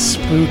 that was a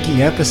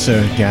spooky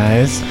episode,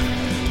 guys.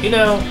 You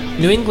know,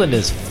 New England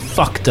is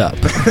fucked up.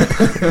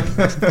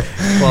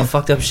 Well,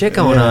 fucked up shit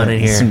going on in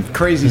here. Some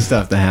crazy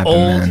stuff that happened,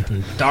 Old man.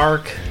 and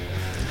dark.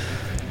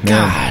 Man,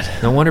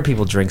 God. No wonder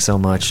people drink so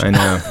much. I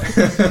know.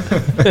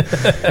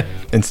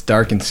 It's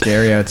dark and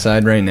scary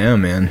outside right now,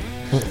 man.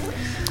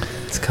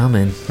 It's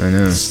coming. I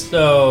know.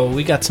 So,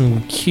 we got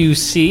some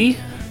QC.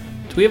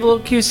 Do we have a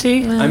little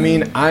QC? I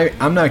mean,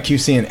 I'm not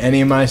QCing any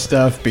of my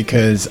stuff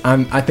because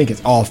I think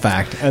it's all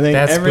fact. I think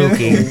That's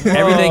spooky.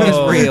 Everything is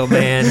real,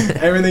 man.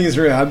 Everything is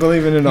real. I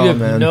believe in it You all, have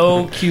man.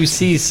 no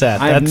QC set.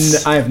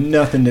 I have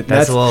nothing to.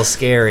 That's a little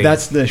scary.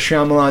 That's the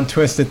Shyamalan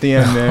twist at the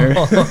end there. M.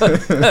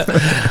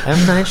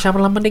 Night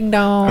Shyamalan ding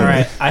dong. All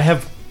right, I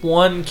have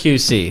one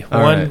QC,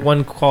 All right.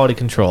 one quality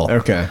control.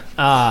 Okay.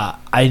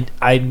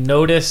 I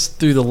noticed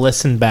through the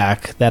listen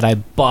back that I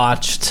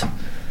botched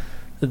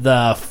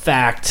the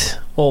fact.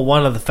 Well,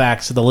 one of the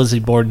facts of the Lizzie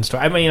Borden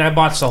story. I mean, I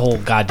botched the whole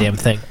goddamn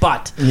thing,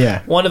 but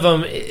Yeah. one of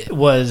them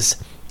was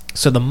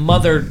so the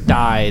mother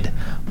died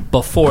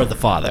before the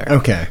father.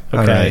 Okay.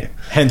 All Okay. right.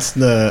 Hence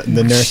the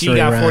nursery She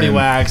got 40 rhyme.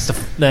 whacks,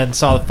 then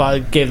saw the father,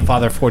 gave the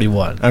father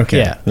 41. Okay.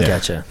 Yeah. Yeah.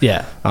 Gotcha.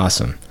 Yeah.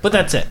 Awesome. But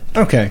that's it.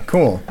 Okay.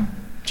 Cool.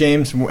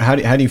 James, how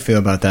do you feel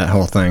about that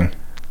whole thing?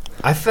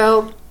 I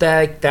felt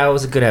that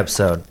was a good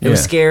episode. It was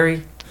Yeah.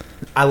 scary.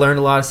 I learned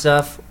a lot of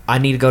stuff. I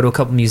need to go to a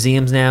couple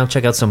museums now,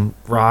 check out some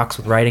rocks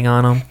with writing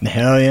on them.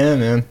 Hell yeah,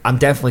 man. I'm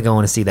definitely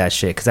going to see that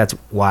shit because that's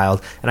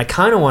wild. And I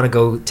kind of want to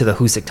go to the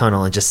Hoosick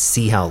Tunnel and just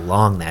see how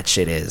long that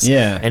shit is.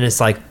 Yeah. And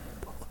it's like,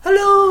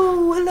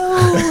 hello, hello,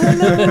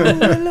 hello,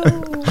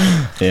 hello.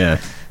 Yeah.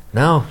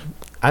 No,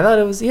 I thought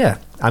it was, yeah.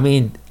 I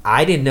mean,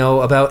 I didn't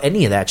know about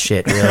any of that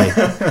shit, really.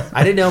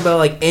 I didn't know about,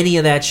 like, any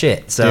of that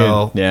shit.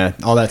 So, Dude, yeah,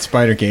 all that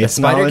Spider-Gate the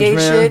Spider-Gate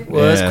knowledge, man. shit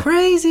was Yeah.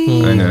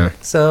 crazy. I know.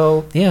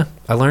 So, yeah,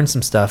 I learned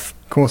some stuff.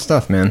 Cool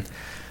stuff, man.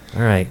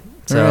 All right.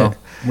 So, All right.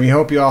 We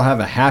hope you all have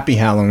a happy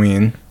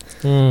Halloween.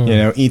 You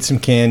know, eat some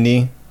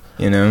candy.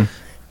 You know,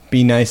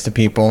 be nice to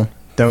people.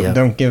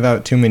 Don't give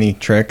out too many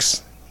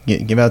tricks.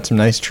 Give out some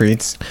nice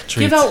treats.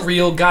 Give out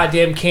real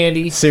goddamn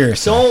candy.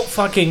 Seriously. Don't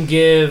fucking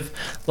give,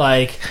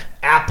 like,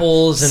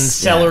 apples and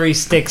celery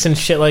sticks and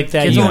shit like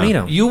that. Kids you won't eat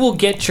 'em. You will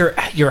get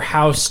your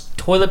house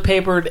toilet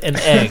papered and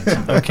egged,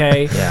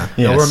 okay? yeah. Yes.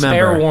 You'll remember.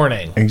 Fair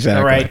warning. Exactly.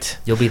 All right?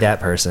 You'll be that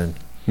person.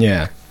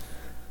 Yeah.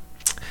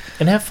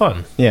 And have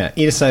fun. Yeah,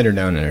 eat a cider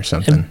donut or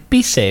something. And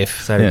be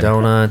safe. Cider Yeah.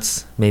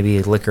 donuts,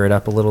 maybe liquor it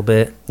up a little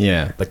bit,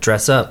 Yeah, but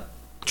dress up.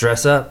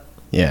 Dress up.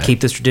 yeah. Keep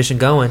this tradition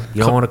going.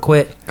 You don't want to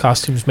quit.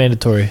 Costumes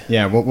mandatory.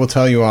 Yeah, we'll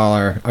tell you all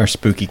our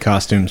spooky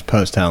costumes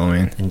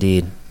post-Halloween.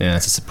 Indeed. Yeah.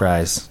 It's a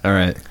surprise. All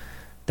right.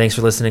 Thanks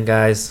for listening,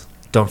 guys.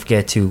 Don't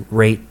forget to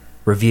rate,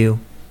 review,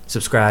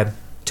 subscribe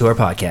to our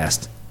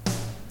podcast.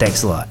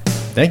 Thanks a lot.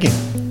 Thank you.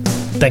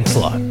 Thanks a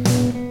lot.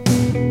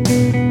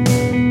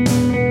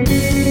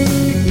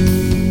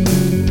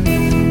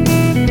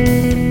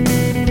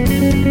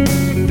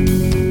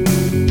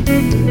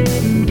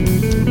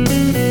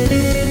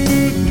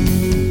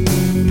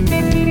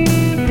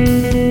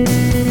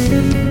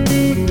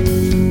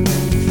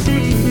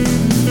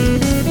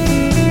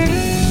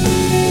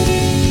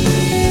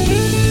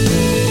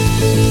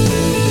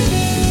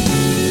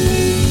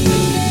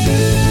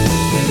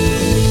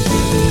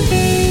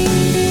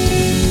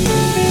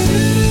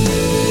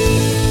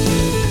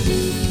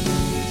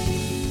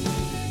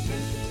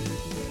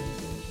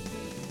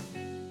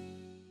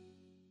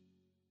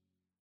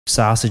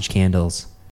 Sausage candles.